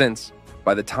models, since,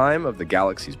 by the time of the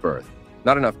galaxy's birth,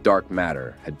 not enough dark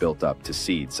matter had built up to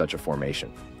seed such a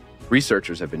formation.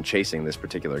 Researchers have been chasing this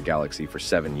particular galaxy for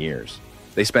 7 years.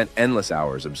 They spent endless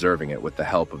hours observing it with the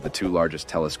help of the 2 largest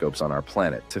telescopes on our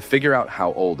planet to figure out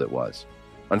how old it was.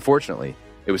 Unfortunately,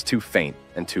 it was too faint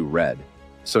and too red,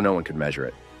 so no one could measure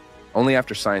it. Only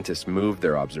after scientists moved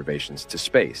their observations to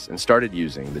space and started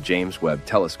using the James Webb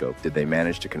Telescope did they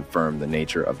manage to confirm the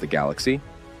nature of the galaxy.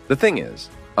 The thing is,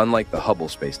 unlike the Hubble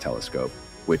Space Telescope,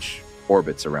 which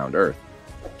orbits around Earth,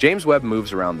 James Webb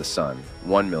moves around the Sun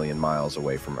 1 million miles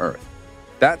away from Earth.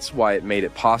 That's why it made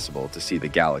it possible to see the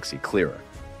galaxy clearer.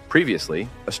 Previously,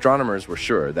 astronomers were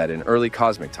sure that in early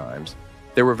cosmic times,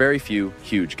 there were very few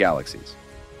huge galaxies.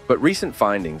 But recent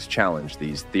findings challenge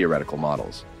these theoretical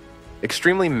models.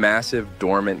 Extremely massive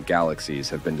dormant galaxies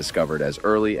have been discovered as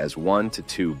early as 1 to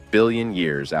 2 billion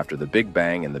years after the Big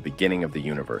Bang and the beginning of the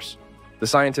universe. The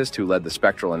scientists who led the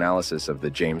spectral analysis of the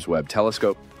James Webb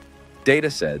Telescope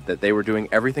data said that they were doing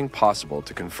everything possible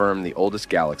to confirm the oldest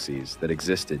galaxies that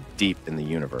existed deep in the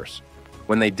universe.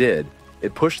 When they did,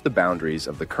 it pushed the boundaries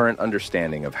of the current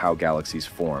understanding of how galaxies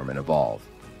form and evolve.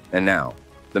 And now,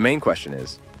 the main question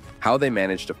is, how they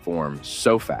managed to form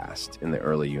so fast in the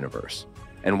early universe,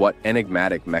 and what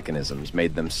enigmatic mechanisms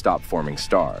made them stop forming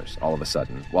stars all of a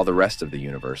sudden while the rest of the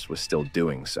universe was still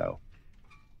doing so.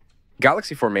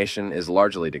 Galaxy formation is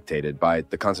largely dictated by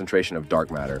the concentration of dark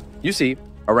matter. You see,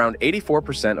 around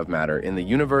 84% of matter in the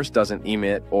universe doesn't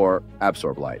emit or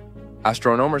absorb light.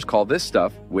 Astronomers call this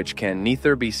stuff, which can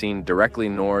neither be seen directly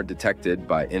nor detected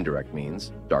by indirect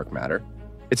means, dark matter.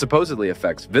 It supposedly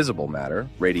affects visible matter,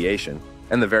 radiation,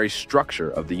 and the very structure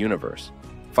of the universe.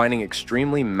 Finding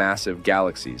extremely massive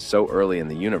galaxies so early in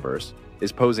the universe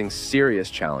is posing serious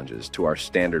challenges to our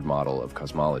standard model of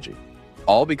cosmology.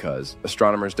 All because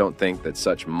astronomers don't think that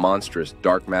such monstrous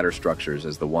dark matter structures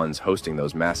as the ones hosting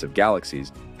those massive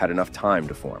galaxies had enough time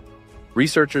to form.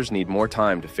 Researchers need more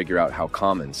time to figure out how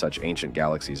common such ancient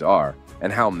galaxies are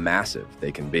and how massive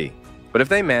they can be. But if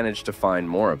they manage to find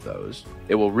more of those,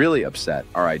 it will really upset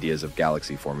our ideas of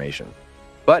galaxy formation.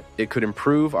 But it could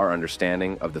improve our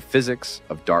understanding of the physics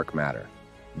of dark matter.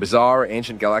 Bizarre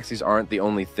ancient galaxies aren't the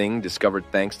only thing discovered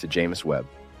thanks to James Webb.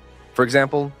 For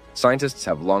example, scientists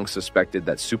have long suspected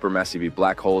that supermassive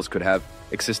black holes could have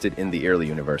existed in the early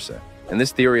universe, and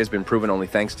this theory has been proven only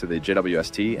thanks to the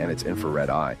JWST and its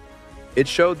infrared eye. It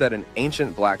showed that an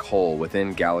ancient black hole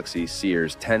within galaxy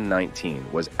Sears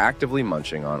 1019 was actively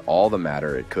munching on all the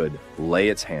matter it could lay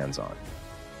its hands on.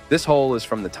 This hole is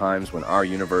from the times when our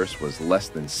universe was less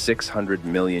than 600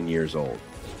 million years old.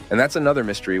 And that's another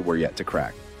mystery we're yet to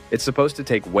crack. It's supposed to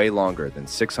take way longer than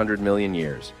 600 million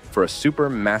years for a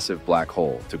supermassive black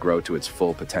hole to grow to its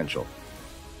full potential.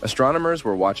 Astronomers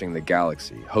were watching the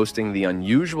galaxy hosting the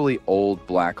unusually old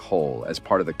black hole as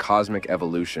part of the Cosmic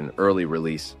Evolution Early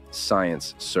Release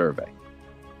Science Survey.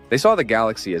 They saw the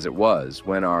galaxy as it was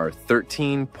when our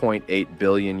 13.8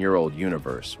 billion-year-old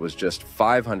universe was just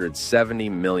 570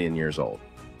 million years old.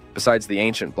 Besides the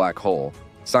ancient black hole,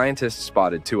 scientists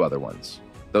spotted 2 other ones.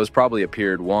 Those probably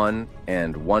appeared 1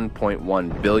 and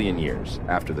 1.1 billion years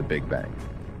after the Big Bang.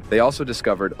 They also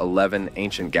discovered 11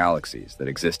 ancient galaxies that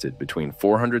existed between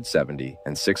 470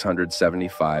 and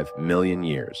 675 million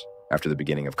years after the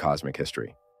beginning of cosmic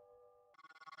history.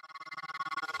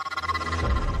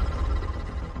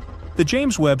 The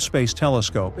James Webb Space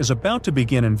Telescope is about to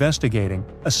begin investigating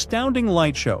astounding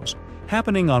light shows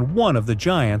happening on one of the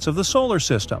giants of the solar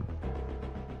system,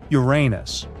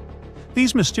 Uranus.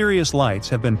 These mysterious lights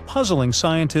have been puzzling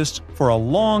scientists for a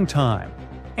long time,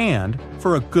 and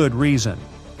for a good reason.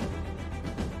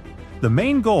 The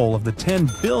main goal of the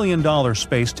 $10 billion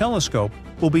space telescope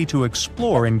will be to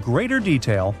explore in greater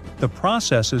detail the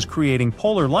processes creating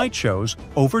polar light shows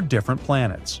over different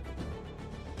planets.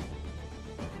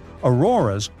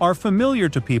 Auroras are familiar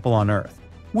to people on Earth.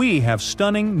 We have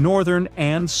stunning northern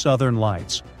and southern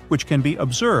lights, which can be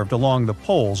observed along the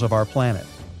poles of our planet.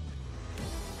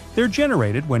 They're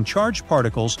generated when charged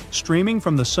particles streaming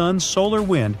from the sun's solar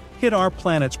wind hit our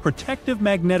planet's protective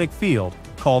magnetic field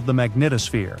called the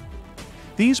magnetosphere.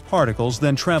 These particles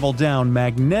then travel down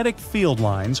magnetic field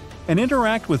lines and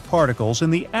interact with particles in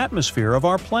the atmosphere of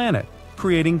our planet,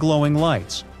 creating glowing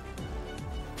lights.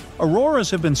 Auroras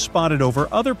have been spotted over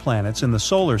other planets in the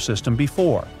solar system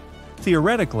before.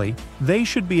 Theoretically, they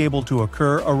should be able to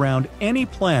occur around any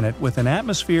planet with an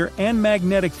atmosphere and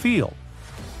magnetic field.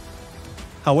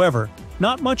 However,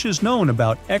 not much is known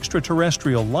about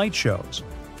extraterrestrial light shows.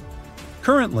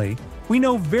 Currently, we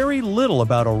know very little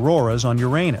about auroras on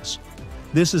Uranus.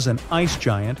 This is an ice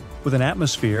giant with an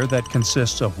atmosphere that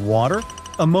consists of water,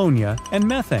 ammonia, and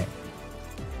methane.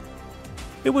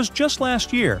 It was just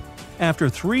last year, after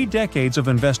 3 decades of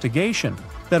investigation,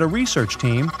 that a research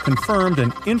team confirmed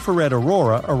an infrared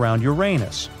aurora around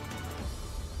Uranus.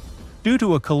 Due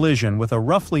to a collision with a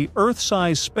roughly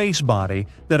Earth-sized space body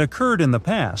that occurred in the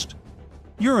past,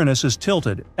 Uranus is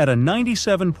tilted at a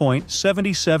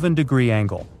 97.77-degree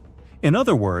angle. In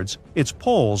other words, its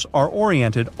poles are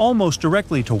oriented almost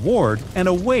directly toward and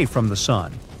away from the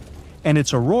Sun, and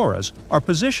its auroras are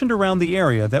positioned around the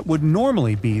area that would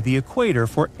normally be the equator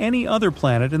for any other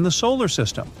planet in the solar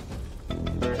system.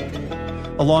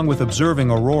 Along with observing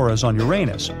auroras on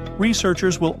Uranus,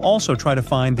 researchers will also try to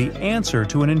find the answer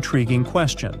to an intriguing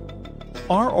question.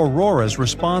 Are auroras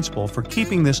responsible for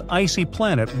keeping this icy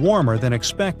planet warmer than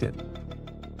expected?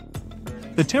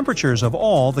 The temperatures of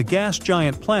all the gas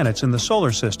giant planets in the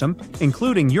solar system,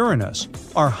 including Uranus,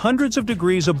 are hundreds of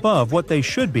degrees above what they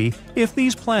should be if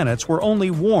these planets were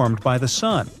only warmed by the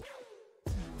sun.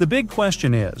 The big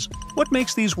question is, what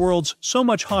makes these worlds so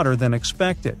much hotter than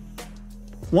expected?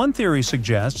 One theory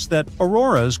suggests that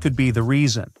auroras could be the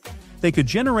reason. They could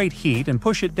generate heat and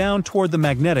push it down toward the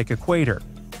magnetic equator.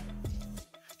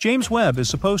 James Webb is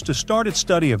supposed to start its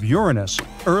study of Uranus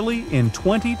early in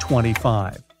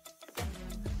 2025.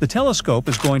 The telescope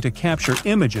is going to capture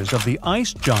images of the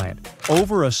ice giant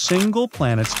over a single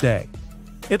planet's day.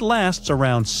 It lasts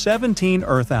around 17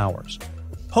 Earth hours.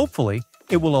 Hopefully,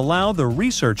 it will allow the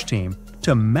research team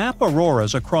to map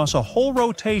auroras across a whole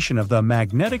rotation of the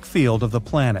magnetic field of the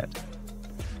planet.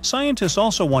 Scientists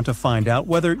also want to find out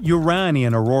whether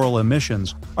Uranian auroral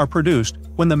emissions are produced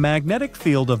when the magnetic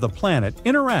field of the planet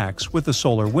interacts with the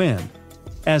solar wind,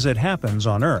 as it happens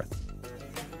on Earth.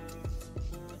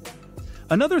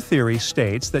 Another theory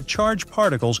states that charged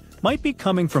particles might be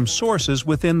coming from sources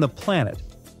within the planet,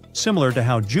 similar to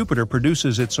how Jupiter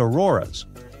produces its auroras.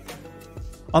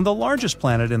 On the largest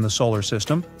planet in the solar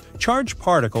system, charged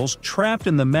particles trapped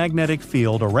in the magnetic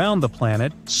field around the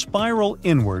planet spiral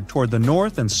inward toward the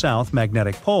north and south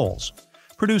magnetic poles,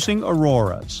 producing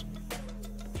auroras.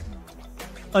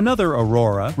 Another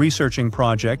aurora researching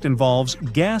project involves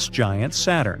gas giant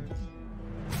Saturn.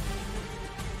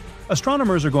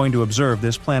 Astronomers are going to observe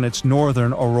this planet's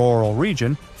northern auroral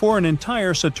region for an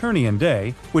entire Saturnian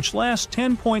day, which lasts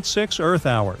 10.6 Earth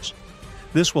hours.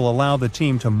 This will allow the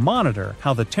team to monitor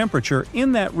how the temperature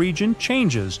in that region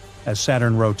changes as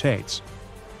Saturn rotates.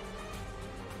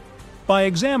 By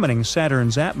examining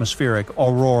Saturn's atmospheric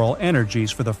auroral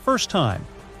energies for the first time,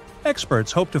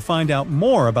 experts hope to find out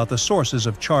more about the sources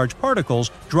of charged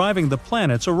particles driving the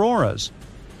planet's auroras.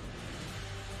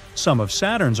 Some of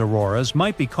Saturn's auroras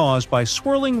might be caused by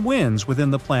swirling winds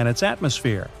within the planet's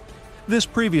atmosphere. This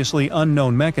previously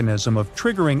unknown mechanism of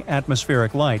triggering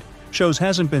atmospheric light shows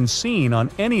hasn't been seen on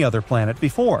any other planet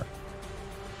before.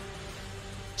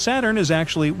 Saturn is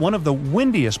actually one of the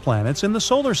windiest planets in the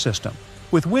solar system,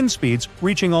 with wind speeds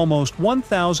reaching almost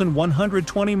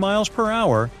 1,120 miles per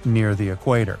hour near the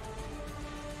equator.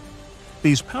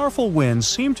 These powerful winds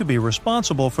seem to be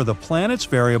responsible for the planet's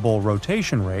variable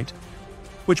rotation rate,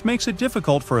 which makes it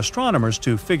difficult for astronomers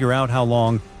to figure out how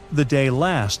long the day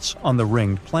lasts on the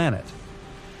ringed planet.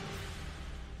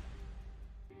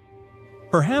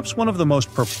 Perhaps one of the most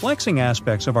perplexing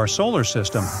aspects of our solar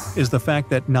system is the fact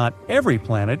that not every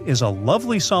planet is a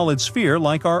lovely solid sphere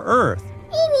like our Earth.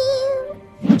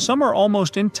 Some are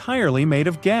almost entirely made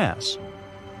of gas.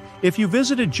 If you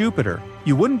visited Jupiter,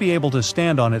 you wouldn't be able to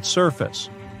stand on its surface.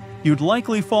 You'd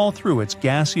likely fall through its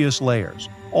gaseous layers,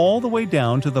 all the way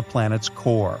down to the planet's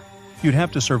core. You'd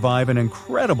have to survive an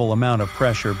incredible amount of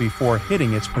pressure before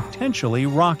hitting its potentially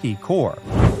rocky core.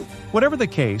 Whatever the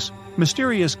case,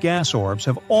 mysterious gas orbs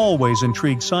have always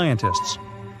intrigued scientists.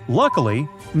 Luckily,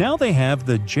 now they have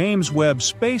the James Webb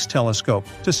Space Telescope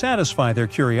to satisfy their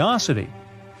curiosity.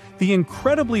 The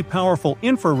incredibly powerful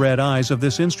infrared eyes of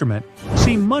this instrument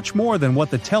see much more than what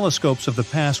the telescopes of the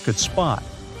past could spot.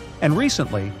 And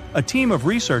recently, a team of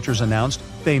researchers announced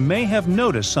they may have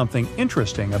noticed something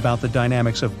interesting about the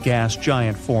dynamics of gas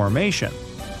giant formation.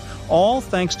 All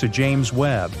thanks to James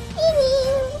Webb.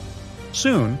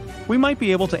 Soon, we might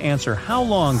be able to answer how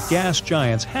long gas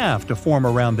giants have to form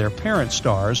around their parent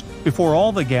stars before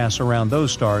all the gas around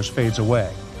those stars fades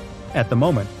away. At the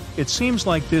moment, it seems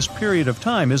like this period of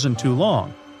time isn't too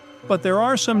long. But there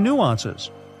are some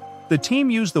nuances. The team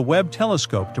used the Webb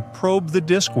telescope to probe the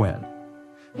disk wind.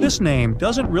 This name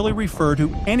doesn't really refer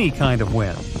to any kind of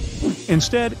wind.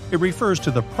 Instead, it refers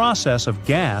to the process of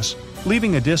gas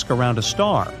leaving a disk around a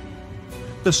star.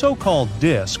 The so-called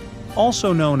disk,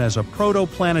 also known as a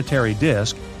protoplanetary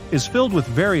disk, is filled with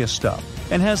various stuff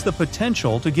and has the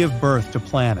potential to give birth to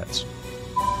planets.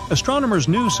 Astronomers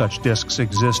knew such disks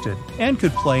existed and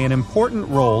could play an important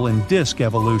role in disk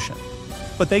evolution,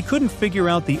 but they couldn't figure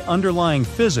out the underlying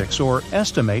physics or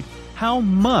estimate how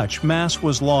much mass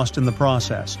was lost in the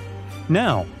process.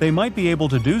 Now, they might be able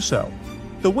to do so.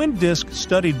 The wind disk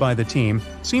studied by the team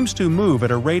seems to move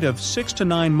at a rate of 6 to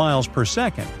 9 miles per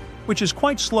second, which is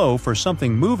quite slow for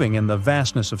something moving in the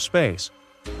vastness of space.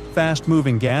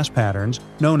 Fast-moving gas patterns,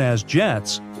 known as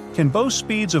jets, can boast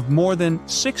speeds of more than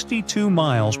 62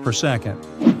 miles per second.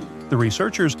 The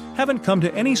researchers haven't come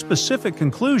to any specific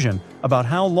conclusion about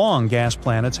how long gas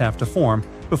planets have to form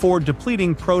before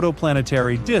depleting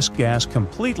protoplanetary disk gas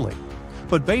completely.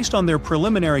 But based on their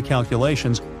preliminary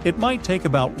calculations, it might take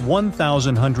about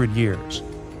 1,100 years.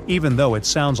 Even though it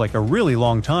sounds like a really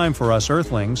long time for us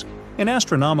Earthlings, in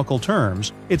astronomical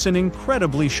terms, it's an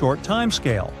incredibly short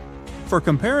timescale. For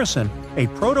comparison, a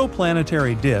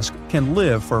protoplanetary disk can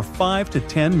live for 5 to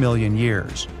 10 million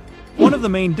years. One of the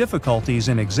main difficulties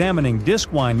in examining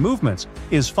disk-wind movements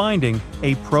is finding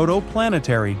a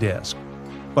protoplanetary disk.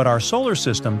 But our solar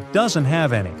system doesn't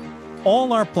have any.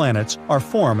 All our planets are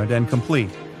formed and complete,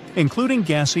 including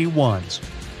gassy ones.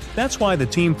 That's why the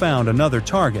team found another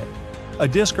target, a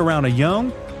disk around a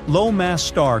young, low-mass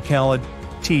star called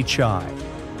T-Chi.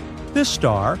 This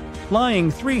star,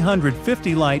 lying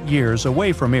 350 light-years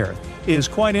away from Earth, is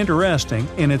quite interesting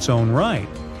in its own right.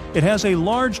 It has a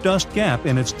large dust gap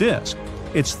in its disk.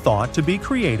 It's thought to be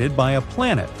created by a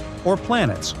planet, or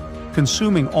planets,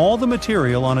 consuming all the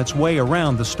material on its way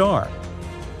around the star.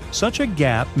 Such a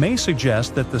gap may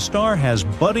suggest that the star has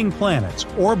budding planets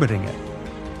orbiting it.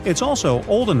 It's also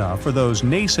old enough for those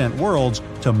nascent worlds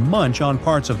to munch on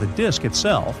parts of the disk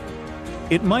itself.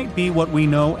 It might be what we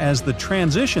know as the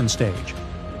transition stage,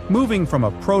 moving from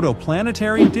a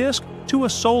protoplanetary disk to a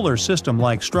solar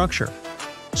system-like structure.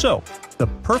 So, the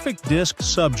perfect disk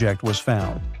subject was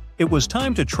found. It was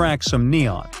time to track some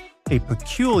neon, a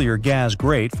peculiar gas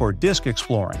great for disk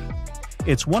exploring.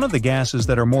 It's one of the gases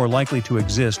that are more likely to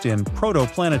exist in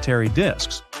protoplanetary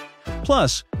disks.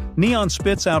 Plus, neon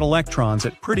spits out electrons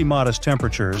at pretty modest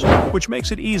temperatures, which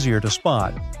makes it easier to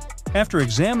spot. After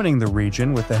examining the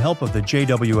region with the help of the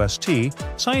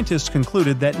JWST, scientists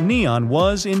concluded that neon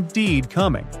was indeed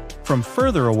coming, from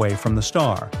further away from the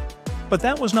star. But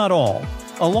that was not all.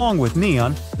 Along with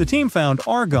neon, the team found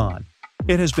argon.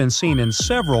 It has been seen in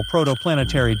several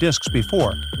protoplanetary disks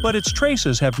before, but its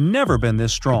traces have never been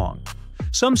this strong.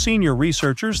 Some senior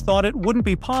researchers thought it wouldn't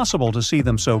be possible to see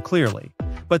them so clearly,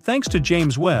 but thanks to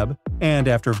James Webb, and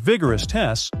after vigorous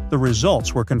tests, the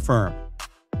results were confirmed.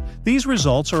 These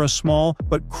results are a small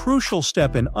but crucial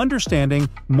step in understanding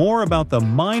more about the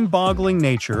mind-boggling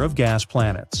nature of gas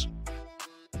planets.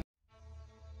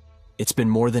 It's been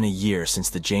more than a year since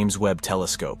the James Webb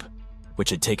Telescope, which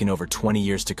had taken over 20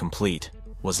 years to complete,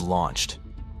 was launched.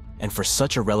 And for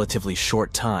such a relatively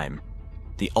short time,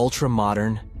 the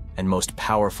ultra-modern and most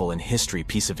powerful in history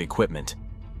piece of equipment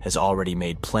has already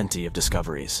made plenty of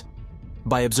discoveries.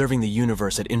 By observing the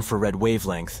universe at infrared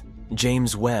wavelength,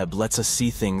 James Webb lets us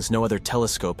see things no other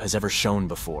telescope has ever shown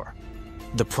before.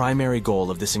 The primary goal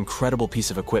of this incredible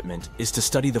piece of equipment is to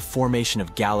study the formation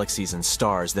of galaxies and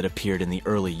stars that appeared in the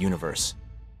early universe.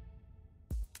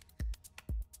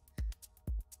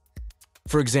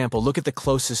 For example, look at the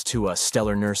closest to us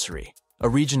stellar nursery, a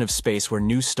region of space where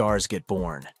new stars get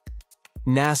born.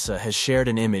 NASA has shared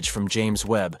an image from James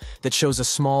Webb that shows a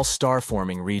small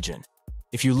star-forming region.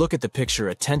 If you look at the picture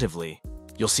attentively,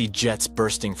 you'll see jets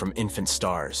bursting from infant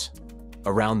stars.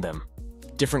 Around them,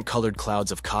 different colored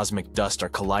clouds of cosmic dust are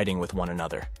colliding with one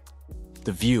another.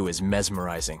 The view is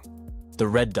mesmerizing. The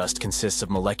red dust consists of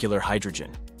molecular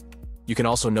hydrogen. You can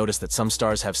also notice that some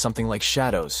stars have something like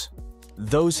shadows.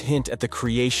 Those hint at the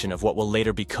creation of what will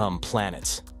later become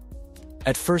planets.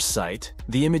 At first sight,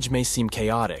 the image may seem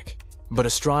chaotic, but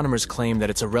astronomers claim that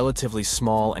it's a relatively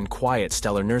small and quiet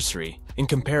stellar nursery in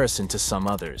comparison to some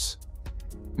others.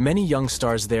 Many young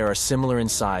stars there are similar in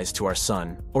size to our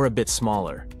Sun, or a bit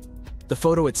smaller. The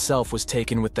photo itself was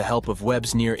taken with the help of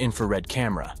Webb's near-infrared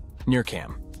camera,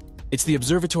 NIRCam. It's the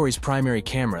observatory's primary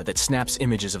camera that snaps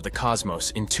images of the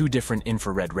cosmos in 2 different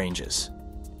infrared ranges.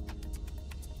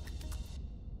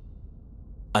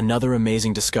 Another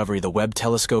amazing discovery the Webb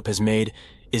telescope has made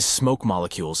is smoke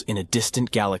molecules in a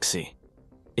distant galaxy.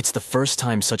 It's the first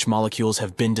time such molecules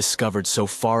have been discovered so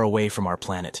far away from our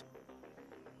planet.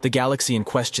 The galaxy in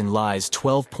question lies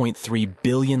 12.3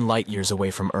 billion light-years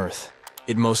away from Earth.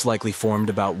 It most likely formed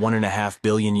about 1.5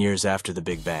 billion years after the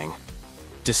Big Bang.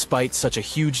 Despite such a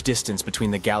huge distance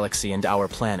between the galaxy and our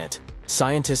planet,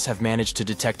 scientists have managed to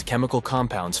detect chemical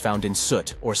compounds found in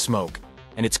soot or smoke,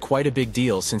 and it's quite a big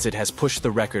deal since it has pushed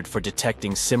the record for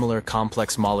detecting similar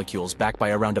complex molecules back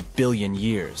by around 1 billion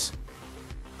years.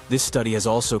 This study has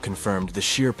also confirmed the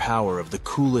sheer power of the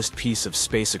coolest piece of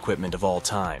space equipment of all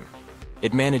time.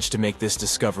 It managed to make this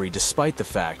discovery despite the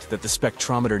fact that the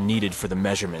spectrometer needed for the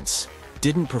measurements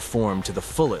didn't perform to the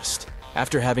fullest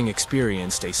after having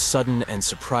experienced a sudden and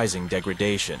surprising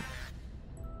degradation.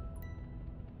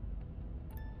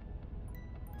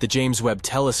 The James Webb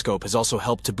Telescope has also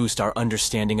helped to boost our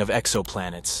understanding of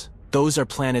exoplanets. Those are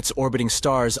planets orbiting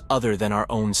stars other than our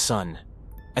own Sun.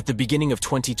 At the beginning of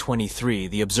 2023,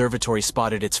 the observatory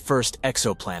spotted its first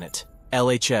exoplanet,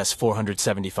 LHS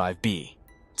 475b.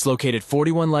 It's located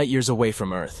 41 light-years away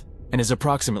from Earth and is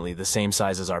approximately the same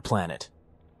size as our planet.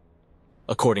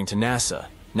 According to NASA,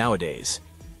 nowadays,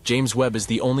 James Webb is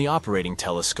the only operating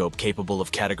telescope capable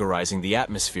of categorizing the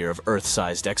atmosphere of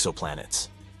Earth-sized exoplanets.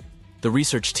 The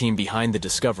research team behind the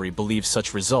discovery believes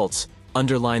such results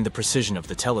underline the precision of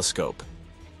the telescope.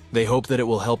 They hope that it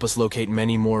will help us locate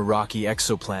many more rocky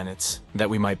exoplanets that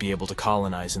we might be able to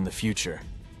colonize in the future.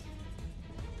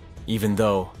 Even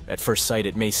though, at first sight,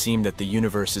 it may seem that the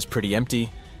universe is pretty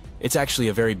empty, it's actually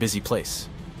a very busy place,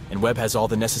 and Webb has all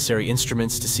the necessary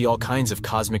instruments to see all kinds of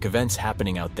cosmic events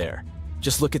happening out there.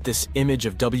 Just look at this image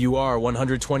of WR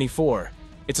 124.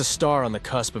 It's a star on the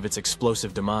cusp of its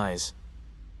explosive demise.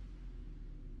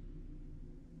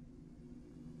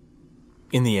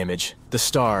 In the image, the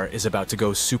star is about to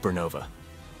go supernova.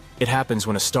 It happens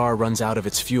when a star runs out of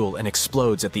its fuel and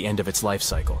explodes at the end of its life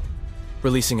cycle,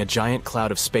 releasing a giant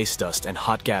cloud of space dust and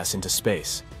hot gas into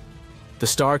space. The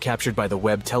star captured by the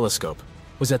Webb telescope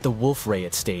was at the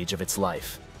Wolf-Rayet stage of its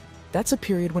life. That's a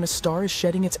period when a star is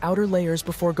shedding its outer layers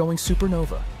before going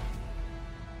supernova.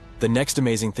 The next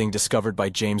amazing thing discovered by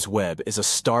James Webb is a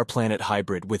star-planet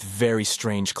hybrid with very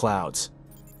strange clouds.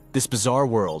 This bizarre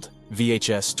world,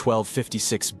 VHS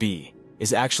 1256b,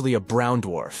 is actually a brown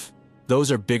dwarf.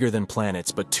 Those are bigger than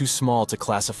planets but too small to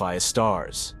classify as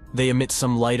stars. They emit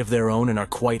some light of their own and are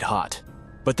quite hot,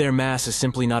 but their mass is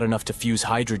simply not enough to fuse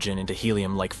hydrogen into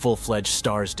helium like full-fledged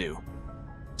stars do.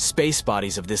 Space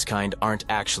bodies of this kind aren't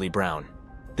actually brown.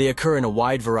 They occur in a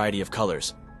wide variety of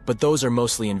colors, but those are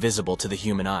mostly invisible to the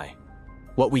human eye.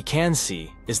 What we can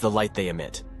see is the light they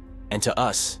emit, and to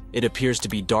us, it appears to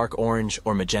be dark orange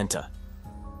or magenta.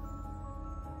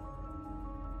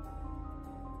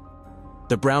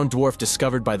 The brown dwarf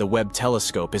discovered by the Webb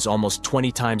telescope is almost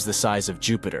 20 times the size of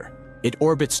Jupiter. It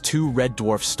orbits 2 red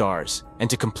dwarf stars, and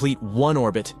to complete one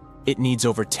orbit, it needs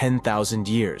over 10,000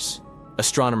 years.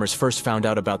 Astronomers first found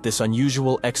out about this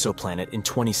unusual exoplanet in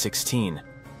 2016,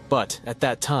 but at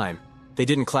that time, they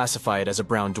didn't classify it as a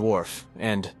brown dwarf,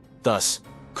 and, thus,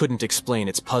 couldn't explain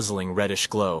its puzzling reddish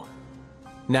glow.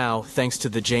 Now, thanks to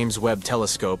the James Webb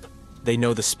telescope, they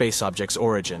know the space object's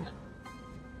origin.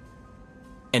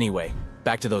 Anyway,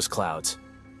 back to those clouds.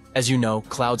 As you know,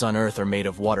 clouds on Earth are made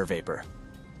of water vapor,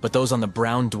 but those on the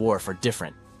brown dwarf are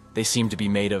different. They seem to be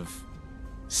made of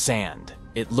sand.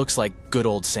 It looks like good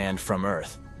old sand from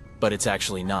Earth, but it's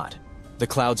actually not. The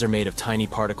clouds are made of tiny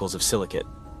particles of silicate.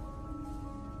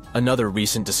 Another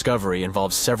recent discovery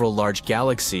involves several large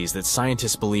galaxies that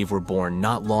scientists believe were born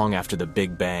not long after the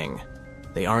Big Bang.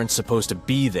 They aren't supposed to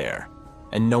be there,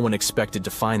 and no one expected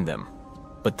to find them.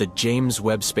 But the James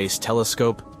Webb Space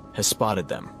Telescope has spotted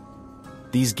them.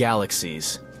 These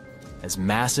galaxies, as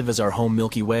massive as our home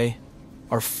Milky Way,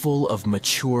 are full of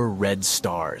mature red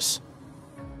stars.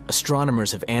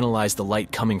 Astronomers have analyzed the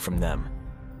light coming from them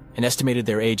and estimated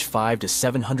their age 500 to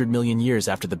 700 million years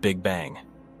after the Big Bang.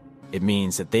 It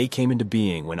means that they came into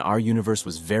being when our universe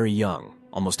was very young,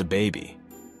 almost a baby.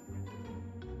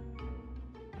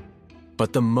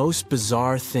 But the most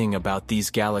bizarre thing about these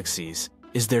galaxies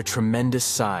is their tremendous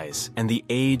size and the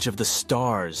age of the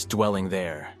stars dwelling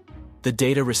there. The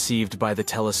data received by the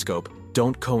telescope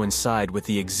don't coincide with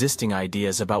the existing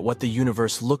ideas about what the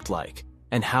universe looked like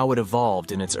and how it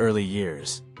evolved in its early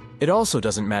years. It also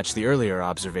doesn't match the earlier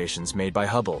observations made by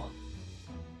Hubble.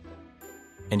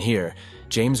 And here,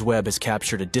 James Webb has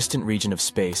captured a distant region of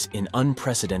space in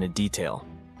unprecedented detail.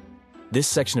 This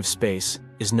section of space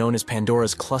is known as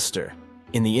Pandora's cluster.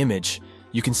 In the image,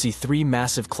 you can see 3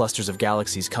 massive clusters of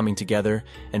galaxies coming together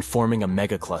and forming a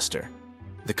megacluster.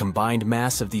 The combined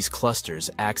mass of these clusters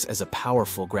acts as a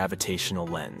powerful gravitational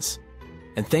lens.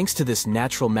 And thanks to this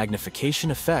natural magnification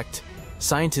effect,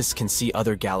 scientists can see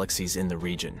other galaxies in the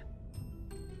region.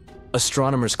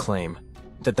 Astronomers claim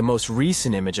that the most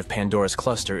recent image of Pandora's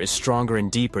cluster is stronger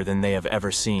and deeper than they have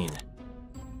ever seen.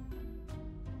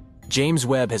 James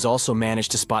Webb has also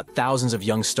managed to spot thousands of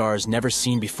young stars never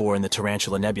seen before in the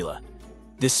Tarantula Nebula.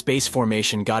 This space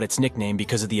formation got its nickname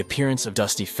because of the appearance of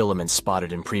dusty filaments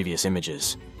spotted in previous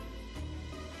images.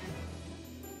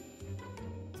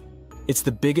 It's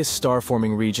the biggest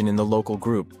star-forming region in the local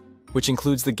group, which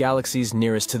includes the galaxies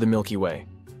nearest to the Milky Way.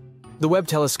 The Webb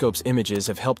telescope's images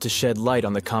have helped to shed light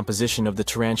on the composition of the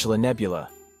Tarantula Nebula.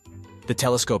 The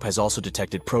telescope has also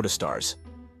detected protostars,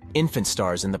 infant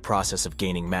stars in the process of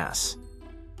gaining mass.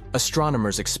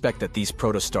 Astronomers expect that these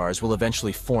protostars will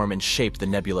eventually form and shape the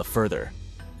nebula further.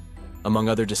 Among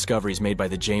other discoveries made by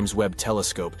the James Webb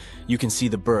Telescope, you can see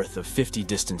the birth of 50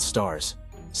 distant stars.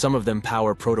 Some of them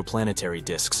power protoplanetary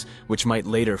disks, which might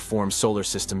later form solar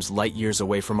systems light years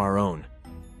away from our own.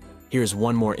 Here's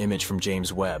one more image from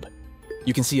James Webb.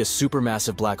 You can see a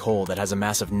supermassive black hole that has a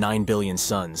mass of 9 billion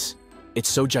suns. It's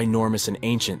so ginormous and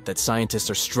ancient that scientists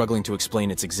are struggling to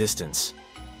explain its existence.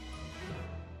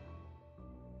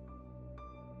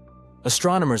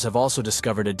 Astronomers have also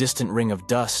discovered a distant ring of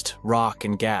dust, rock,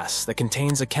 and gas that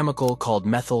contains a chemical called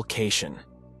methylcation.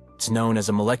 It's known as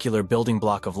a molecular building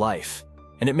block of life,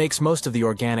 and it makes most of the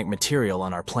organic material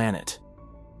on our planet.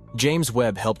 James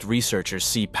Webb helped researchers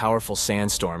see powerful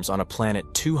sandstorms on a planet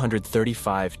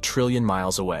 235 trillion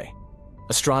miles away.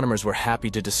 Astronomers were happy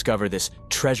to discover this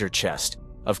treasure chest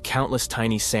of countless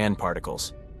tiny sand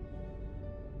particles.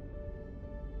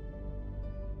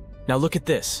 Now look at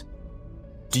this.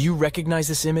 Do you recognize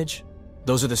this image?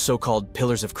 Those are the so-called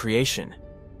pillars of creation.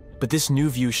 But this new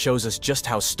view shows us just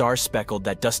how star-speckled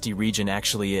that dusty region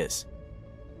actually is.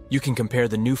 You can compare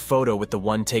the new photo with the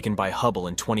one taken by Hubble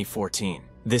in 2014.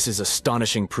 This is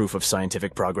astonishing proof of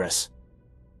scientific progress.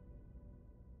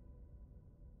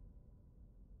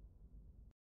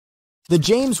 The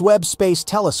James Webb Space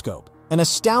Telescope, an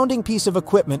astounding piece of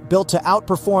equipment built to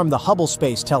outperform the Hubble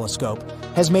Space Telescope,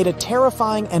 has made a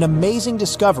terrifying and amazing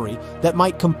discovery that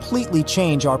might completely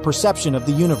change our perception of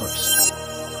the universe.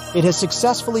 It has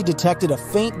successfully detected a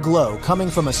faint glow coming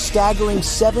from a staggering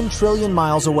 7 trillion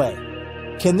miles away.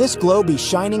 Can this glow be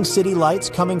shining city lights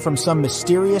coming from some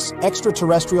mysterious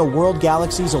extraterrestrial world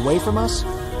galaxies away from us?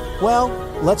 Well,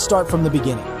 let's start from the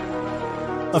beginning.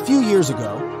 A few years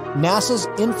ago, NASA's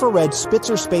infrared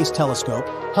Spitzer Space Telescope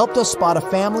helped us spot a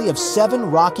family of 7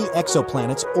 rocky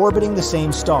exoplanets orbiting the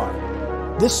same star.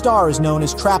 This star is known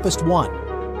as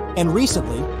TRAPPIST-1. And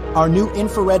recently, our new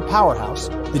infrared powerhouse,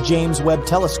 the James Webb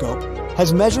Telescope,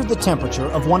 has measured the temperature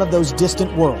of one of those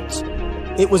distant worlds.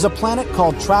 It was a planet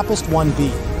called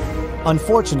TRAPPIST-1b.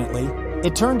 Unfortunately,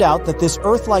 it turned out that this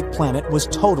Earth-like planet was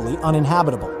totally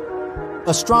uninhabitable.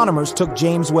 Astronomers took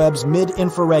James Webb's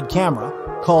mid-infrared camera,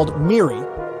 called MIRI,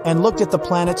 and looked at the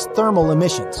planet's thermal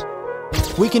emissions.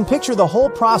 We can picture the whole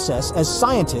process as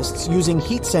scientists using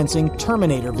heat-sensing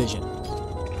Terminator vision.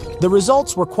 The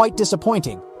results were quite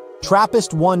disappointing.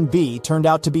 TRAPPIST-1b turned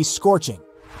out to be scorching.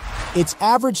 Its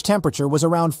average temperature was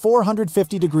around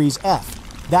 450 degrees F.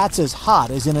 That's as hot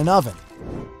as in an oven.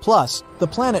 Plus, the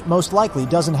planet most likely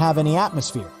doesn't have any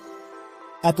atmosphere.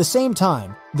 At the same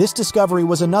time, this discovery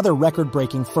was another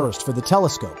record-breaking first for the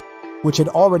telescope, which had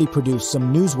already produced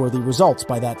some newsworthy results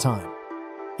by that time.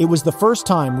 It was the first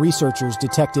time researchers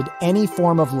detected any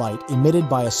form of light emitted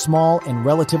by a small and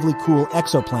relatively cool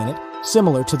exoplanet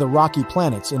similar to the rocky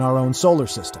planets in our own solar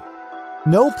system.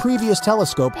 No previous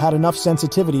telescope had enough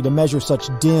sensitivity to measure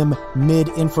such dim,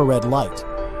 mid-infrared light.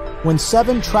 When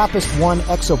 7 TRAPPIST-1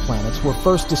 exoplanets were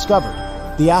first discovered,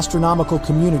 the astronomical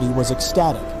community was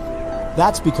ecstatic.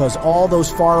 That's because all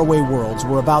those faraway worlds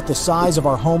were about the size of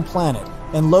our home planet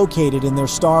and located in their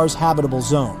star's habitable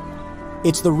zone.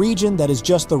 It's the region that is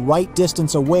just the right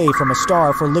distance away from a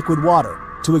star for liquid water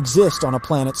to exist on a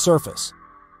planet's surface.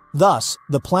 Thus,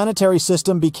 the planetary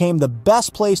system became the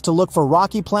best place to look for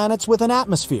rocky planets with an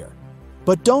atmosphere.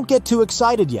 But don't get too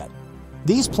excited yet.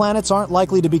 These planets aren't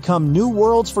likely to become new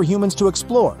worlds for humans to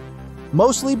explore,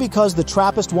 mostly because the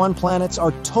TRAPPIST-1 planets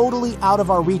are totally out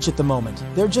of our reach at the moment.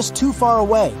 They're just too far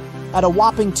away, at a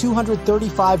whopping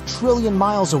 235 trillion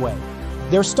miles away.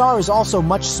 Their star is also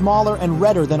much smaller and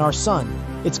redder than our Sun.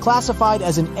 It's classified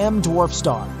as an M-dwarf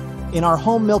star. In our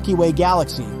home Milky Way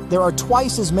galaxy, there are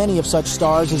twice as many of such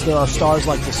stars as there are stars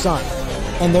like the Sun,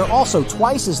 and they're also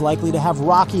twice as likely to have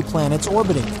rocky planets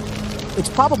orbiting them. It's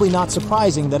probably not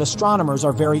surprising that astronomers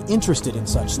are very interested in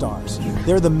such stars.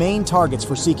 They're the main targets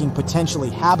for seeking potentially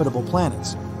habitable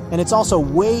planets, and it's also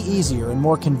way easier and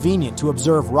more convenient to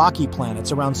observe rocky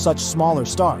planets around such smaller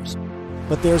stars.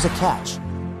 But there's a catch.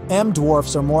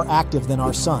 M-dwarfs are more active than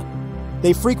our Sun.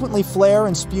 They frequently flare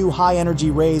and spew high-energy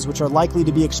rays which are likely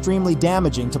to be extremely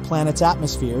damaging to planets'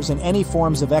 atmospheres and any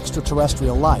forms of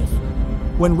extraterrestrial life.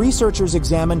 When researchers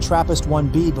examined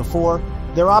TRAPPIST-1b before,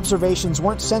 their observations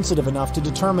weren't sensitive enough to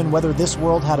determine whether this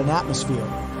world had an atmosphere,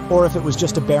 or if it was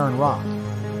just a barren rock.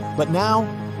 But now,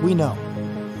 we know.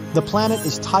 The planet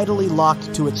is tidally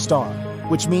locked to its star,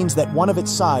 which means that one of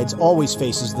its sides always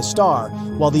faces the star,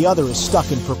 while the other is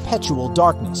stuck in perpetual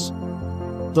darkness.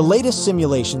 The latest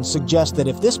simulations suggest that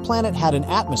if this planet had an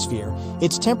atmosphere,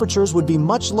 its temperatures would be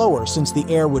much lower since the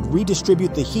air would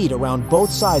redistribute the heat around both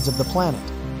sides of the planet.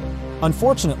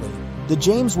 Unfortunately, the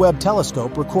James Webb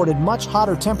Telescope recorded much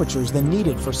hotter temperatures than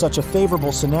needed for such a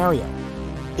favorable scenario.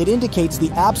 It indicates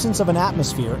the absence of an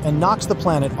atmosphere and knocks the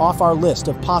planet off our list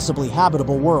of possibly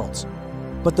habitable worlds.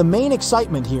 But the main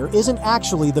excitement here isn't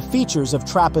actually the features of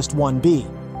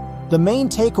TRAPPIST-1b. The main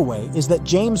takeaway is that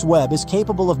James Webb is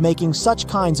capable of making such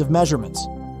kinds of measurements.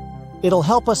 It'll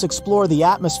help us explore the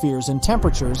atmospheres and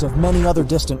temperatures of many other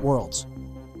distant worlds.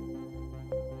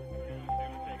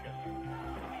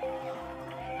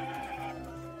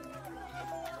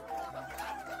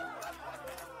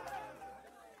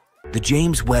 The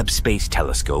James Webb Space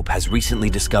Telescope has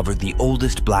recently discovered the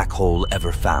oldest black hole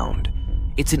ever found.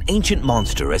 It's an ancient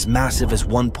monster as massive as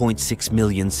 1.6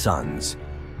 million suns,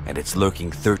 and it's lurking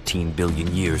 13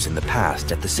 billion years in the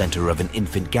past at the center of an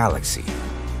infant galaxy.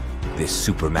 This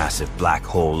supermassive black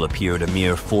hole appeared a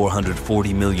mere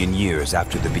 440 million years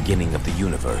after the beginning of the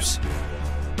universe.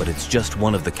 But it's just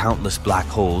one of the countless black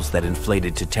holes that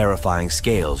inflated to terrifying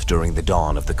scales during the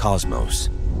dawn of the cosmos.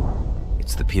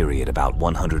 It's the period about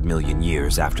 100 million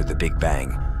years after the Big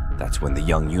Bang. That's when the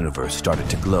young universe started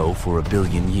to glow for a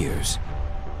billion years.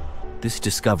 This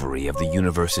discovery of the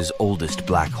universe's oldest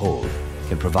black hole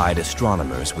can provide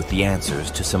astronomers with the answers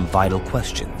to some vital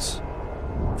questions.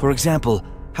 For example,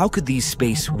 how could these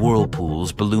space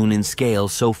whirlpools balloon in scale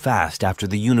so fast after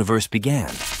the universe began?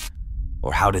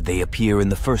 Or how did they appear in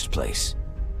the first place?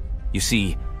 You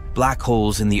see, black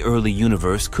holes in the early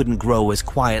universe couldn't grow as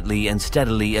quietly and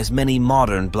steadily as many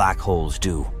modern black holes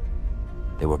do.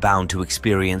 They were bound to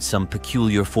experience some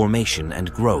peculiar formation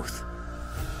and growth.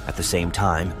 At the same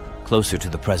time, closer to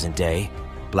the present day,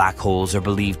 black holes are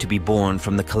believed to be born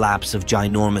from the collapse of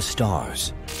ginormous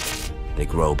stars. They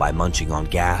grow by munching on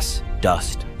gas,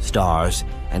 dust, stars,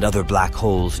 and other black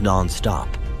holes non-stop.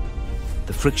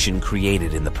 The friction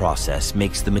created in the process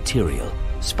makes the material,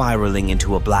 spiraling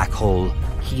into a black hole,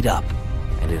 heat up,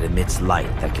 and it emits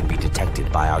light that can be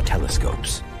detected by our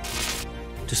telescopes.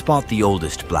 To spot the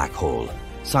oldest black hole,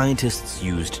 scientists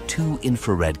used 2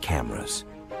 infrared cameras,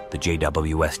 the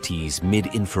JWST's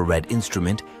mid-infrared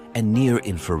instrument and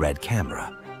near-infrared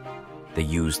camera. They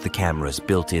used the camera's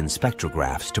built-in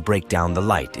spectrographs to break down the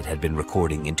light it had been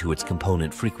recording into its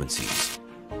component frequencies.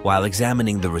 While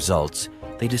examining the results,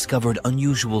 they discovered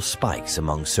unusual spikes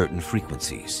among certain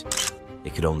frequencies.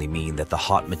 It could only mean that the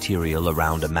hot material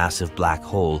around a massive black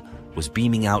hole was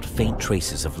beaming out faint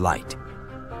traces of light.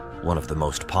 One of the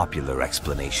most popular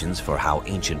explanations for how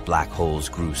ancient black holes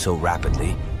grew so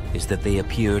rapidly is that they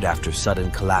appeared after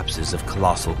sudden collapses of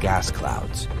colossal gas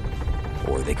clouds.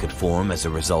 Or they could form as a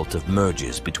result of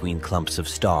merges between clumps of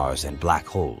stars and black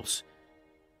holes.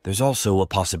 There's also a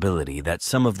possibility that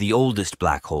some of the oldest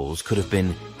black holes could have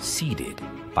been seeded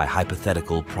by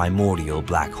hypothetical primordial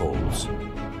black holes.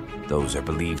 Those are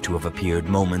believed to have appeared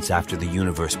moments after the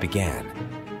universe began,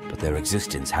 but their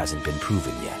existence hasn't been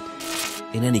proven yet.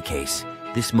 In any case,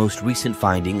 this most recent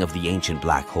finding of the ancient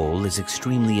black hole is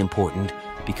extremely important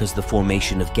because the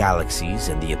formation of galaxies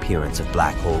and the appearance of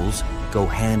black holes go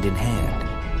hand in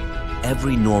hand.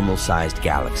 Every normal-sized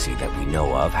galaxy that we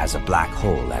know of has a black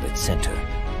hole at its center.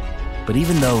 But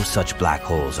even though such black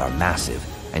holes are massive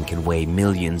and can weigh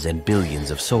millions and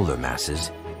billions of solar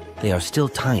masses, they are still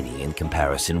tiny in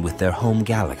comparison with their home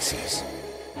galaxies.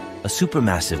 A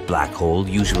supermassive black hole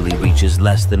usually reaches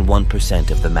less than 1%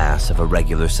 of the mass of a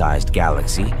regular-sized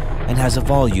galaxy and has a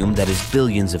volume that is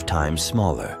billions of times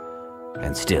smaller.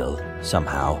 And still,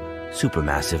 somehow,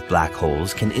 supermassive black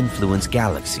holes can influence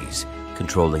galaxies,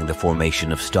 controlling the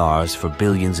formation of stars for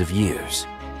billions of years.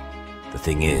 The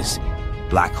thing is,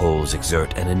 black holes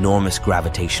exert an enormous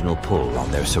gravitational pull on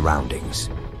their surroundings.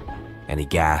 Any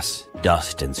gas,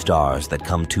 dust, and stars that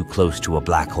come too close to a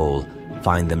black hole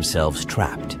find themselves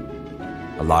trapped.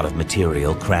 A lot of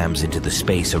material crams into the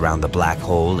space around the black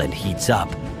hole and heats up,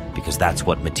 because that's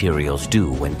what materials do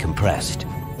when compressed.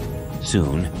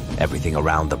 Soon, everything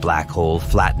around the black hole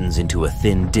flattens into a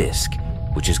thin disk,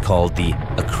 which is called the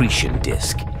accretion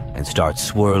disk, and starts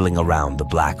swirling around the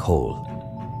black hole.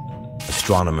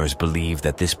 Astronomers believe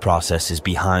that this process is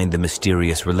behind the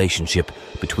mysterious relationship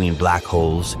between black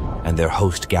holes and their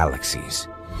host galaxies.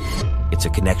 It's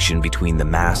a connection between the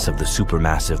mass of the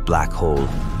supermassive black hole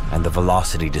and the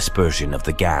velocity dispersion of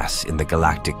the gas in the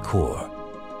galactic core.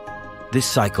 This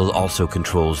cycle also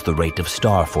controls the rate of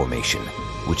star formation,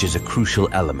 which is a crucial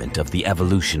element of the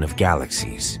evolution of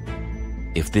galaxies.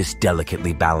 If this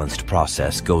delicately balanced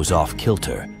process goes off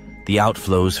kilter, the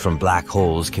outflows from black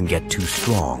holes can get too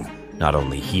strong, not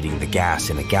only heating the gas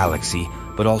in a galaxy,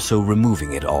 but also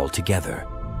removing it altogether.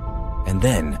 And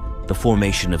then, the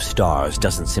formation of stars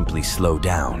doesn't simply slow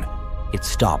down, it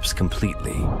stops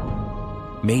completely.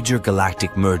 Major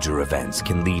galactic merger events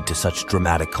can lead to such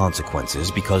dramatic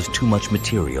consequences because too much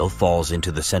material falls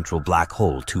into the central black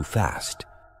hole too fast.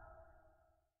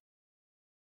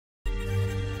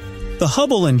 The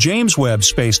Hubble and James Webb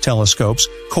Space Telescopes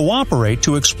cooperate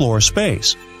to explore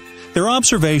space. Their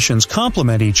observations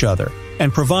complement each other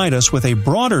and provide us with a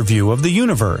broader view of the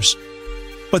universe.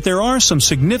 But there are some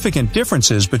significant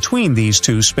differences between these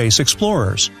two space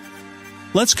explorers.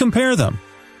 Let's compare them.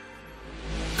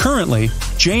 Currently,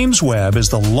 James Webb is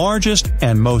the largest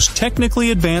and most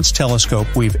technically advanced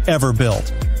telescope we've ever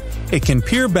built. It can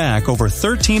peer back over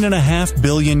 13.5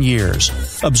 billion years,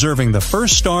 observing the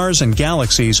first stars and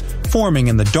galaxies forming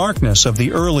in the darkness of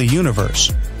the early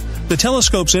universe. The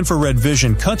telescope's infrared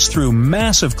vision cuts through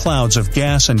massive clouds of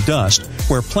gas and dust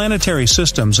where planetary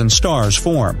systems and stars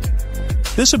form.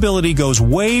 This ability goes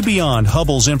way beyond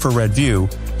Hubble's infrared view,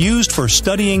 used for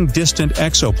studying distant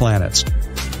exoplanets.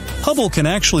 Hubble can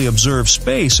actually observe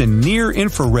space in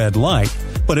near-infrared light,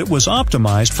 but it was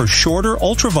optimized for shorter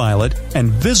ultraviolet and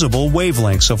visible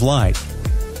wavelengths of light.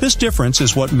 This difference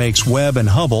is what makes Webb and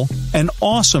Hubble an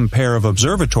awesome pair of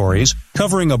observatories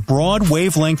covering a broad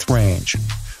wavelength range.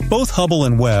 Both Hubble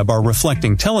and Webb are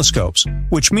reflecting telescopes,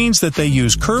 which means that they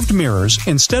use curved mirrors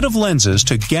instead of lenses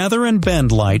to gather and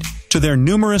bend light to their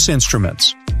numerous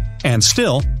instruments. And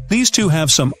still, these two have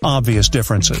some obvious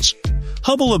differences.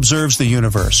 Hubble observes the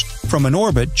universe from an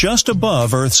orbit just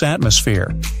above Earth's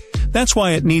atmosphere. That's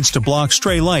why it needs to block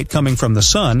stray light coming from the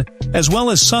sun, as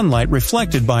well as sunlight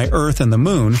reflected by Earth and the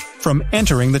Moon, from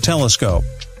entering the telescope.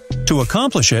 To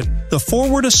accomplish it, the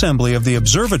forward assembly of the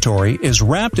observatory is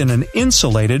wrapped in an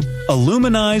insulated,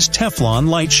 aluminized Teflon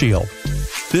light shield.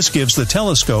 This gives the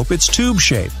telescope its tube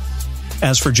shape.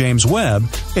 As for James Webb,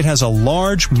 it has a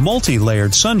large,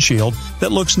 multi-layered sunshield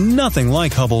that looks nothing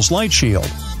like Hubble's light shield.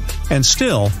 And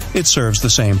still, it serves the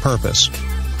same purpose.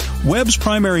 Webb's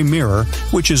primary mirror,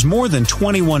 which is more than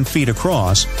 21 feet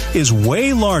across, is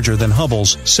way larger than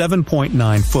Hubble's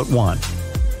 7.9-foot one.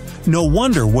 No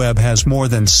wonder Webb has more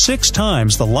than 6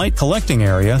 times the light collecting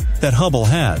area that Hubble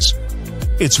has.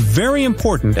 It's very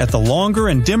important at the longer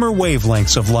and dimmer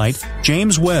wavelengths of light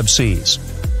James Webb sees.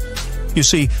 You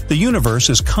see, the universe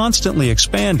is constantly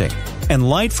expanding, and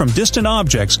light from distant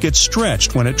objects gets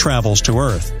stretched when it travels to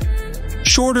Earth.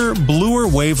 Shorter, bluer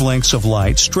wavelengths of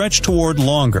light stretch toward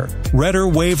longer, redder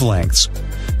wavelengths.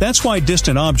 That's why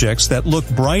distant objects that look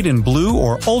bright in blue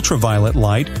or ultraviolet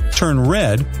light turn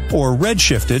red or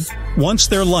redshifted once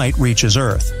their light reaches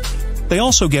Earth. They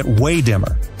also get way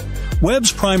dimmer.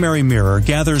 Webb's primary mirror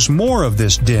gathers more of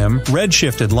this dim,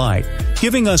 red-shifted light,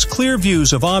 giving us clear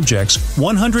views of objects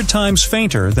 100 times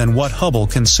fainter than what Hubble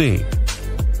can see.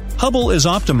 Hubble is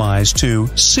optimized to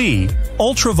see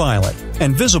ultraviolet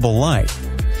and visible light.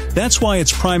 That's why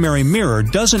its primary mirror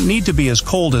doesn't need to be as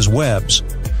cold as Webb's.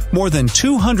 More than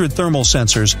 200 thermal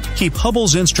sensors keep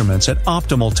Hubble's instruments at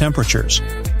optimal temperatures.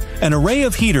 An array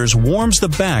of heaters warms the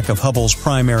back of Hubble's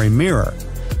primary mirror.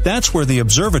 That's where the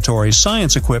observatory's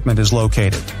science equipment is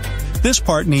located. This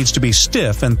part needs to be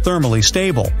stiff and thermally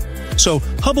stable. So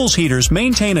Hubble's heaters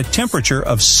maintain a temperature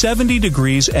of 70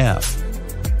 degrees F.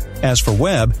 As for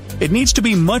Webb, it needs to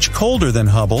be much colder than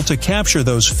Hubble to capture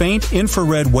those faint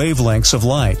infrared wavelengths of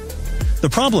light. The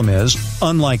problem is,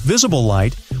 unlike visible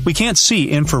light, we can't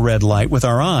see infrared light with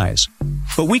our eyes.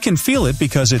 But we can feel it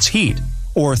because it's heat,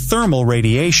 or thermal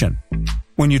radiation.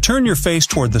 When you turn your face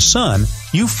toward the sun,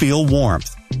 you feel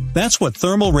warmth. That's what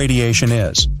thermal radiation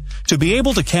is. To be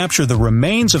able to capture the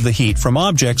remains of the heat from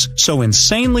objects so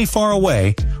insanely far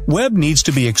away, Webb needs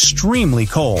to be extremely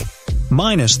cold,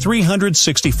 minus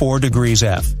 364 degrees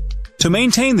F. To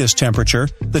maintain this temperature,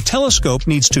 the telescope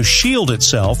needs to shield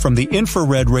itself from the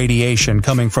infrared radiation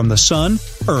coming from the Sun,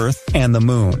 Earth, and the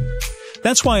Moon.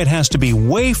 That's why it has to be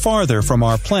way farther from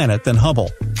our planet than Hubble.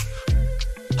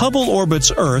 Hubble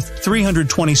orbits Earth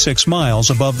 326 miles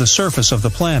above the surface of the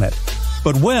planet,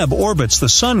 but Webb orbits the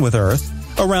Sun with Earth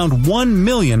around 1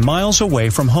 million miles away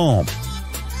from home.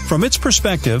 From its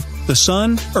perspective, the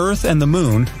Sun, Earth, and the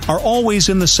Moon are always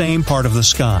in the same part of the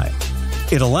sky.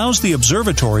 It allows the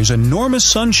observatory's enormous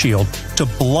sun shield to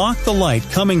block the light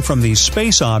coming from these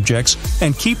space objects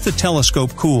and keep the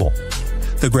telescope cool.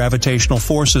 The gravitational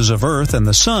forces of Earth and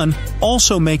the Sun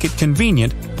also make it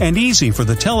convenient and easy for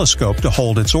the telescope to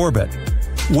hold its orbit.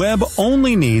 Webb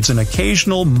only needs an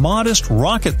occasional modest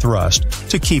rocket thrust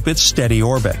to keep its steady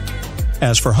orbit.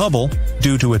 As for Hubble,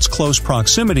 due to its close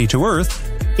proximity to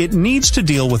Earth, it needs to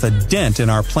deal with a dent in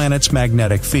our planet's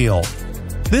magnetic field.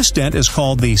 This dent is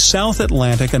called the South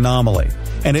Atlantic Anomaly,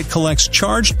 and it collects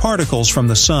charged particles from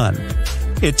the Sun.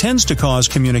 It tends to cause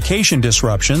communication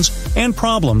disruptions and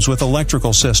problems with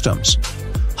electrical systems.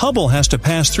 Hubble has to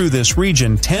pass through this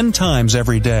region 10 times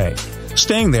every day,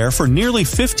 staying there for nearly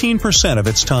 15% of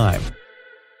its time.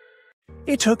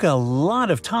 It took a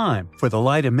lot of time for the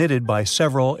light emitted by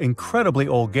several incredibly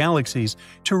old galaxies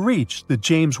to reach the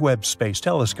James Webb Space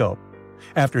Telescope.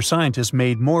 After scientists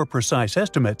made more precise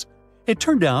estimates, it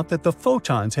turned out that the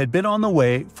photons had been on the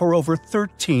way for over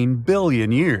 13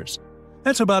 billion years.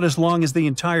 That's about as long as the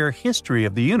entire history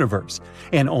of the universe,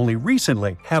 and only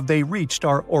recently have they reached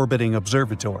our orbiting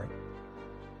observatory.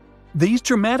 These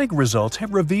dramatic results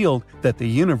have revealed that the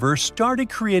universe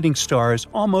started creating stars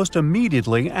almost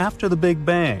immediately after the Big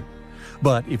Bang.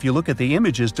 But if you look at the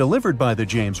images delivered by the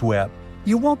James Webb,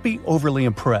 you won't be overly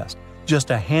impressed. Just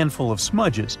a handful of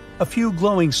smudges, a few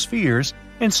glowing spheres,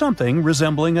 and something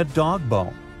resembling a dog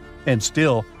bone. And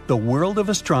still, the world of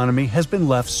astronomy has been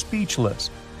left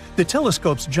speechless. The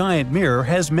telescope's giant mirror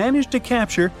has managed to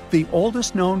capture the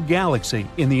oldest known galaxy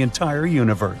in the entire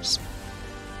universe.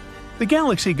 The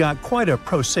galaxy got quite a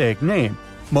prosaic name,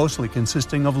 mostly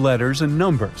consisting of letters and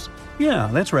numbers. Yeah,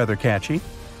 that's rather catchy.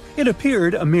 It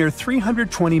appeared a mere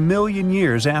 320 million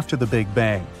years after the Big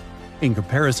Bang. In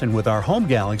comparison with our home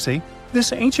galaxy,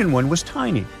 this ancient one was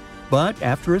tiny. But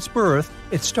after its birth,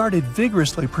 it started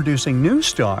vigorously producing new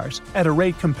stars at a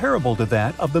rate comparable to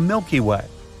that of the Milky Way.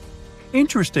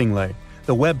 Interestingly,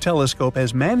 the Webb telescope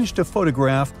has managed to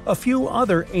photograph a few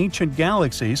other ancient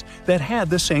galaxies that had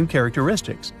the same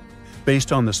characteristics.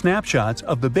 Based on the snapshots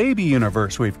of the baby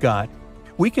universe we've got,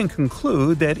 we can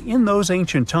conclude that in those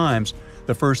ancient times,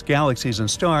 the first galaxies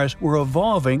and stars were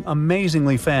evolving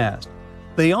amazingly fast.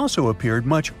 They also appeared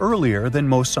much earlier than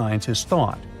most scientists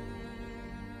thought.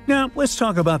 Now, let's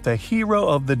talk about the hero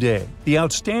of the day, the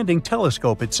outstanding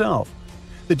telescope itself.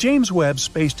 The James Webb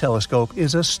Space Telescope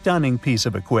is a stunning piece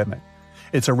of equipment.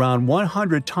 It's around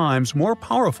 100 times more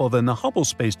powerful than the Hubble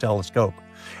Space Telescope,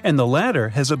 and the latter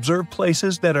has observed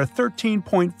places that are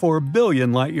 13.4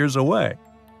 billion light-years away.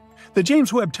 The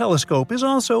James Webb Telescope is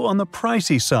also on the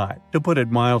pricey side, to put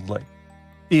it mildly.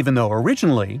 Even though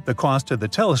originally the cost of the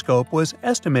telescope was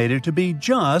estimated to be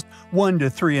just $1 to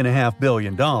 $3.5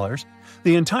 billion,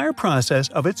 the entire process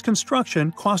of its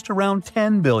construction cost around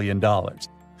 $10 billion.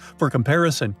 For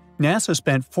comparison, NASA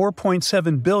spent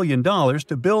 $4.7 billion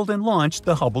to build and launch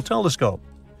the Hubble telescope,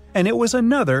 and it was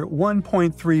another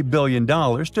 $1.3 billion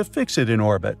to fix it in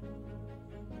orbit.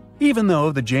 Even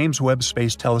though the James Webb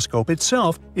Space Telescope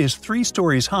itself is 3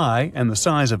 stories high and the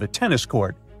size of a tennis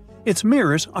court, its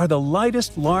mirrors are the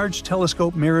lightest large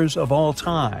telescope mirrors of all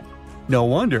time. No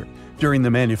wonder, During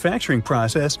the manufacturing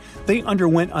process, they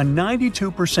underwent a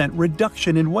 92%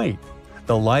 reduction in weight.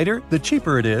 The lighter, the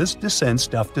cheaper it is to send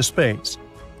stuff to space.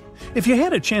 If you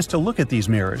had a chance to look at these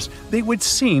mirrors, they would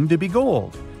seem to be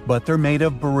gold, but they're made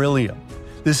of beryllium.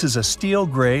 This is a steel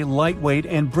gray, lightweight,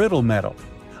 and brittle metal.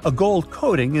 A gold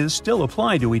coating is still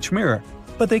applied to each mirror,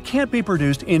 but they can't be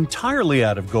produced entirely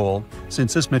out of gold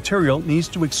since this material needs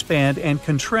to expand and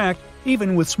contract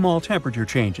even with small temperature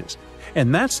changes.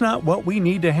 And that's not what we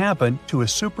need to happen to a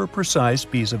super precise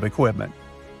piece of equipment.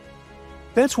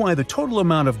 That's why the total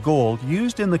amount of gold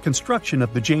used in the construction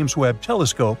of the James Webb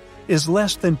Telescope is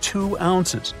less than 2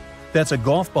 ounces. That's a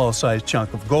golf ball-sized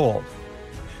chunk of gold.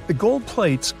 The gold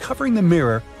plates covering the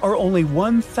mirror are only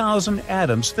 1,000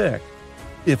 atoms thick.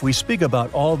 If we speak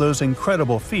about all those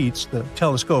incredible feats the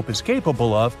telescope is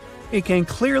capable of, it can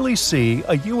clearly see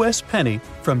a U.S. penny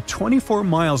from 24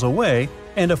 miles away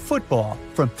and a football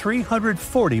from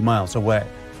 340 miles away.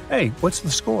 Hey, what's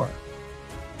the score?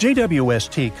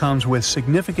 JWST comes with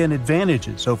significant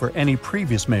advantages over any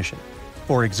previous mission.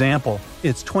 For example,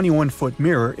 its 21-foot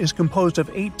mirror is composed of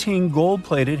 18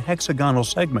 gold-plated hexagonal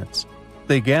segments.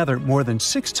 They gather more than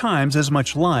 6 times as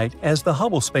much light as the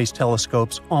Hubble Space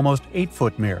Telescope's almost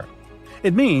 8-foot mirror.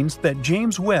 It means that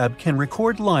James Webb can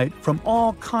record light from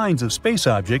all kinds of space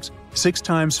objects 6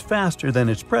 times faster than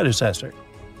its predecessor.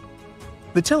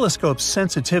 The telescope's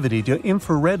sensitivity to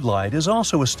infrared light is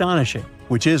also astonishing,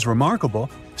 which is remarkable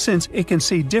since it can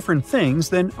see different things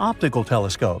than optical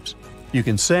telescopes. You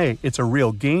can say it's a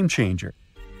real game changer.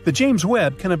 The James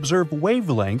Webb can observe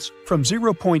wavelengths from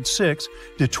 0.6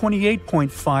 to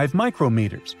 28.5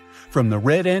 micrometers, from the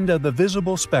red end of the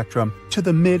visible spectrum to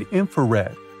the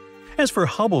mid-infrared. As for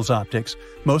Hubble's optics,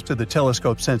 most of the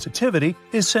telescope's sensitivity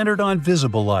is centered on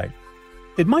visible light.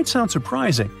 It might sound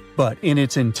surprising, but in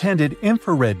its intended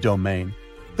infrared domain,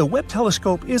 the Webb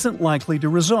telescope isn't likely to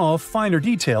resolve finer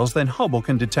details than Hubble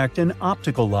can detect in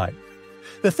optical light.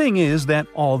 The thing is that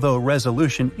although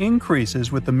resolution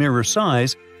increases with the mirror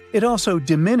size, it also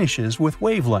diminishes with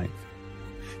wavelength.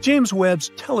 James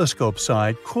Webb's telescope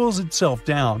side cools itself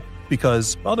down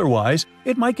because otherwise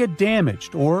it might get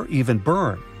damaged or even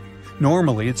burned.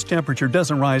 Normally, its temperature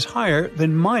doesn't rise higher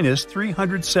than minus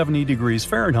 370 degrees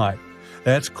Fahrenheit.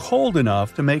 That's cold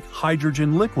enough to make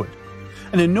hydrogen liquid.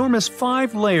 An enormous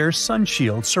 5-layer sun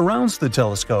shield surrounds the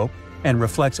telescope and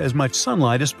reflects as much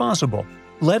sunlight as possible,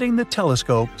 letting the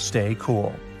telescope stay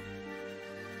cool.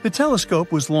 The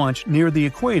telescope was launched near the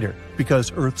equator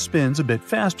because Earth spins a bit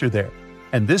faster there,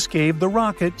 and this gave the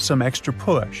rocket some extra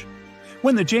push.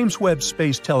 When the James Webb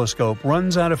Space Telescope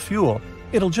runs out of fuel,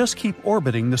 it'll just keep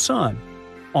orbiting the Sun.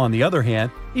 On the other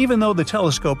hand, even though the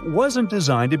telescope wasn't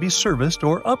designed to be serviced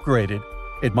or upgraded,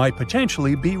 it might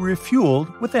potentially be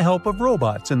refueled with the help of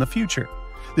robots in the future.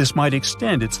 This might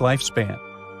extend its lifespan.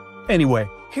 Anyway,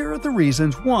 here are the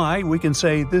reasons why we can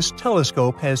say this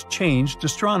telescope has changed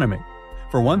astronomy.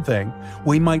 For one thing,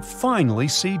 we might finally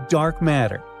see dark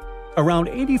matter. Around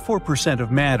 84% of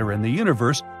matter in the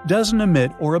universe doesn't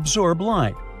emit or absorb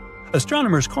light.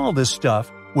 Astronomers call this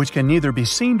stuff, which can neither be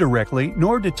seen directly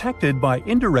nor detected by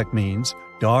indirect means,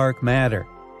 dark matter.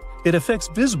 It affects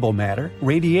visible matter,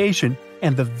 radiation,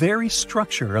 and the very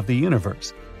structure of the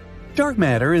universe. Dark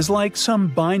matter is like some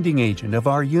binding agent of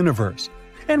our universe,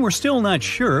 and we're still not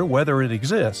sure whether it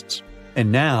exists.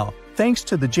 And now, thanks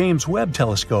to the James Webb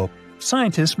Telescope,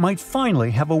 scientists might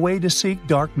finally have a way to seek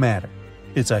dark matter.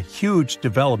 It's a huge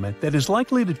development that is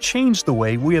likely to change the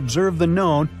way we observe the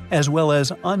known as well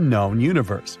as unknown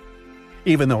universe.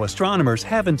 Even though astronomers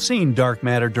haven't seen dark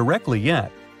matter directly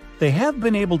yet, they have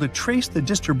been able to trace the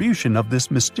distribution of this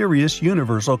mysterious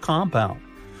universal compound,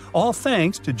 all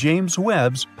thanks to James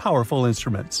Webb's powerful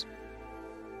instruments.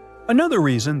 Another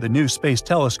reason the new space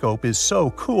telescope is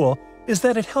so cool is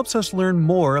that it helps us learn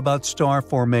more about star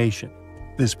formation.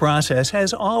 This process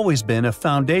has always been a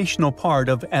foundational part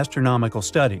of astronomical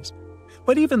studies.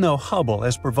 But even though Hubble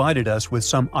has provided us with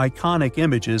some iconic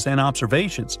images and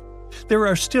observations, there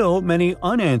are still many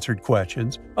unanswered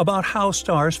questions about how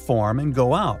stars form and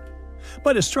go out.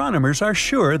 But astronomers are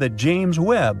sure that James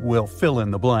Webb will fill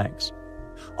in the blanks.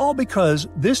 All because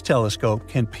this telescope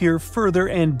can peer further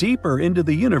and deeper into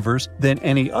the universe than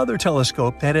any other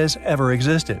telescope that has ever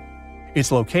existed.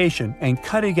 Its location and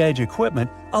cutting-edge equipment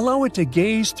allow it to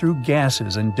gaze through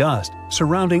gases and dust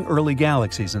surrounding early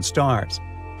galaxies and stars.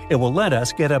 It will let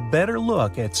us get a better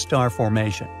look at star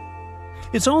formation.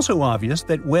 It's also obvious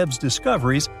that Webb's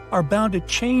discoveries are bound to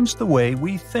change the way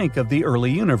we think of the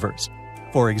early universe.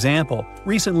 For example,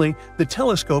 recently, the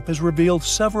telescope has revealed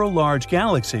several large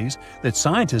galaxies that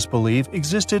scientists believe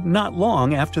existed not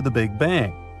long after the Big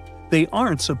Bang. They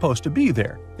aren't supposed to be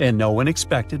there, and no one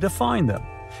expected to find them.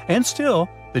 And still,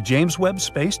 the James Webb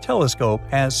Space Telescope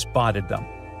has spotted them.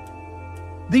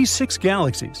 These 6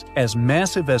 galaxies, as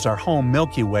massive as our home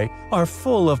Milky Way, are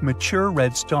full of mature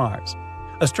red stars.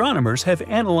 Astronomers have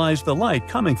analyzed the light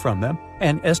coming from them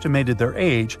and estimated their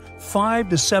age 5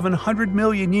 to 700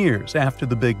 million years after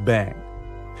the Big Bang.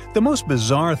 The most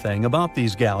bizarre thing about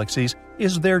these galaxies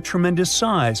is their tremendous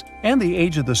size and the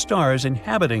age of the stars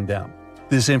inhabiting them.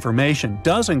 This information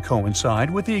doesn't coincide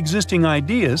with the existing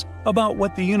ideas about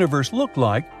what the universe looked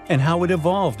like and how it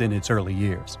evolved in its early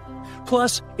years.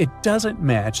 Plus, it doesn't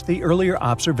match the earlier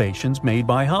observations made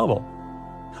by Hubble.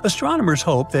 Astronomers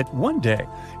hope that one day,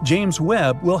 James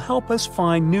Webb will help us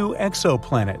find new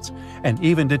exoplanets and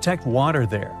even detect water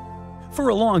there. For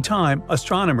a long time,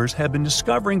 astronomers have been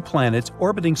discovering planets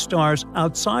orbiting stars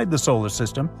outside the solar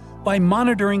system by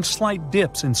monitoring slight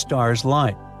dips in stars'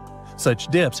 light. Such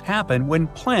dips happen when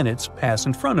planets pass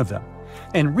in front of them,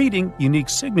 and reading unique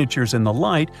signatures in the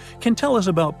light can tell us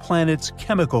about planets'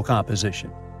 chemical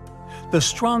composition. The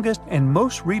strongest and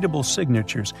most readable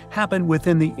signatures happen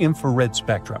within the infrared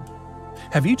spectrum.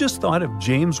 Have you just thought of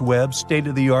James Webb's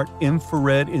state-of-the-art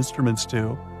infrared instruments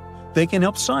too? They can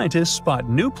help scientists spot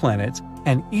new planets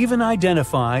and even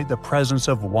identify the presence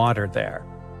of water there.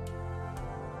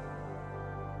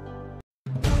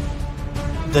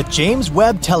 The James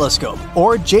Webb Telescope,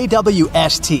 or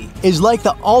JWST, is like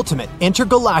the ultimate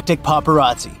intergalactic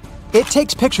paparazzi. It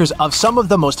takes pictures of some of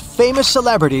the most famous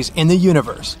celebrities in the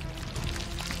universe.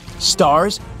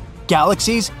 Stars,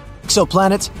 galaxies,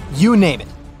 exoplanets, you name it.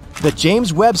 The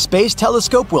James Webb Space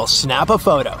Telescope will snap a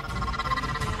photo.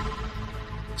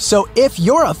 So if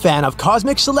you're a fan of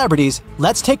cosmic celebrities,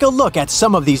 let's take a look at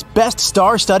some of these best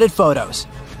star-studded photos.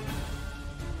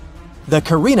 The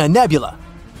Carina Nebula.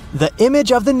 The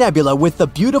image of the nebula with the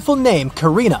beautiful name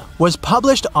Carina was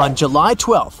published on July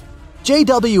 12th.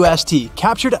 JWST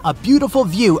captured a beautiful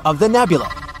view of the nebula,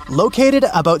 located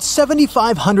about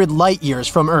 7,500 light-years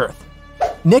from Earth.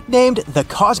 Nicknamed the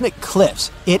Cosmic Cliffs,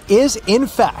 it is, in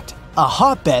fact, a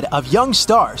hotbed of young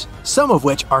stars, some of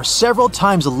which are several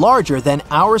times larger than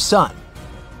our Sun.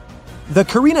 The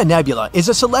Carina Nebula is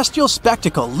a celestial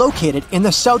spectacle located in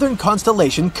the southern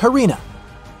constellation Carina.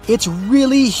 It's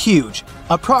really huge,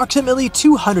 approximately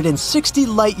 260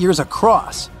 light-years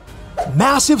across.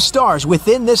 Massive stars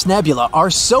within this nebula are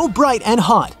so bright and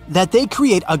hot that they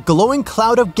create a glowing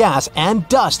cloud of gas and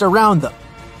dust around them.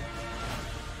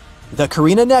 The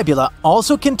Carina Nebula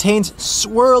also contains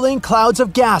swirling clouds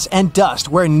of gas and dust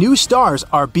where new stars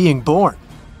are being born.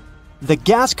 The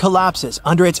gas collapses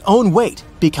under its own weight,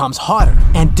 becomes hotter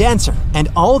and denser, and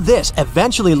all this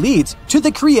eventually leads to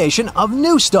the creation of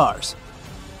new stars.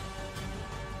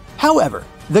 However,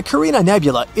 the Carina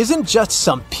Nebula isn't just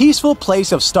some peaceful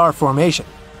place of star formation.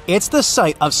 It's the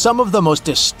site of some of the most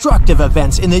destructive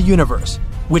events in the universe,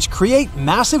 which create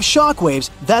massive shockwaves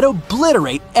that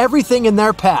obliterate everything in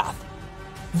their path.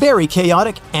 Very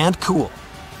chaotic and cool.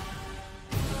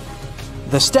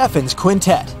 The Stephan's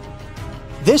Quintet.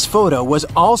 This photo was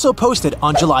also posted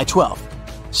on July 12th.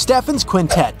 Stephan's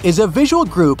Quintet is a visual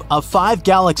group of 5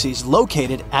 galaxies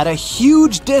located at a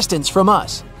huge distance from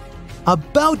us.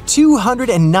 About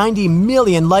 290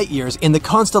 million light-years in the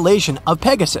constellation of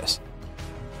Pegasus.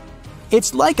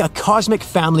 It's like a cosmic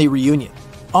family reunion.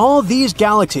 All these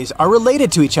galaxies are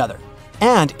related to each other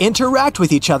and interact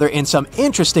with each other in some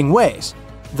interesting ways.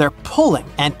 They're pulling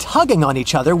and tugging on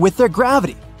each other with their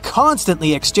gravity,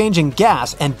 constantly exchanging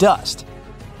gas and dust.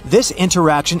 This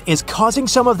interaction is causing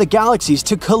some of the galaxies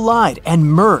to collide and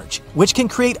merge, which can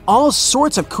create all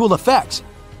sorts of cool effects,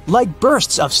 like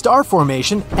bursts of star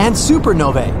formation and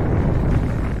supernovae.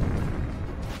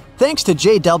 Thanks to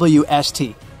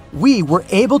JWST, we were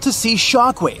able to see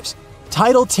shockwaves,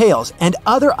 tidal tails, and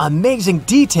other amazing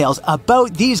details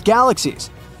about these galaxies.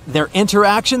 Their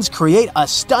interactions create a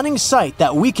stunning sight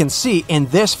that we can see in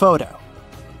this photo.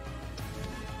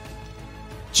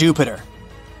 Jupiter.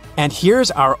 And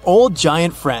here's our old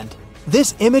giant friend.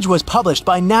 This image was published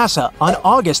by NASA on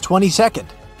August 22nd.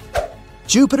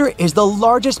 Jupiter is the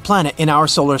largest planet in our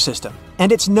solar system,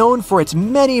 and it's known for its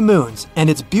many moons and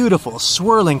its beautiful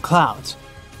swirling clouds.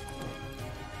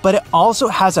 But it also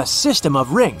has a system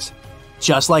of rings,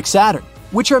 just like Saturn,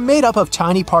 which are made up of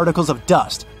tiny particles of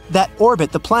dust that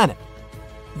orbit the planet.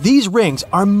 These rings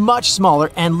are much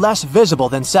smaller and less visible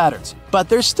than Saturn's, but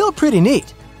they're still pretty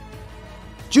neat.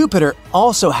 Jupiter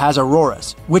also has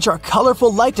auroras, which are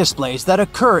colorful light displays that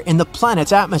occur in the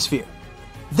planet's atmosphere.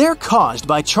 They're caused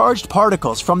by charged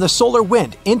particles from the solar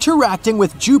wind interacting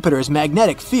with Jupiter's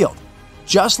magnetic field.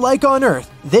 Just like on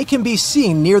Earth, they can be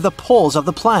seen near the poles of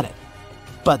the planet.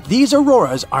 But these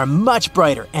auroras are much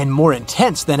brighter and more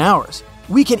intense than ours.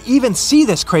 We can even see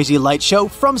this crazy light show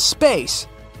from space.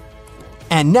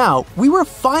 And now, we were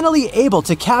finally able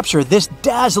to capture this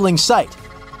dazzling sight.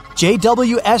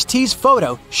 JWST's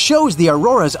photo shows the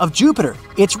auroras of Jupiter,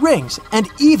 its rings, and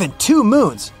even 2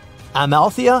 moons,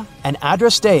 Amalthea and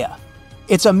Adrastea.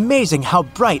 It's amazing how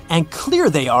bright and clear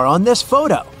they are on this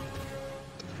photo.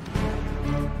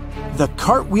 The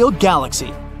Cartwheel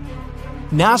Galaxy.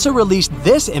 NASA released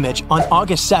this image on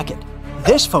August 2nd.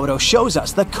 This photo shows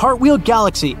us the Cartwheel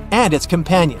Galaxy and its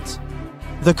companions.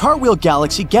 The Cartwheel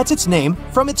Galaxy gets its name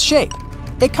from its shape.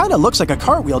 It kind of looks like a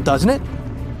cartwheel, doesn't it?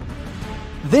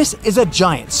 This is a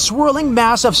giant, swirling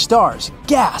mass of stars,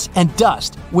 gas, and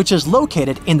dust, which is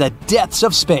located in the depths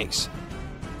of space.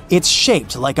 It's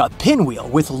shaped like a pinwheel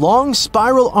with long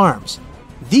spiral arms.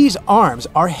 These arms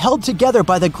are held together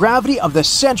by the gravity of the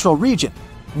central region,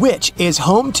 which is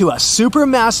home to a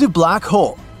supermassive black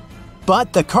hole.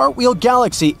 But the Cartwheel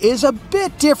Galaxy is a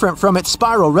bit different from its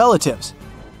spiral relatives.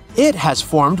 It has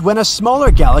formed when a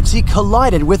smaller galaxy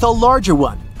collided with a larger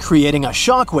one, creating a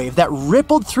shockwave that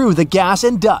rippled through the gas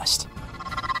and dust.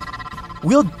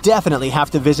 We'll definitely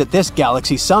have to visit this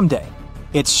galaxy someday.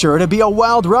 It's sure to be a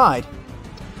wild ride.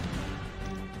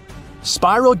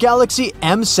 Spiral Galaxy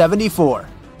M74.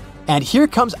 And here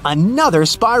comes another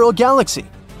spiral galaxy.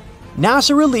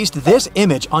 NASA released this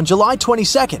image on July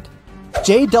 22nd.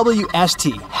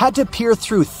 JWST had to peer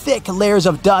through thick layers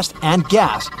of dust and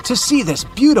gas to see this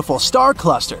beautiful star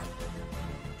cluster.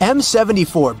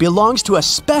 M74 belongs to a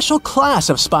special class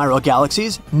of spiral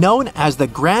galaxies known as the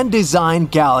Grand Design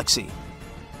Galaxy.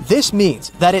 This means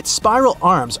that its spiral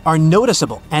arms are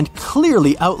noticeable and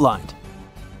clearly outlined.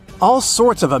 All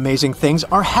sorts of amazing things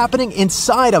are happening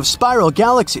inside of spiral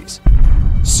galaxies.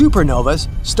 Supernovas,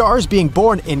 stars being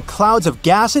born in clouds of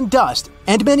gas and dust,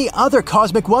 and many other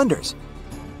cosmic wonders.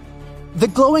 The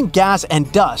glowing gas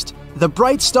and dust, the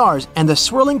bright stars, and the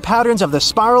swirling patterns of the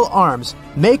spiral arms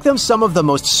make them some of the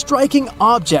most striking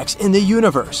objects in the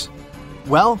universe.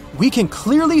 Well, we can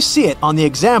clearly see it on the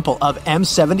example of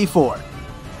M74.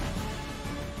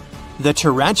 The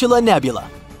Tarantula Nebula.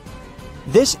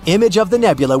 This image of the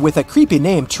nebula with a creepy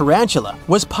name Tarantula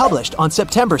was published on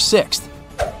September 6th.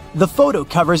 The photo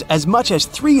covers as much as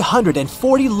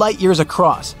 340 light-years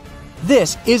across.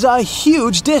 This is a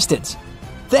huge distance.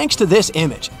 Thanks to this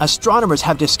image, astronomers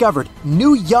have discovered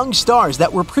new young stars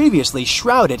that were previously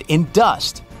shrouded in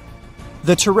dust.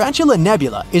 The Tarantula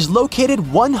Nebula is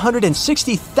located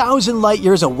 160,000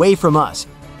 light-years away from us,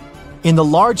 in the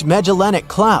Large Magellanic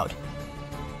Cloud.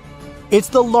 It's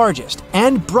the largest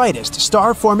and brightest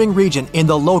star-forming region in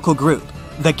the local group,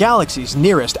 the galaxies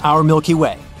nearest our Milky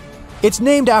Way. It's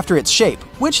named after its shape,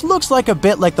 which looks like a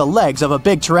bit like the legs of a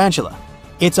big tarantula.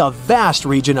 It's a vast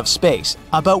region of space,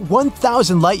 about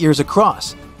 1,000 light-years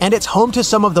across, and it's home to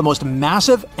some of the most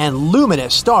massive and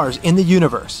luminous stars in the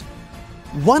universe.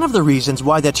 One of the reasons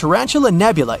why the Tarantula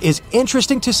Nebula is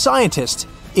interesting to scientists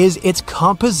is its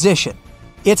composition.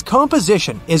 Its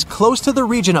composition is close to the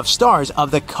region of stars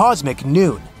of the cosmic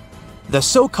noon, the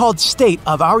so-called state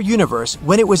of our universe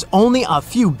when it was only a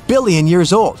few billion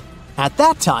years old. At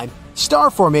that time, star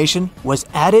formation was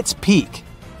at its peak.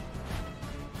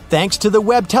 Thanks to the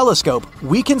Webb telescope,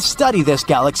 we can study this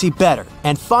galaxy better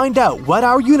and find out what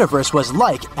our universe was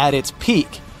like at its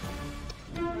peak.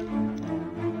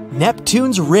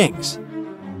 Neptune's rings.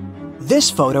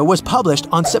 This photo was published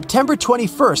on September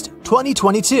 21st,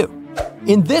 2022.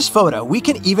 In this photo, we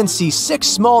can even see 6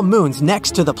 small moons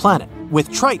next to the planet,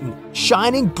 with Triton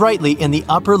shining brightly in the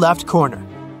upper left corner.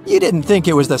 You didn't think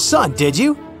it was the sun, did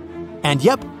you? And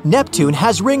yep, Neptune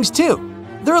has rings too.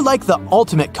 They're like the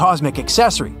ultimate cosmic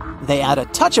accessory. They add a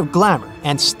touch of glamour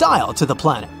and style to the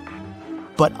planet.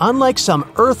 But unlike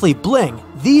some earthly bling,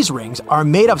 these rings are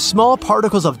made of small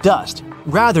particles of dust,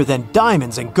 rather than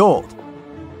diamonds and gold.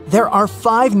 There are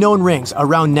 5 known rings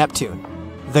around Neptune: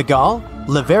 the Gall,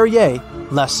 Leverrier,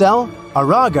 Lassell,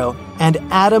 Arago, and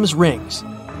Adam's rings.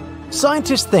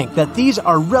 Scientists think that these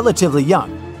are relatively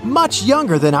young, much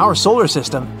younger than our solar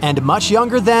system, and much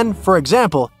younger than, for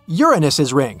example,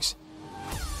 Uranus's rings.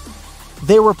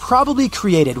 They were probably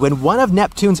created when one of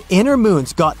Neptune's inner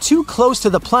moons got too close to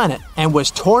the planet and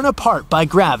was torn apart by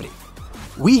gravity.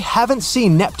 We haven't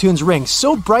seen Neptune's rings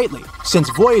so brightly since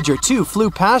Voyager 2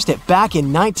 flew past it back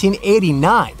in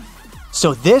 1989.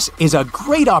 So this is a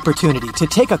great opportunity to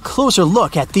take a closer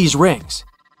look at these rings.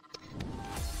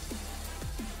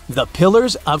 The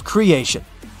Pillars of Creation.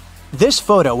 This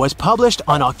photo was published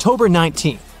on October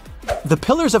 19th. The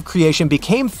Pillars of Creation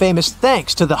became famous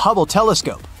thanks to the Hubble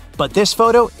telescope, but this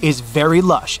photo is very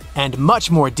lush and much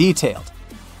more detailed.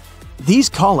 These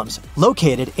columns,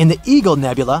 located in the Eagle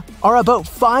Nebula, are about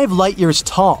 5 light-years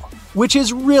tall, which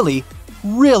is really,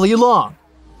 really long.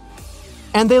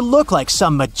 And they look like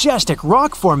some majestic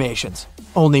rock formations,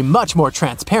 only much more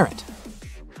transparent.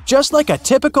 Just like a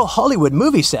typical Hollywood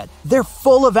movie set, they're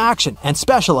full of action and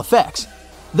special effects.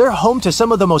 They're home to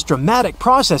some of the most dramatic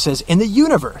processes in the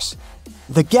universe.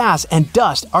 The gas and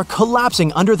dust are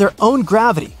collapsing under their own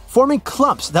gravity, forming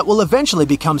clumps that will eventually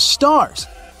become stars.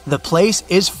 The place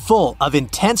is full of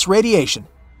intense radiation,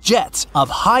 jets of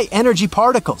high-energy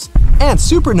particles, and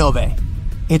supernovae.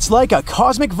 It's like a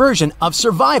cosmic version of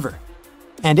Survivor.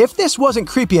 And if this wasn't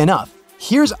creepy enough,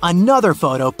 here's another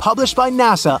photo published by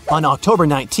NASA on October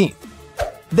 19th.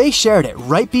 They shared it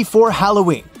right before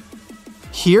Halloween.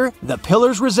 Here, the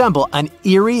pillars resemble an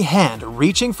eerie hand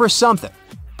reaching for something.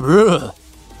 Brrr.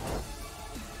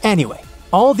 Anyway,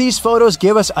 all these photos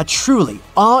give us a truly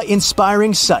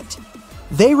awe-inspiring sight.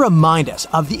 They remind us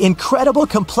of the incredible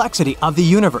complexity of the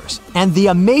universe and the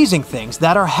amazing things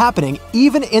that are happening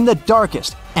even in the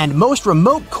darkest and most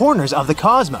remote corners of the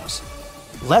cosmos.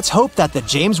 Let's hope that the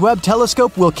James Webb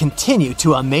Telescope will continue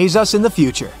to amaze us in the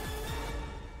future.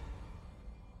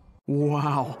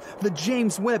 Wow, the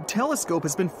James Webb Telescope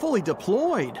has been fully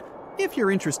deployed. If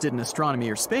you're interested in astronomy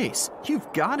or space,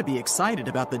 you've got to be excited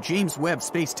about the James Webb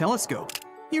Space Telescope.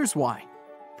 Here's why.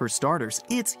 For starters,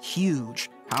 it's huge.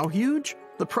 How huge?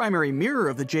 The primary mirror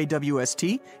of the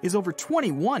JWST is over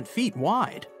 21 feet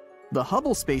wide. The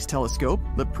Hubble Space Telescope,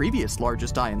 the previous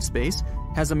largest eye in space,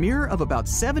 has a mirror of about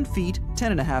 7 feet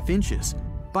 10.5 inches.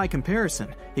 By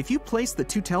comparison, if you place the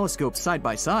two telescopes side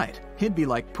by side, it'd be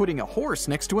like putting a horse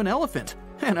next to an elephant,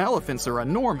 and elephants are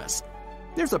enormous.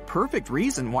 There's a perfect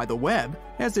reason why the Webb,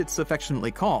 as it's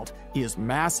affectionately called, is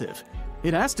massive.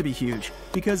 It has to be huge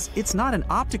because it's not an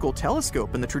optical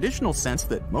telescope in the traditional sense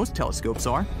that most telescopes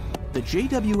are. The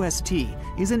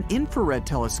JWST is an infrared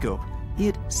telescope.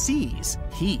 It sees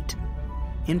heat.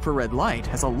 Infrared light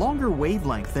has a longer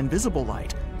wavelength than visible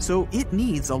light, so it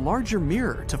needs a larger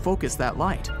mirror to focus that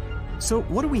light. So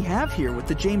what do we have here with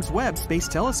the James Webb Space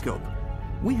Telescope?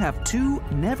 We have two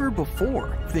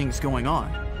never-before things going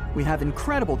on. We have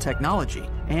incredible technology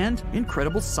and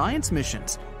incredible science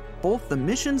missions. Both the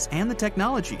missions and the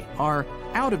technology are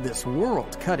out of this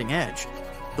world cutting edge.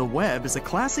 The Webb is a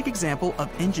classic example of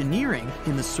engineering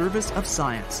in the service of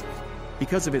science.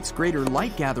 Because of its greater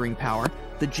light gathering power,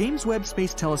 the James Webb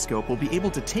Space Telescope will be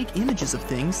able to take images of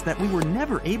things that we were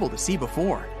never able to see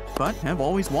before, but have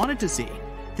always wanted to see.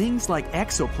 Things like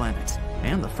exoplanets,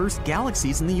 and the first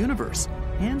galaxies in the universe,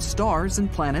 and stars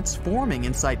and planets forming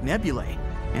inside nebulae.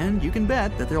 And you can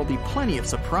bet that there will be plenty of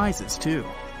surprises too.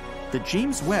 The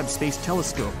James Webb Space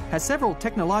Telescope has several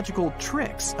technological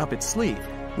tricks up its sleeve,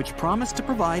 which promise to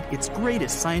provide its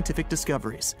greatest scientific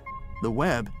discoveries. The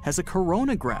Webb has a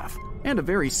coronagraph, and a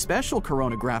very special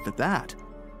coronagraph at that.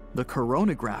 The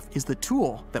coronagraph is the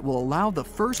tool that will allow the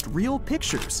first real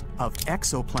pictures of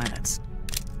exoplanets.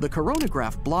 The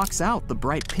coronagraph blocks out the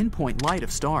bright pinpoint light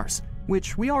of stars,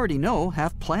 which we already know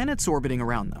have planets orbiting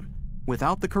around them.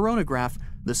 Without the coronagraph,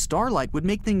 the starlight would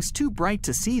make things too bright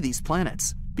to see these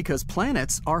planets, because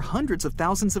planets are hundreds of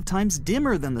thousands of times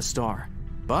dimmer than the star.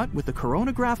 But with the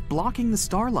coronagraph blocking the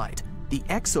starlight, the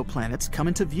exoplanets come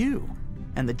into view.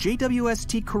 And the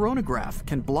JWST coronagraph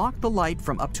can block the light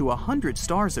from up to 100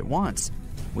 stars at once.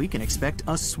 We can expect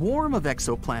a swarm of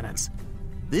exoplanets.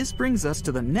 This brings us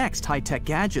to the next high-tech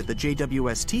gadget the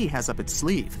JWST has up its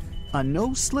sleeve, a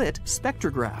no-slit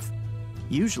spectrograph.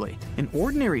 Usually, an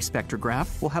ordinary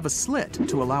spectrograph will have a slit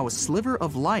to allow a sliver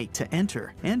of light to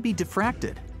enter and be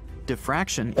diffracted.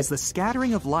 Diffraction is the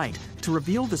scattering of light to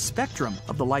reveal the spectrum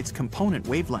of the light's component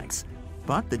wavelengths.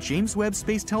 But the James Webb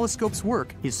Space Telescope's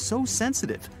work is so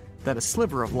sensitive that a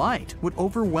sliver of light would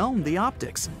overwhelm the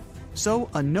optics. So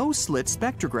a no-slit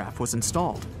spectrograph was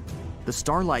installed. The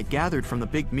starlight gathered from the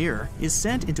big mirror is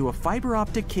sent into a fiber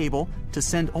optic cable to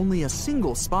send only a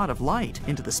single spot of light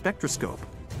into the spectroscope.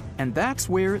 And that's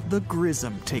where the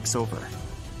grism takes over.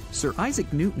 Sir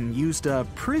Isaac Newton used a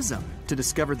prism to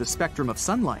discover the spectrum of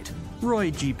sunlight,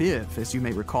 Roy G. Biv, as you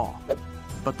may recall.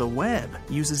 But the Webb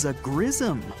uses a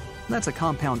grism. That's a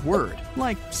compound word,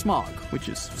 like smog, which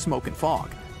is smoke and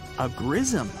fog. A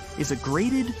grism is a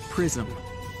graded prism.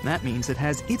 That means it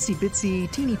has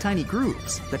itsy-bitsy, teeny-tiny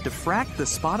grooves that diffract the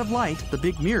spot of light the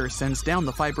big mirror sends down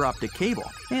the fiber optic cable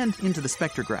and into the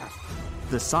spectrograph.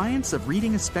 The science of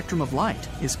reading a spectrum of light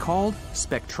is called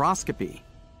spectroscopy.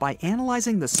 By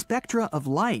analyzing the spectra of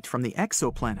light from the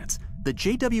exoplanets, the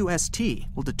JWST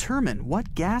will determine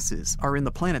what gases are in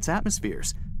the planet's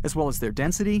atmospheres, as well as their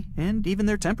density and even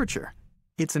their temperature.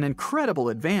 It's an incredible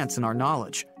advance in our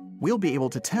knowledge. we'll be able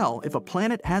to tell if a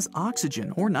planet has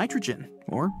oxygen or nitrogen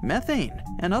or methane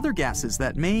and other gases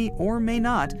that may or may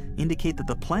not indicate that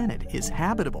the planet is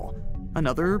habitable.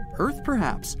 Another Earth,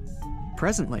 perhaps.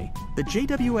 Presently, the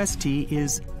JWST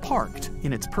is parked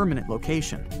in its permanent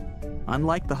location.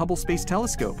 Unlike the Hubble Space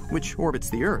Telescope, which orbits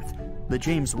the Earth, the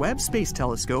James Webb Space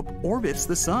Telescope orbits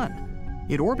the Sun.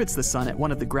 It orbits the Sun at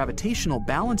one of the gravitational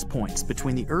balance points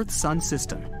between the Earth-Sun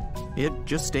system. It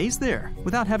just stays there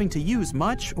without having to use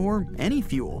much or any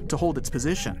fuel to hold its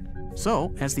position.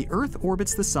 So, as the Earth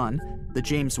orbits the Sun, the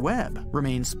James Webb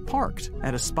remains parked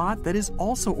at a spot that is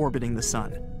also orbiting the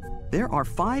Sun. There are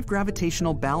 5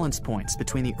 gravitational balance points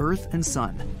between the Earth and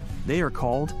Sun. They are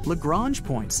called Lagrange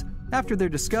points, after their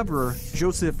discoverer,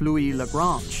 Joseph Louis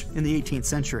Lagrange, in the 18th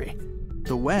century.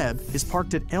 The Webb is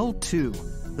parked at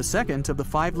L2, the second of the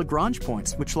 5 Lagrange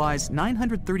points, which lies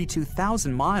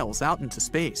 932,000 miles out into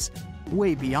space,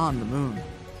 way beyond the Moon.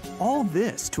 All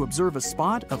this to observe a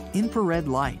spot of infrared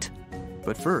light.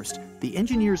 But first, the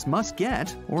engineers must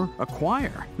get, or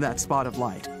acquire, that spot of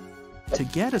light. To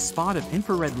get a spot of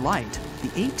infrared light,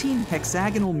 the 18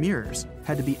 hexagonal mirrors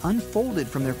had to be unfolded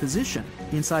from their position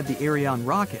inside the Ariane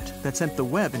rocket that sent the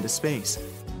Webb into space.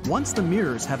 Once the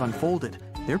mirrors have unfolded,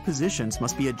 their positions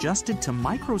must be adjusted to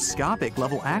microscopic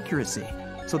level accuracy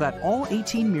so that all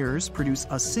 18 mirrors produce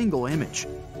a single image.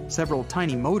 Several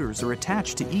tiny motors are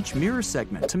attached to each mirror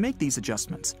segment to make these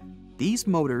adjustments. These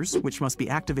motors, which must be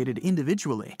activated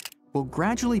individually, will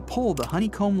gradually pull the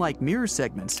honeycomb-like mirror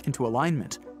segments into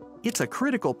alignment. It's a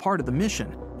critical part of the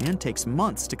mission and takes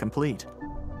months to complete.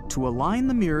 To align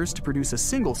the mirrors to produce a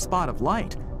single spot of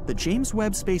light, the James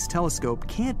Webb Space Telescope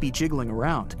can't be jiggling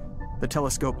around. The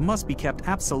telescope must be kept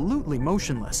absolutely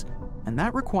motionless, and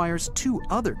that requires 2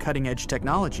 other cutting-edge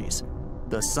technologies,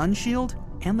 the sun shield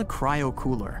and the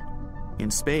cryocooler.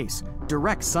 In space,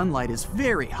 direct sunlight is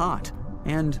very hot,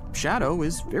 and shadow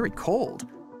is very cold.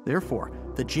 Therefore,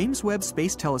 the James Webb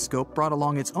Space Telescope brought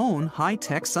along its own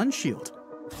high-tech sun shield.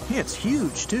 It's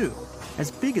huge, too, as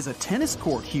big as a tennis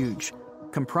court huge,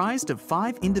 comprised of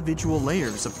 5 individual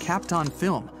layers of Kapton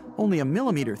film, only a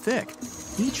millimeter thick.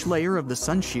 Each layer of the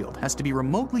sun shield has to be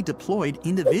remotely deployed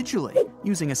individually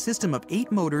using a system of 8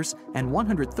 motors and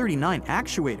 139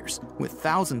 actuators with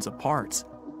thousands of parts.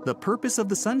 The purpose of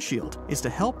the sun shield is to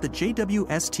help the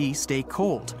JWST stay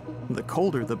cold. The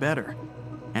colder the better.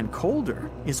 And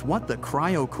colder is what the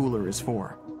cryocooler is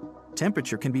for.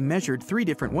 Temperature can be measured 3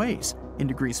 different ways: in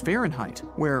degrees Fahrenheit,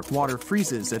 where water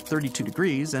freezes at 32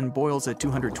 degrees and boils at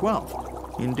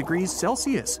 212; in degrees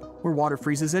Celsius, where water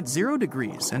freezes at 0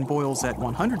 degrees and boils at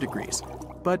 100 degrees.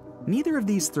 But neither of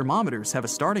these thermometers have a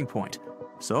starting point.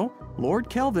 So, Lord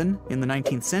Kelvin, in the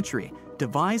 19th century,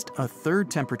 devised a 3rd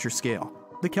temperature scale,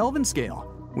 the Kelvin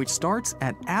scale, which starts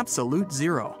at absolute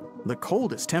 0, the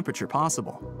coldest temperature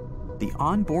possible. The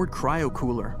onboard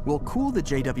cryocooler will cool the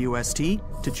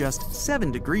JWST to just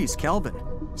 7 degrees Kelvin,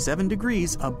 7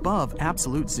 degrees above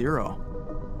absolute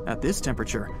 0. At this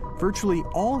temperature, virtually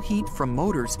all heat from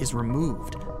motors is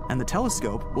removed, and the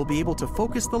telescope will be able to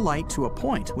focus the light to a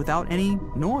point without any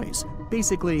noise,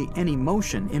 basically any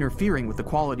motion interfering with the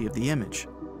quality of the image.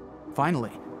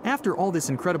 Finally, after all this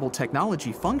incredible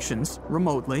technology functions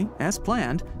remotely as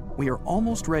planned, we are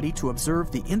almost ready to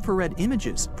observe the infrared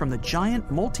images from the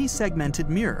giant multi-segmented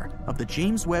mirror of the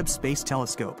James Webb Space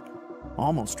Telescope.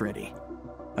 Almost ready.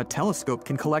 A telescope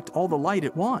can collect all the light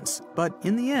it wants, but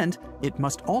in the end, it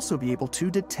must also be able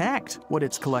to detect what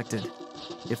it's collected.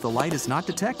 If the light is not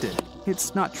detected,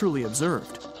 it's not truly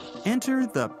observed. Enter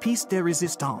the pièce de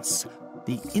résistance,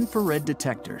 the infrared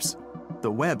detectors.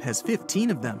 The Webb has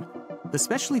 15 of them. The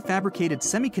specially fabricated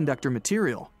semiconductor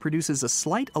material produces a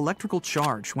slight electrical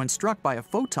charge when struck by a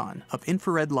photon of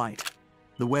infrared light.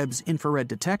 The Webb's infrared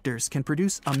detectors can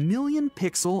produce a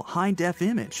 1,000,000-pixel high-def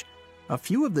image. A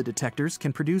few of the detectors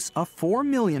can produce a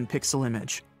 4,000,000-pixel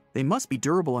image. They must be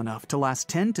durable enough to last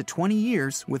 10 to 20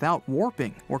 years without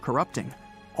warping or corrupting,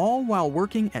 all while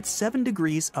working at 7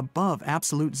 degrees above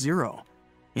absolute 0.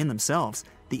 In themselves,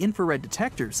 the infrared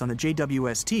detectors on the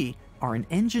JWST are an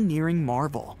engineering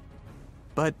marvel.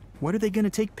 But what are they going to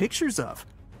take pictures of?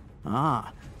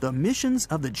 The missions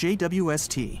of the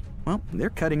JWST. Well, they're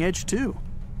cutting edge too.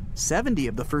 70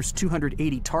 of the first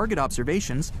 280 target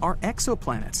observations are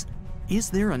exoplanets. Is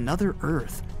there another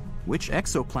Earth? Which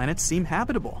exoplanets seem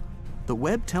habitable? The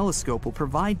Webb telescope will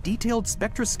provide detailed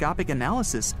spectroscopic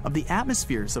analysis of the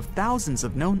atmospheres of thousands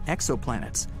of known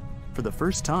exoplanets. For the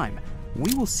first time,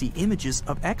 we will see images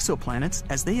of exoplanets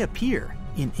as they appear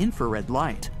in infrared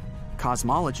light.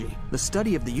 Cosmology, the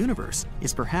study of the universe,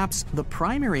 is perhaps the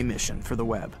primary mission for the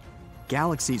Webb.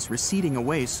 galaxies receding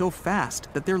away so fast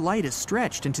that their light is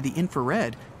stretched into the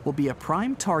infrared will be a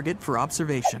prime target for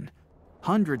observation.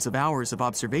 Hundreds of hours of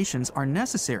observations are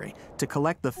necessary to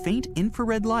collect the faint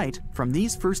infrared light from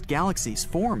these first galaxies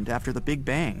formed after the Big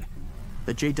Bang.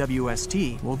 The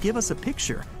JWST will give us a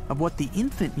picture of what the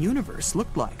infant universe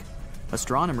looked like.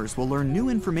 Astronomers will learn new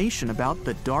information about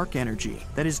the dark energy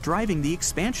that is driving the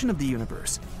expansion of the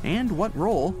universe and what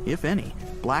role, if any,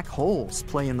 black holes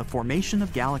play in the formation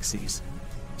of galaxies.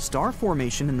 Star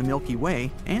formation in the Milky Way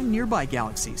and nearby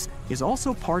galaxies is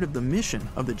also part of the mission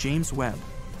of the James Webb.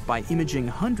 By imaging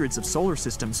hundreds of solar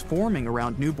systems forming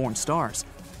around newborn stars,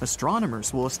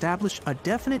 astronomers will establish a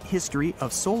definite history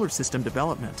of solar system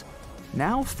development.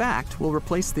 Now fact will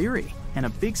replace theory, and a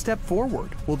big step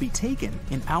forward will be taken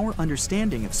in our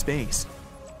understanding of space.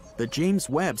 The James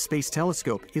Webb Space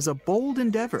Telescope is a bold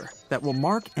endeavor that will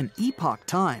mark an epoch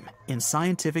time in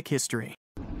scientific history.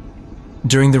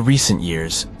 During the recent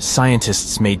years,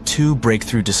 scientists made two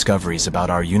breakthrough discoveries about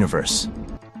our universe.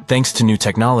 Thanks to new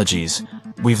technologies,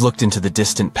 we've looked into the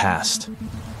distant past,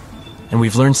 and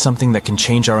we've learned something that can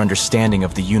change our understanding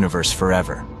of the universe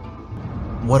forever.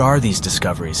 What are these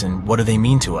discoveries, and what do they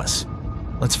mean to us?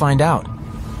 Let's find out.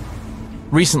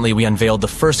 Recently, we unveiled the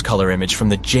first color image from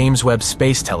the James Webb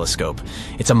Space Telescope.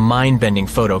 It's a mind-bending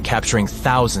photo capturing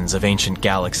thousands of ancient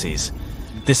galaxies.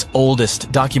 This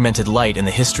oldest documented light in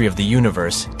the history of the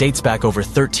universe dates back over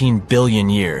 13 billion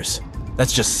years.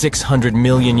 That's just 600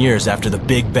 million years after the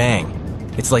Big Bang.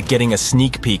 It's like getting a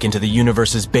sneak peek into the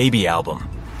universe's baby album.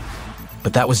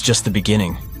 But that was just the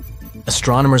beginning.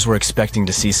 Astronomers were expecting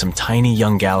to see some tiny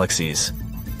young galaxies,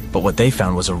 but what they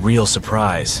found was a real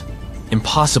surprise.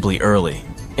 Impossibly early,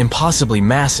 impossibly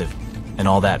massive, and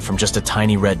all that from just a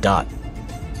tiny red dot.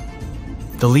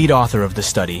 The lead author of the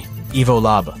study, Ivo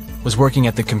Laba, was working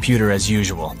at the computer as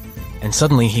usual, and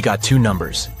suddenly he got two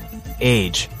numbers.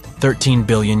 Age, 13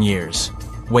 billion years.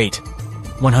 Weight,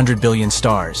 100 billion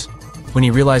stars. When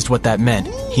he realized what that meant,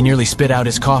 he nearly spit out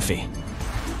his coffee.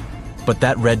 But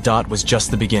that red dot was just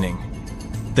the beginning.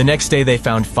 The next day they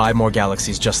found 5 more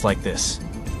galaxies just like this.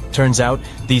 Turns out,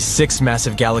 these 6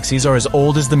 massive galaxies are as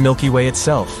old as the Milky Way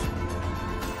itself.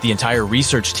 The entire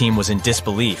research team was in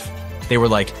disbelief. They were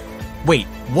like, wait,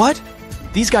 what?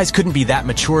 These guys couldn't be that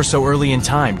mature so early in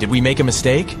time. Did we make a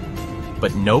mistake?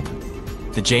 But nope.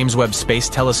 The James Webb Space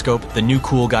Telescope, the new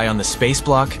cool guy on the space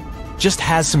block, just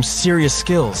has some serious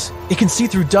skills. It can see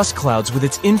through dust clouds with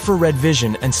its infrared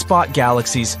vision and spot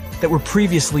galaxies that were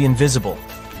previously invisible.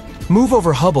 Move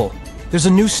over Hubble. There's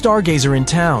a new stargazer in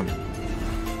town.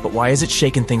 But why is it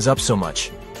shaking things up so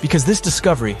much? Because this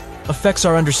discovery affects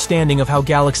our understanding of how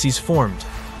galaxies formed.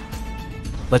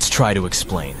 Let's try to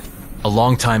explain. A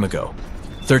long time ago,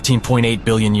 13.8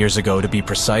 billion years ago to be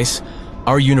precise,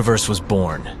 our universe was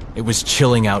born. It was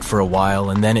chilling out for a while,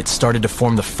 and then it started to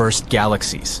form the first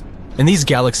galaxies. And these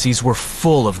galaxies were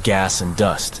full of gas and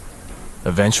dust.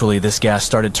 Eventually, this gas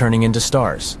started turning into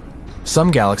stars.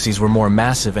 Some galaxies were more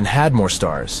massive and had more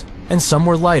stars, and some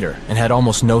were lighter and had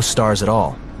almost no stars at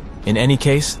all. In any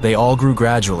case, they all grew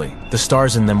gradually. The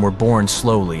stars in them were born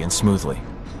slowly and smoothly.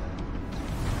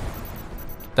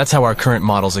 That's how our current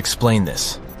models explain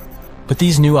this. But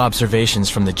these new observations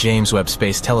from the James Webb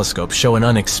Space Telescope show an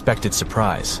unexpected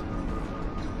surprise.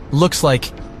 Looks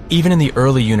like, even in the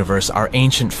early universe, our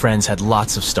ancient friends had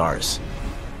lots of stars.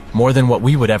 More than what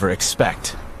we would ever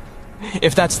expect.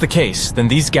 If that's the case, then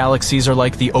these galaxies are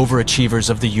like the overachievers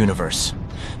of the universe.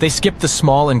 They skipped the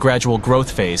small and gradual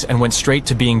growth phase and went straight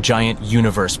to being giant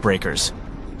universe breakers.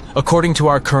 According to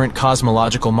our current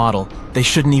cosmological model, they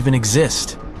shouldn't even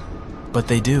exist. But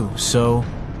they do, so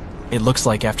it looks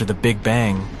like after the Big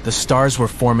Bang, the stars were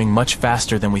forming much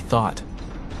faster than we thought,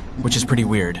 which is pretty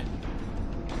weird.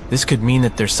 This could mean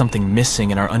that there's something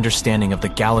missing in our understanding of the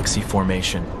galaxy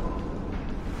formation.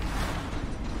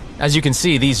 As you can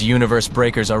see, these universe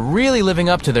breakers are really living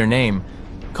up to their name,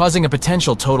 causing a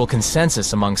potential total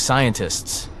consensus among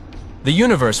scientists. The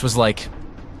universe was like,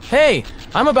 hey,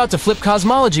 I'm about to flip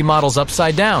cosmology models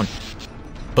upside down.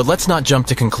 But let's not jump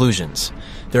to conclusions.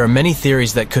 There are many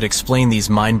theories that could explain these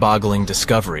mind-boggling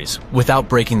discoveries without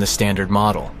breaking the standard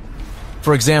model.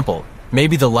 For example,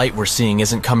 maybe the light we're seeing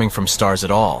isn't coming from stars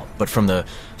at all, but from the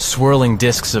swirling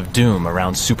disks of doom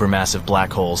around supermassive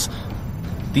black holes.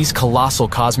 These colossal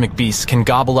cosmic beasts can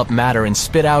gobble up matter and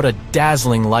spit out a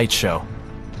dazzling light show.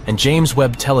 And James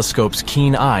Webb Telescope's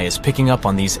keen eye is picking up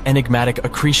on these enigmatic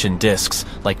accretion disks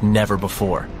like never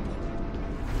before.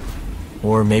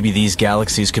 Or maybe these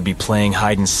galaxies could be playing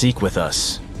hide-and-seek with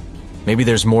us. Maybe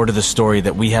there's more to the story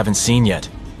that we haven't seen yet.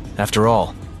 After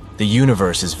all, the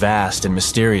universe is vast and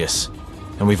mysterious,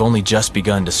 and we've only just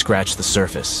begun to scratch the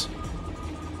surface.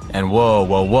 And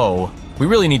whoa, we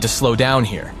really need to slow down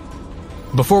here.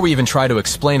 Before we even try to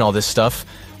explain all this stuff,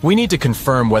 we need to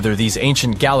confirm whether these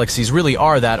ancient galaxies really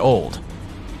are that old.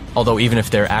 Although even if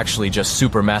they're actually just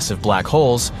supermassive black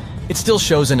holes, it still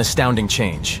shows an astounding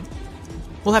change.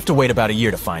 We'll have to wait about a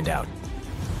year to find out.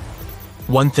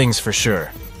 One thing's for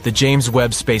sure, the James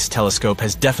Webb Space Telescope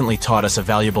has definitely taught us a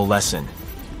valuable lesson.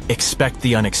 Expect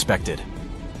the unexpected.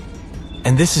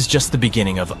 And this is just the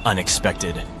beginning of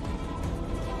unexpected.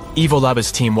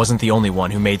 Evolab's team wasn't the only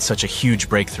one who made such a huge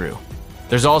breakthrough.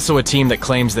 There's also a team that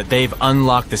claims that they've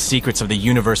unlocked the secrets of the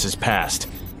universe's past,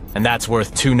 and that's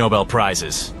worth 2 Nobel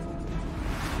Prizes.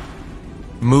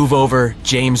 Move over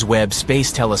James Webb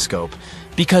Space Telescope,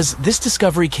 because this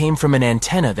discovery came from an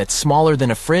antenna that's smaller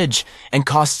than a fridge and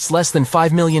costs less than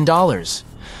 $5 million.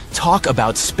 Talk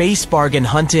about space bargain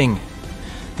hunting!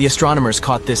 The astronomers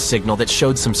caught this signal that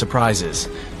showed some surprises.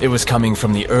 It was coming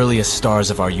from the earliest stars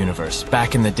of our universe,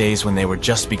 back in the days when they were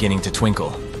just beginning to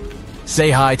twinkle.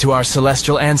 Say hi to our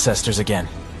celestial ancestors again.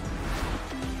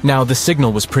 Now, the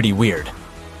signal was pretty weird.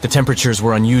 The temperatures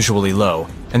were unusually low,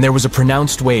 and there was a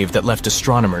pronounced wave that left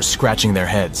astronomers scratching their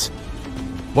heads.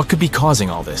 What could be causing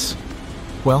all this?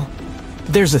 Well,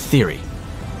 there's a theory.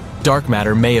 Dark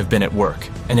matter may have been at work,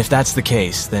 and if that's the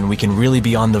case, then we can really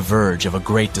be on the verge of a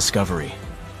great discovery.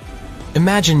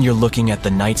 Imagine you're looking at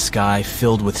the night sky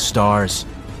filled with stars,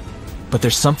 but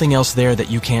there's something else there that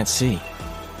you can't see.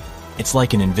 It's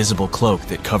like an invisible cloak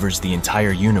that covers the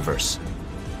entire universe.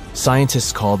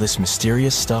 Scientists call this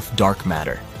mysterious stuff dark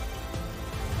matter.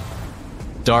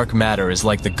 Dark matter is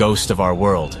like the ghost of our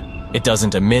world. It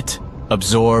doesn't emit,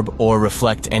 absorb, or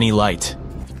reflect any light.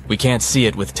 We can't see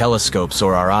it with telescopes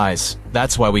or our eyes.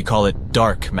 That's why we call it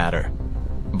dark matter.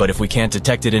 But if we can't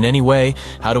detect it in any way,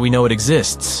 how do we know it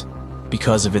exists?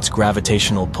 Because of its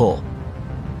gravitational pull.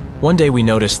 One day we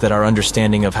noticed that our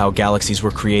understanding of how galaxies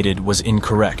were created was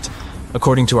incorrect.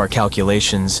 According to our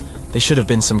calculations, they should have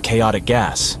been some chaotic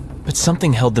gas, but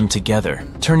something held them together,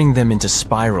 turning them into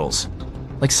spirals,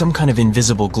 like some kind of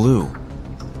invisible glue.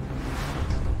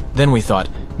 Then we thought,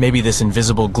 maybe this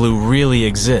invisible glue really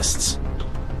exists.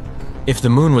 If the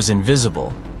moon was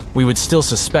invisible, we would still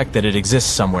suspect that it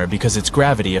exists somewhere because its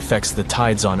gravity affects the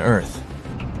tides on Earth.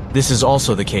 This is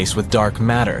also the case with dark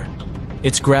matter.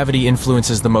 Its gravity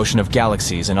influences the motion of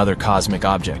galaxies and other cosmic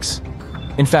objects.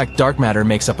 In fact, dark matter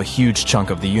makes up a huge chunk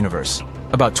of the universe,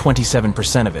 about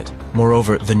 27% of it.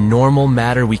 Moreover, the normal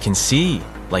matter we can see,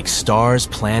 like stars,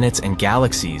 planets, and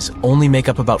galaxies, only make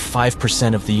up about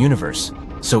 5% of the universe.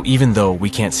 So even though we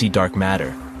can't see dark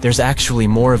matter, there's actually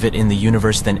more of it in the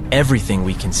universe than everything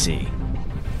we can see.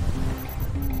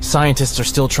 Scientists are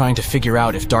still trying to figure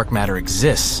out if dark matter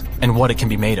exists and what it can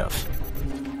be made of.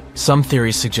 Some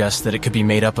theories suggest that it could be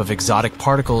made up of exotic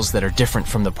particles that are different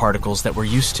from the particles that we're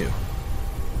used to.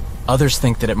 Others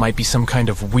think that it might be some kind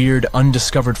of weird,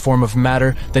 undiscovered form of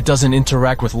matter that doesn't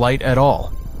interact with light at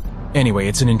all. Anyway,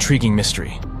 it's an intriguing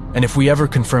mystery, and if we ever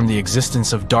confirm the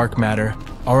existence of dark matter,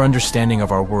 our understanding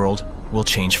of our world will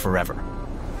change forever.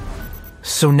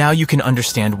 So now you can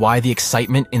understand why the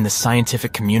excitement in the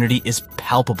scientific community is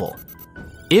palpable.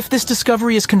 If this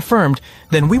discovery is confirmed,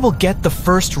 then we will get the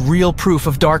first real proof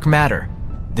of dark matter.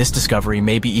 This discovery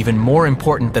may be even more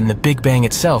important than the Big Bang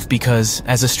itself because,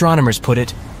 as astronomers put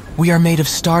it, we are made of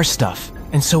star stuff,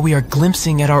 and so we are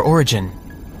glimpsing at our origin.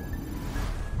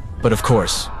 But of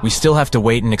course, we still have to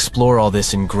wait and explore all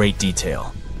this in great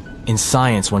detail. In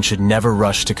science, one should never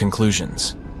rush to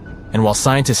conclusions. And while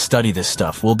scientists study this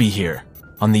stuff, we'll be here,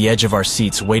 on the edge of our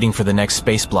seats waiting for the next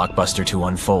space blockbuster to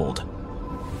unfold.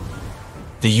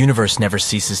 The universe never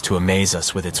ceases to amaze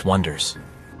us with its wonders.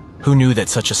 Who knew that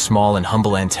such a small and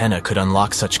humble antenna could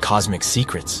unlock such cosmic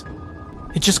secrets?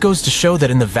 It just goes to show that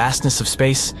in the vastness of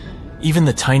space, even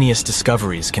the tiniest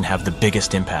discoveries can have the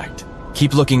biggest impact.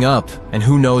 Keep looking up, and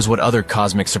who knows what other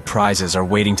cosmic surprises are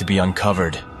waiting to be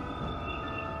uncovered.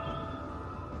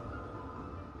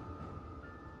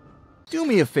 Do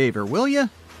me a favor, will ya?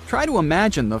 Try to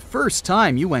imagine the first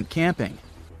time you went camping.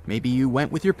 Maybe you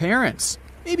went with your parents.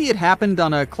 Maybe it happened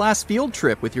on a class field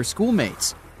trip with your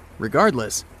schoolmates.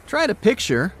 Regardless, try to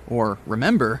picture, or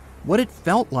remember, what it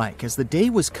felt like as the day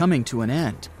was coming to an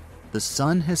end. The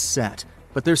sun has set,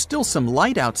 but there's still some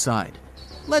light outside.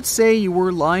 Let's say you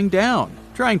were lying down,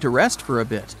 trying to rest for a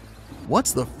bit.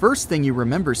 What's the first thing you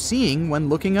remember seeing when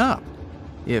looking up?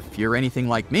 If you're anything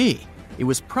like me, it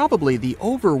was probably the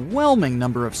overwhelming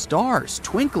number of stars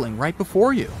twinkling right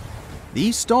before you.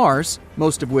 These stars,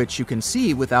 most of which you can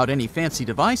see without any fancy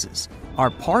devices, are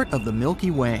part of the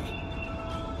Milky Way.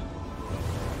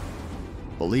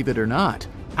 Believe it or not,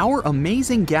 our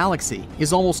amazing galaxy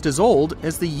is almost as old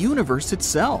as the universe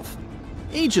itself.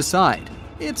 Age aside,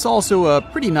 it's also a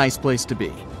pretty nice place to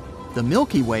be. The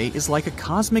Milky Way is like a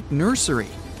cosmic nursery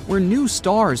where new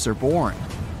stars are born.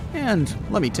 And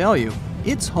let me tell you,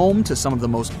 it's home to some of the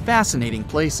most fascinating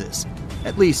places,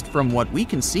 at least from what we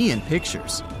can see in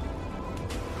pictures.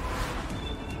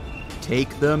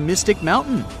 Take the Mystic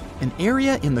Mountain, an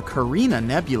area in the Carina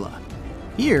Nebula.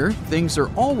 Here, things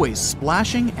are always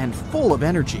splashing and full of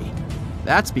energy.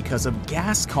 That's because of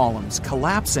gas columns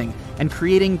collapsing and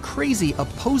creating crazy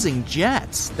opposing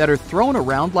jets that are thrown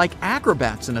around like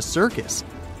acrobats in a circus.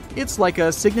 It's like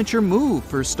a signature move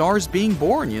for stars being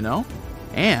born, you know?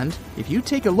 And if you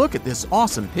take a look at this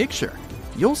awesome picture,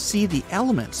 you'll see the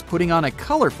elements putting on a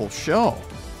colorful show.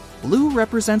 Blue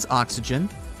represents oxygen,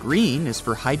 green is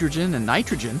for hydrogen and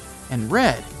nitrogen, and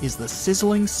red is the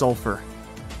sizzling sulfur.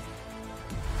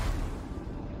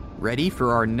 Ready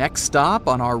for our next stop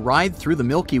on our ride through the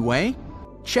Milky Way?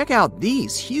 Check out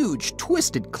these huge,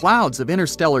 twisted clouds of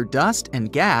interstellar dust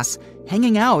and gas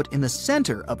hanging out in the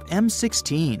center of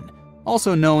M16,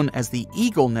 also known as the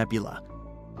Eagle Nebula.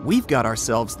 We've got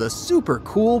ourselves the super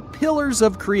cool Pillars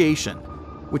of Creation,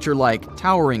 which are like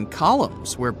towering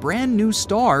columns where brand new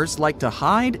stars like to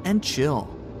hide and chill.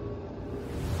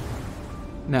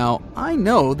 Now, I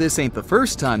know this ain't the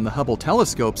first time the Hubble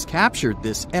telescopes captured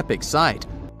this epic sight,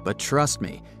 but trust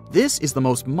me, this is the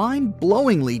most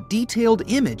mind-blowingly detailed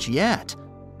image yet.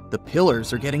 The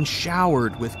pillars are getting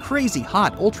showered with crazy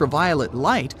hot ultraviolet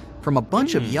light from a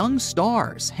bunch of young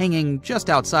stars hanging just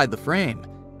outside the frame.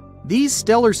 These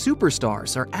stellar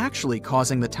superstars are actually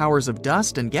causing the towers of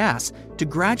dust and gas to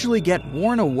gradually get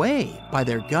worn away by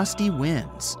their gusty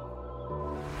winds.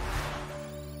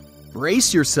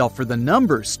 Brace yourself for the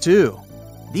numbers, too.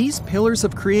 These pillars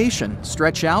of creation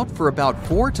stretch out for about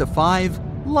 4 to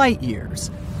 5 light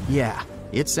years. Yeah,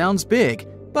 it sounds big,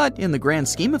 but in the grand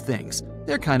scheme of things,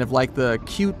 they're kind of like the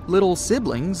cute little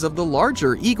siblings of the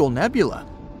larger Eagle Nebula,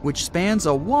 which spans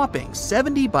a whopping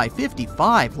 70 by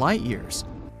 55 light years.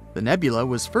 The nebula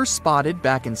was first spotted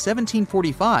back in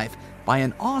 1745 by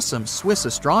an awesome Swiss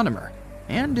astronomer,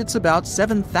 and it's about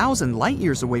 7,000 light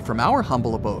years away from our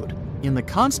humble abode, in the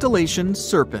constellation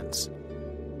Serpens.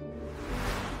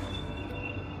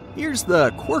 Here's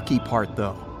the quirky part,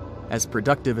 though. As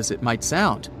productive as it might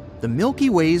sound, the Milky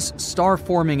Way's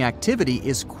star-forming activity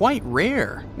is quite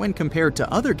rare when compared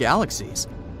to other galaxies.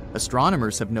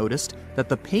 Astronomers have noticed that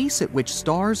the pace at which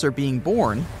stars are being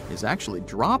born is actually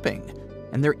dropping,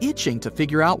 and they're itching to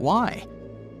figure out why.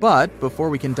 But before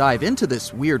we can dive into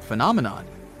this weird phenomenon,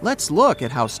 let's look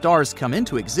at how stars come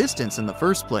into existence in the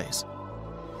first place.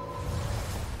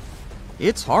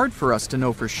 It's hard for us to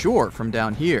know for sure from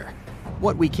down here.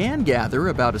 What we can gather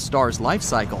about a star's life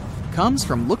cycle comes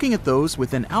from looking at those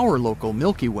within our local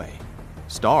Milky Way.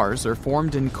 Stars are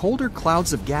formed in colder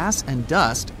clouds of gas and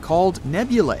dust called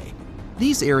nebulae.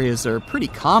 These areas are pretty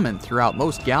common throughout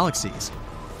most galaxies.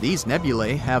 These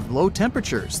nebulae have low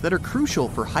temperatures that are crucial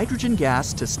for hydrogen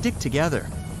gas to stick together.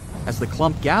 As the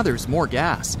clump gathers more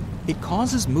gas, it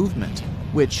causes movement,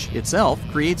 which itself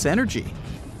creates energy.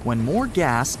 When more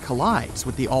gas collides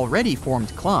with the already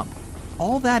formed clump,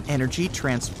 all that energy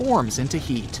transforms into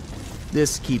heat.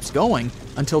 This keeps going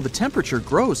until the temperature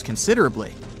grows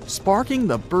considerably, sparking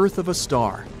the birth of a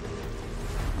star.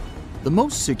 The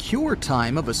most secure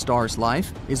time of a star's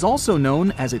life is also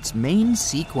known as its main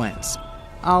sequence.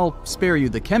 I'll spare you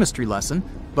the chemistry lesson,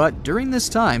 but during this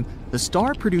time, the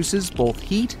star produces both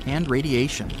heat and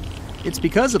radiation. It's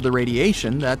because of the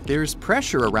radiation that there's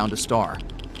pressure around a star,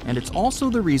 and it's also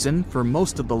the reason for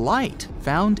most of the light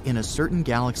found in a certain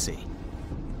galaxy.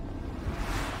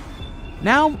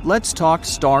 Now let's talk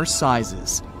star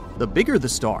sizes. The bigger the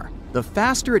star, the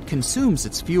faster it consumes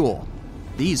its fuel.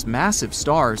 These massive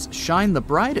stars shine the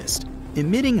brightest,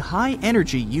 emitting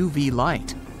high-energy UV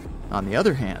light. On the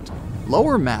other hand,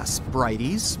 lower mass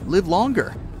brighties live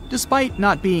longer, despite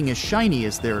not being as shiny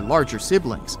as their larger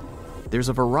siblings. There's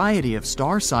a variety of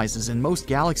star sizes in most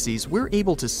galaxies we're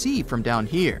able to see from down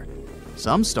here.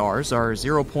 Some stars are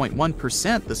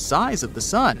 0.1% the size of the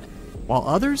Sun, while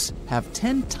others have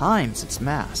 10 times its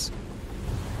mass.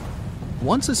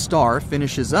 Once a star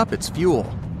finishes up its fuel,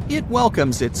 it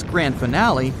welcomes its grand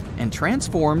finale and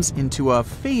transforms into a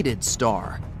faded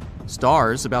star.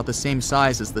 Stars about the same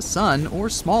size as the Sun or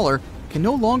smaller can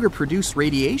no longer produce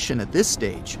radiation at this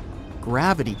stage.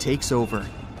 Gravity takes over,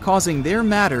 causing their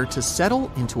matter to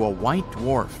settle into a white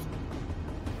dwarf.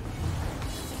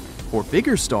 For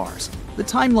bigger stars, the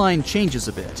timeline changes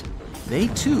a bit. They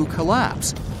too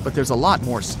collapse, but there's a lot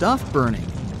more stuff burning,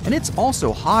 and it's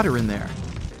also hotter in there.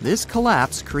 This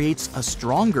collapse creates a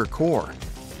stronger core.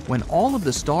 When all of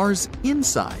the star's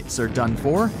insides are done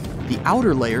for, the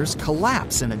outer layers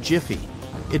collapse in a jiffy.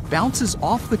 It bounces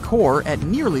off the core at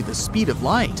nearly the speed of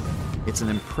light. It's an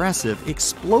impressive,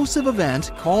 explosive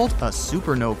event called a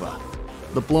supernova.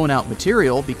 The blown-out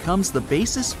material becomes the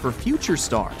basis for future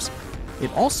stars.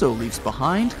 It also leaves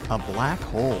behind a black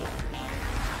hole.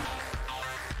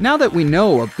 Now that we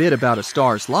know a bit about a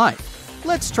star's life,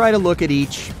 let's try to look at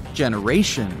each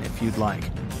generation, if you'd like.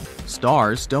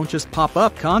 Stars don't just pop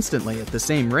up constantly at the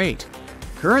same rate.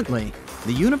 Currently,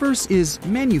 the universe is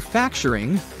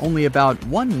manufacturing only about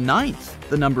 1/9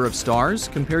 the number of stars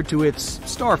compared to its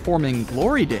star-forming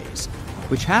glory days,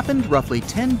 which happened roughly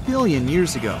 10 billion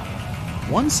years ago.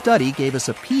 One study gave us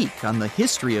a peek on the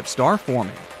history of star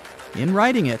forming. In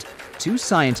writing it, 2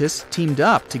 scientists teamed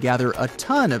up to gather a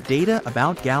ton of data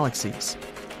about galaxies.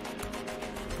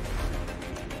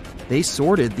 They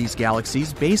sorted these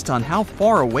galaxies based on how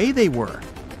far away they were.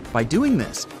 By doing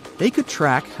this, they could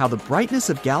track how the brightness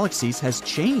of galaxies has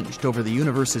changed over the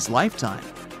universe's lifetime.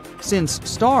 Since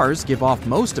stars give off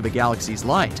most of a galaxy's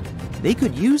light, they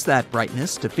could use that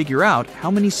brightness to figure out how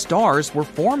many stars were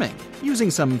forming, using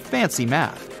some fancy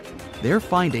math. Their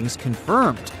findings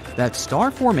confirmed that star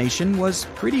formation was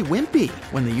pretty wimpy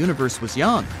when the universe was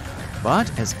young. But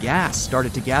as gas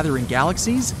started to gather in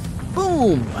galaxies,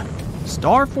 boom!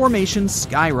 Star formation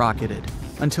skyrocketed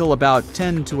until about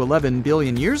 10 to 11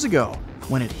 billion years ago,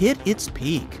 when it hit its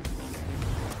peak.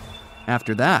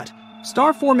 After that,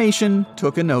 star formation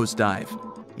took a nosedive.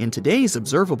 In today's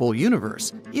observable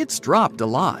universe, it's dropped a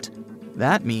lot.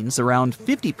 That means around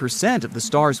 50% of the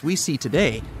stars we see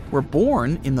today were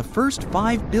born in the first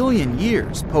 5 billion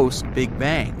years post-Big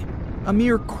Bang. A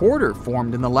mere quarter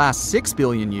formed in the last 6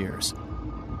 billion years.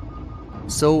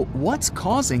 So what's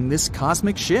causing this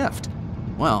cosmic shift?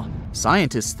 Well,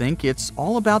 scientists think it's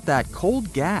all about that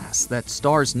cold gas that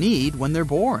stars need when they're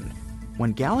born.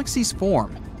 When galaxies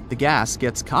form, the gas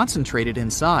gets concentrated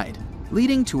inside,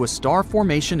 leading to a star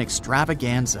formation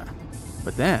extravaganza.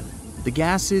 But then, the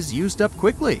gas is used up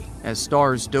quickly as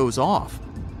stars doze off.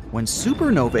 When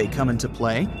supernovae come into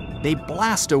play, they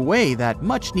blast away that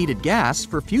much-needed gas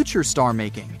for future star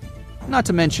making. Not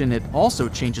to mention, it also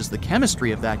changes the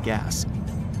chemistry of that gas.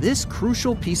 This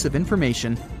crucial piece of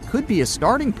information could be a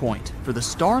starting point for the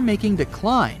star-making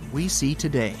decline we see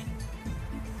today.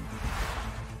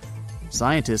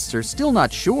 Scientists are still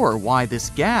not sure why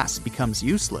this gas becomes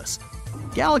useless.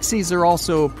 Galaxies are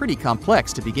also pretty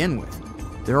complex to begin with.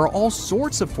 There are all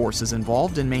sorts of forces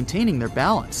involved in maintaining their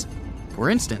balance. For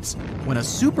instance, when a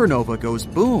supernova goes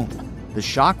boom, the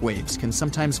shock waves can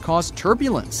sometimes cause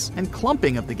turbulence and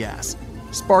clumping of the gas,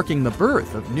 sparking the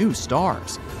birth of new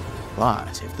stars.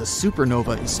 But if the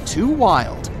supernova is too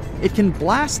wild, it can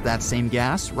blast that same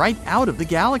gas right out of the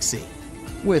galaxy.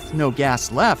 With no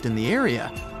gas left in the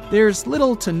area, there's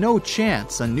little to no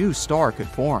chance a new star could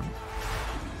form.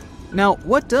 Now,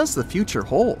 what does the future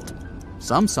hold?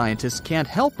 Some scientists can't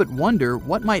help but wonder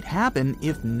what might happen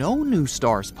if no new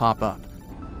stars pop up.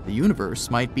 The universe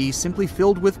might be simply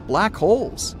filled with black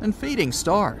holes and fading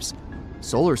stars.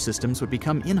 Solar systems would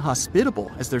become inhospitable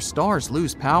as their stars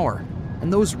lose power,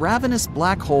 and those ravenous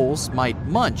black holes might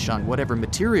munch on whatever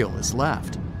material is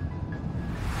left.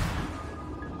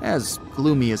 As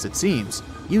gloomy as it seems,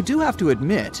 you do have to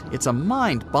admit it's a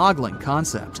mind-boggling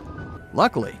concept.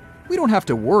 Luckily, we don't have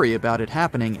to worry about it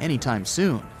happening anytime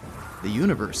soon. The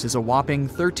universe is a whopping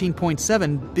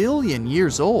 13.7 billion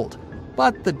years old,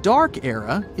 but the dark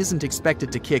era isn't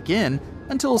expected to kick in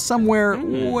until somewhere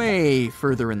way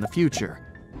further in the future.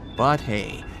 But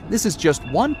hey, this is just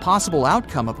one possible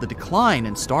outcome of the decline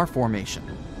in star formation.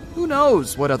 Who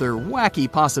knows what other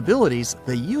wacky possibilities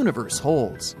the universe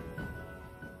holds?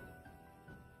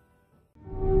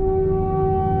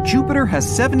 Jupiter has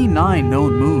 79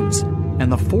 known moons,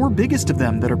 and the 4 biggest of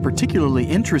them that are particularly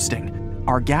interesting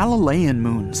are Galilean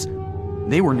moons.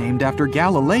 They were named after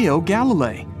Galileo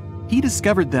Galilei. He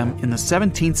discovered them in the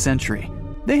 17th century.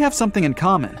 They have something in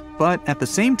common, but at the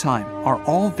same time are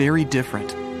all very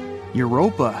different.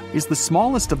 Europa is the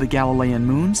smallest of the Galilean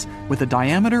moons with a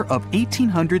diameter of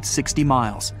 1,860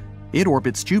 miles. It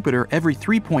orbits Jupiter every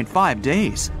 3.5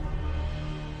 days.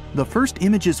 The first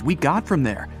images we got from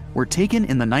there were taken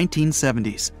in the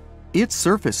 1970s. Its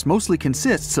surface mostly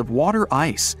consists of water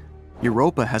ice.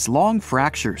 Europa has long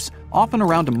fractures, often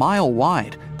around a mile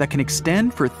wide, that can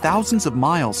extend for thousands of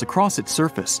miles across its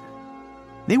surface.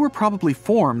 They were probably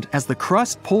formed as the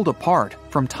crust pulled apart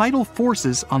from tidal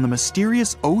forces on the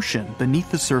mysterious ocean beneath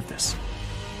the surface.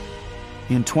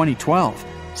 In 2012,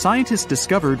 scientists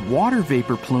discovered water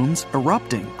vapor plumes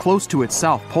erupting close to its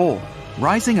south pole,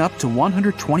 rising up to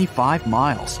 125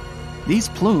 miles. These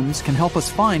plumes can help us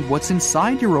find what's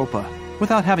inside Europa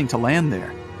without having to land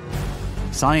there.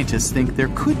 Scientists think there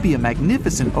could be a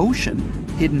magnificent ocean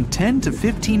hidden 10 to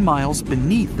 15 miles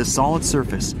beneath the solid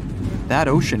surface. That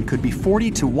ocean could be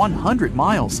 40 to 100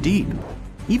 miles deep.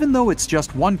 Even though it's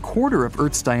just 1/4 of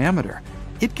Earth's diameter,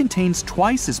 it contains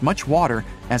twice as much water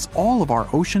as all of our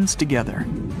oceans together.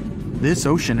 This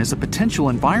ocean is a potential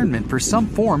environment for some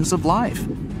forms of life.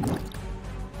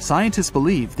 Scientists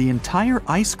believe the entire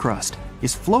ice crust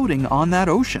is floating on that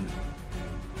ocean.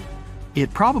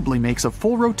 It probably makes a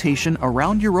full rotation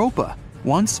around Europa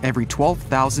once every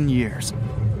 12,000 years.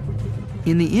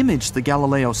 In the image the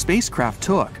Galileo spacecraft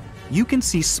took, you can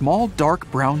see small dark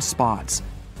brown spots.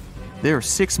 They're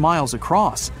 6 miles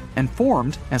across and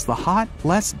formed as the hot,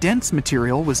 less dense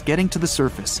material was getting to the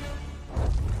surface.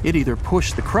 It either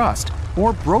pushed the crust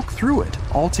or broke through it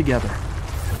altogether.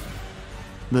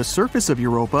 The surface of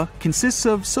Europa consists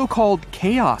of so-called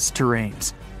chaos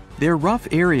terrains. They're rough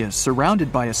areas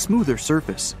surrounded by a smoother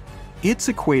surface. Its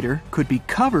equator could be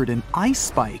covered in ice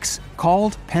spikes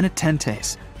called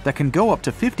penitentes that can go up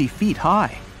to 50 feet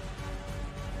high.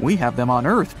 We have them on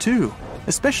Earth too,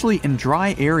 especially in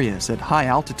dry areas at high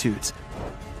altitudes.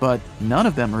 But none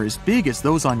of them are as big as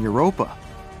those on Europa.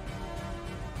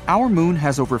 Our moon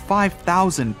has over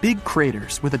 5,000 big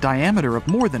craters with a diameter of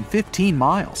more than 15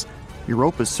 miles.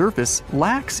 Europa's surface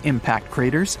lacks impact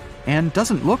craters and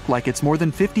doesn't look like it's more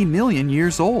than 50 million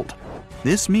years old.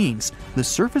 This means the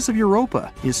surface of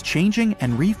Europa is changing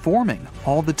and reforming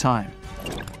all the time.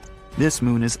 This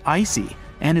moon is icy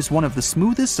and is one of the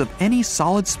smoothest of any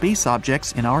solid space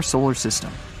objects in our solar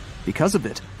system. Because of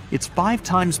it, it's 5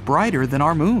 times brighter than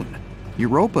our moon.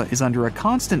 Europa is under a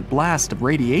constant blast of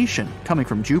radiation coming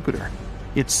from Jupiter.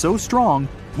 It's so strong,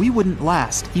 we wouldn't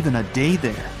last even a day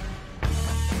there.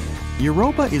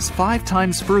 Europa is 5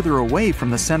 times further away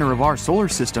from the center of our solar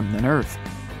system than Earth.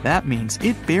 That means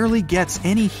it barely gets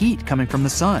any heat coming from the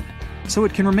sun, so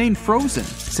it can remain frozen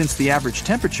since the average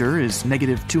temperature is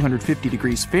negative 250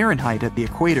 degrees Fahrenheit at the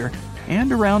equator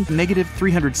and around negative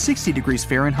 360 degrees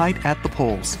Fahrenheit at the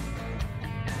poles.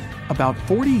 About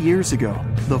 40 years ago,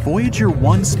 the Voyager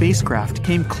 1 spacecraft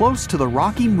came close to the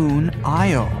rocky moon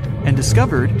Io and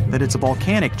discovered that it's a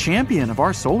volcanic champion of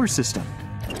our solar system.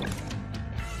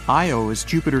 Io is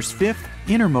Jupiter's 5th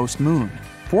innermost moon,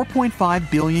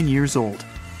 4.5 billion years old,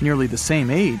 nearly the same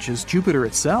age as Jupiter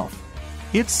itself.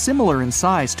 It's similar in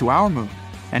size to our moon,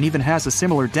 and even has a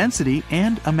similar density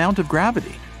and amount of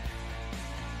gravity.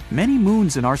 Many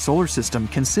moons in our solar system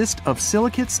consist of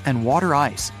silicates and water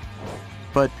ice,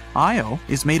 but Io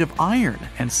is made of iron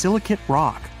and silicate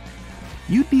rock.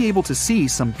 You'd be able to see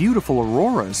some beautiful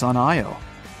auroras on Io.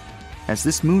 As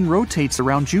this moon rotates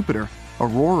around Jupiter,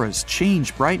 auroras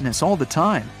change brightness all the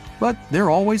time, but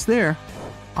they're always there.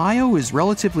 Io is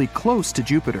relatively close to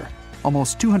Jupiter,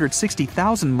 almost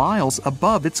 260,000 miles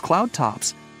above its cloud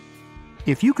tops.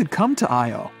 If you could come to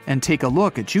Io and take a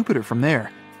look at Jupiter from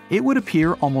there, it would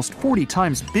appear almost 40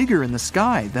 times bigger in the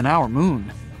sky than our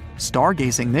moon.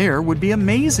 Stargazing there would be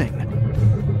amazing.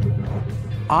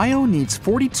 Io needs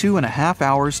 42.5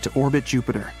 hours to orbit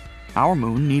Jupiter. Our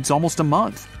moon needs almost a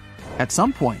month. At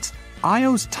some points,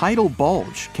 Io's tidal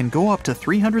bulge can go up to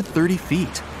 330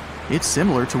 feet. It's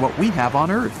similar to what we have on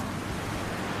Earth.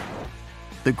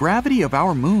 The gravity of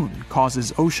our moon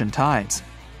causes ocean tides.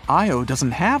 Io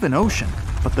doesn't have an ocean,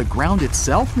 but the ground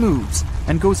itself moves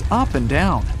and goes up and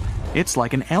down. It's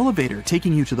like an elevator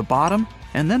taking you to the bottom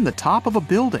and then the top of a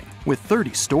building with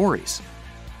 30 stories.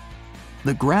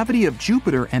 The gravity of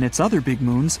Jupiter and its other big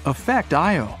moons affect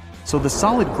Io, so the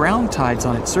solid ground tides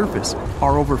on its surface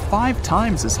are over 5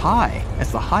 times as high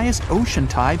as the highest ocean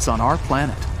tides on our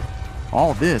planet.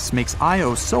 All this makes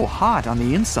Io so hot on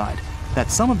the inside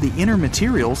that some of the inner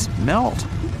materials melt,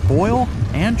 boil,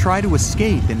 and try to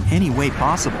escape in any way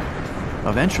possible.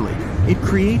 Eventually, it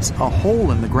creates a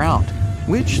hole in the ground,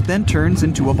 which then turns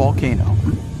into a volcano.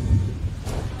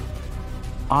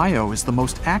 Io is the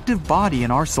most active body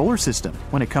in our solar system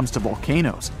when it comes to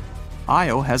volcanoes.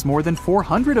 Io has more than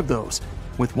 400 of those,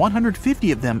 with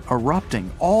 150 of them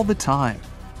erupting all the time.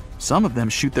 Some of them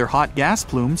shoot their hot gas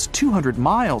plumes 200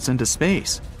 miles into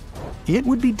space. It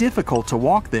would be difficult to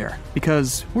walk there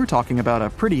because we're talking about a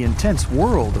pretty intense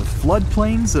world of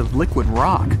floodplains of liquid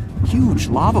rock, huge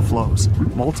lava flows,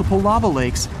 multiple lava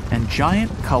lakes, and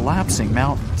giant collapsing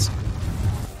mountains.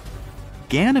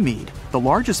 Ganymede, the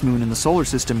largest moon in the solar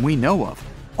system we know of,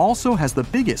 also has the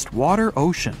biggest water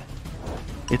ocean.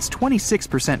 It's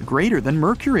 26% greater than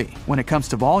Mercury when it comes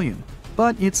to volume,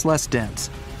 but it's less dense.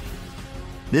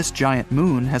 This giant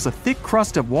moon has a thick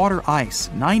crust of water ice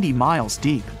 90 miles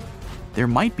deep. There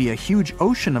might be a huge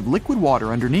ocean of liquid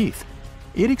water underneath.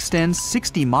 It extends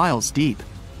 60 miles deep.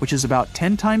 which is about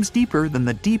 10 times deeper than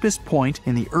the deepest point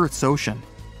in the Earth's ocean.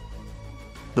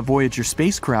 The Voyager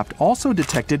spacecraft also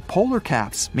detected polar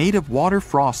caps made of water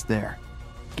frost there.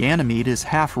 Ganymede is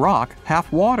half rock,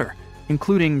 half water,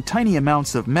 including tiny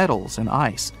amounts of metals and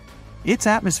ice. Its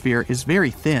atmosphere is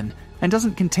very thin and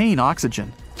doesn't contain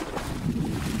oxygen.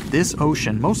 This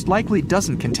ocean most likely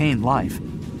doesn't contain life.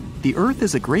 The Earth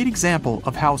is a great example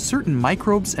of how certain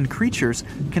microbes and creatures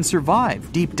can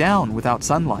survive deep down without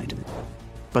sunlight.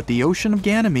 But the ocean of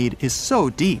Ganymede is so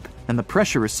deep and the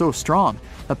pressure is so strong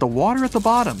that the water at the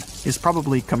bottom is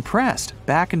probably compressed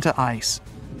back into ice.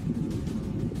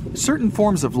 Certain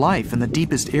forms of life in the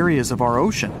deepest areas of our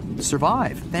ocean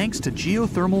survive thanks to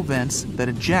geothermal vents that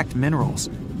eject minerals.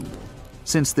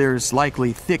 Since there's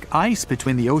likely thick ice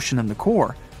between the ocean and the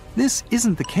core, this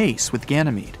isn't the case with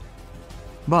Ganymede.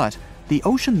 But the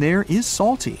ocean there is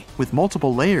salty, with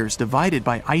multiple layers divided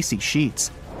by icy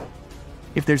sheets.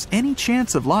 If there's any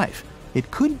chance of life,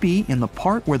 it could be in the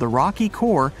part where the rocky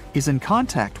core is in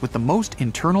contact with the most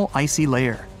internal icy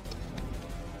layer.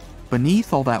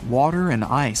 Beneath all that water and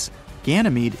ice,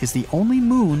 Ganymede is the only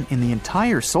moon in the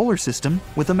entire solar system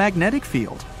with a magnetic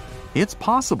field. It's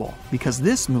possible because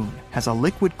this moon has a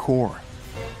liquid core.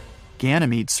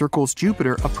 Ganymede circles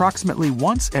Jupiter approximately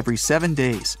once every 7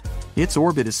 days. Its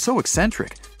orbit is so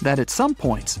eccentric that at some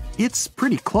points, it's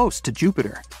pretty close to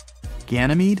Jupiter.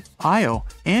 Ganymede, Io,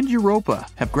 and Europa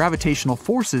have gravitational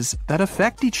forces that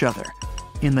affect each other.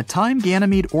 In the time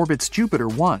Ganymede orbits Jupiter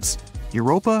once,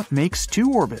 Europa makes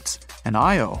 2 orbits, and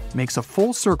Io makes a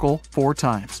full circle 4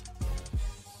 times.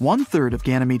 1/3 of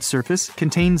Ganymede's surface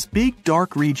contains big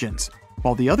dark regions,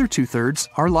 while the other 2/3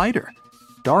 are lighter.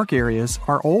 Dark areas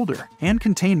are older and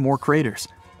contain more craters.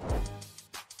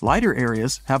 Lighter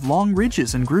areas have long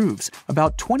ridges and grooves,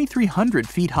 about 2,300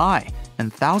 feet high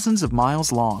and thousands of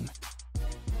miles long.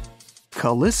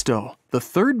 Callisto, the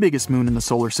 3rd biggest moon in the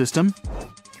solar system,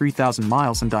 3,000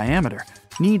 miles in diameter,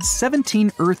 needs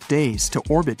 17 Earth days to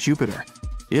orbit Jupiter.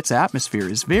 Its atmosphere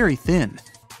is very thin.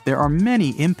 There are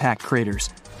many impact craters,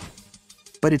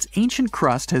 but its ancient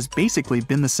crust has basically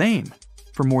been the same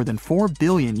for more than 4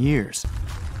 billion years.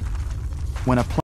 When a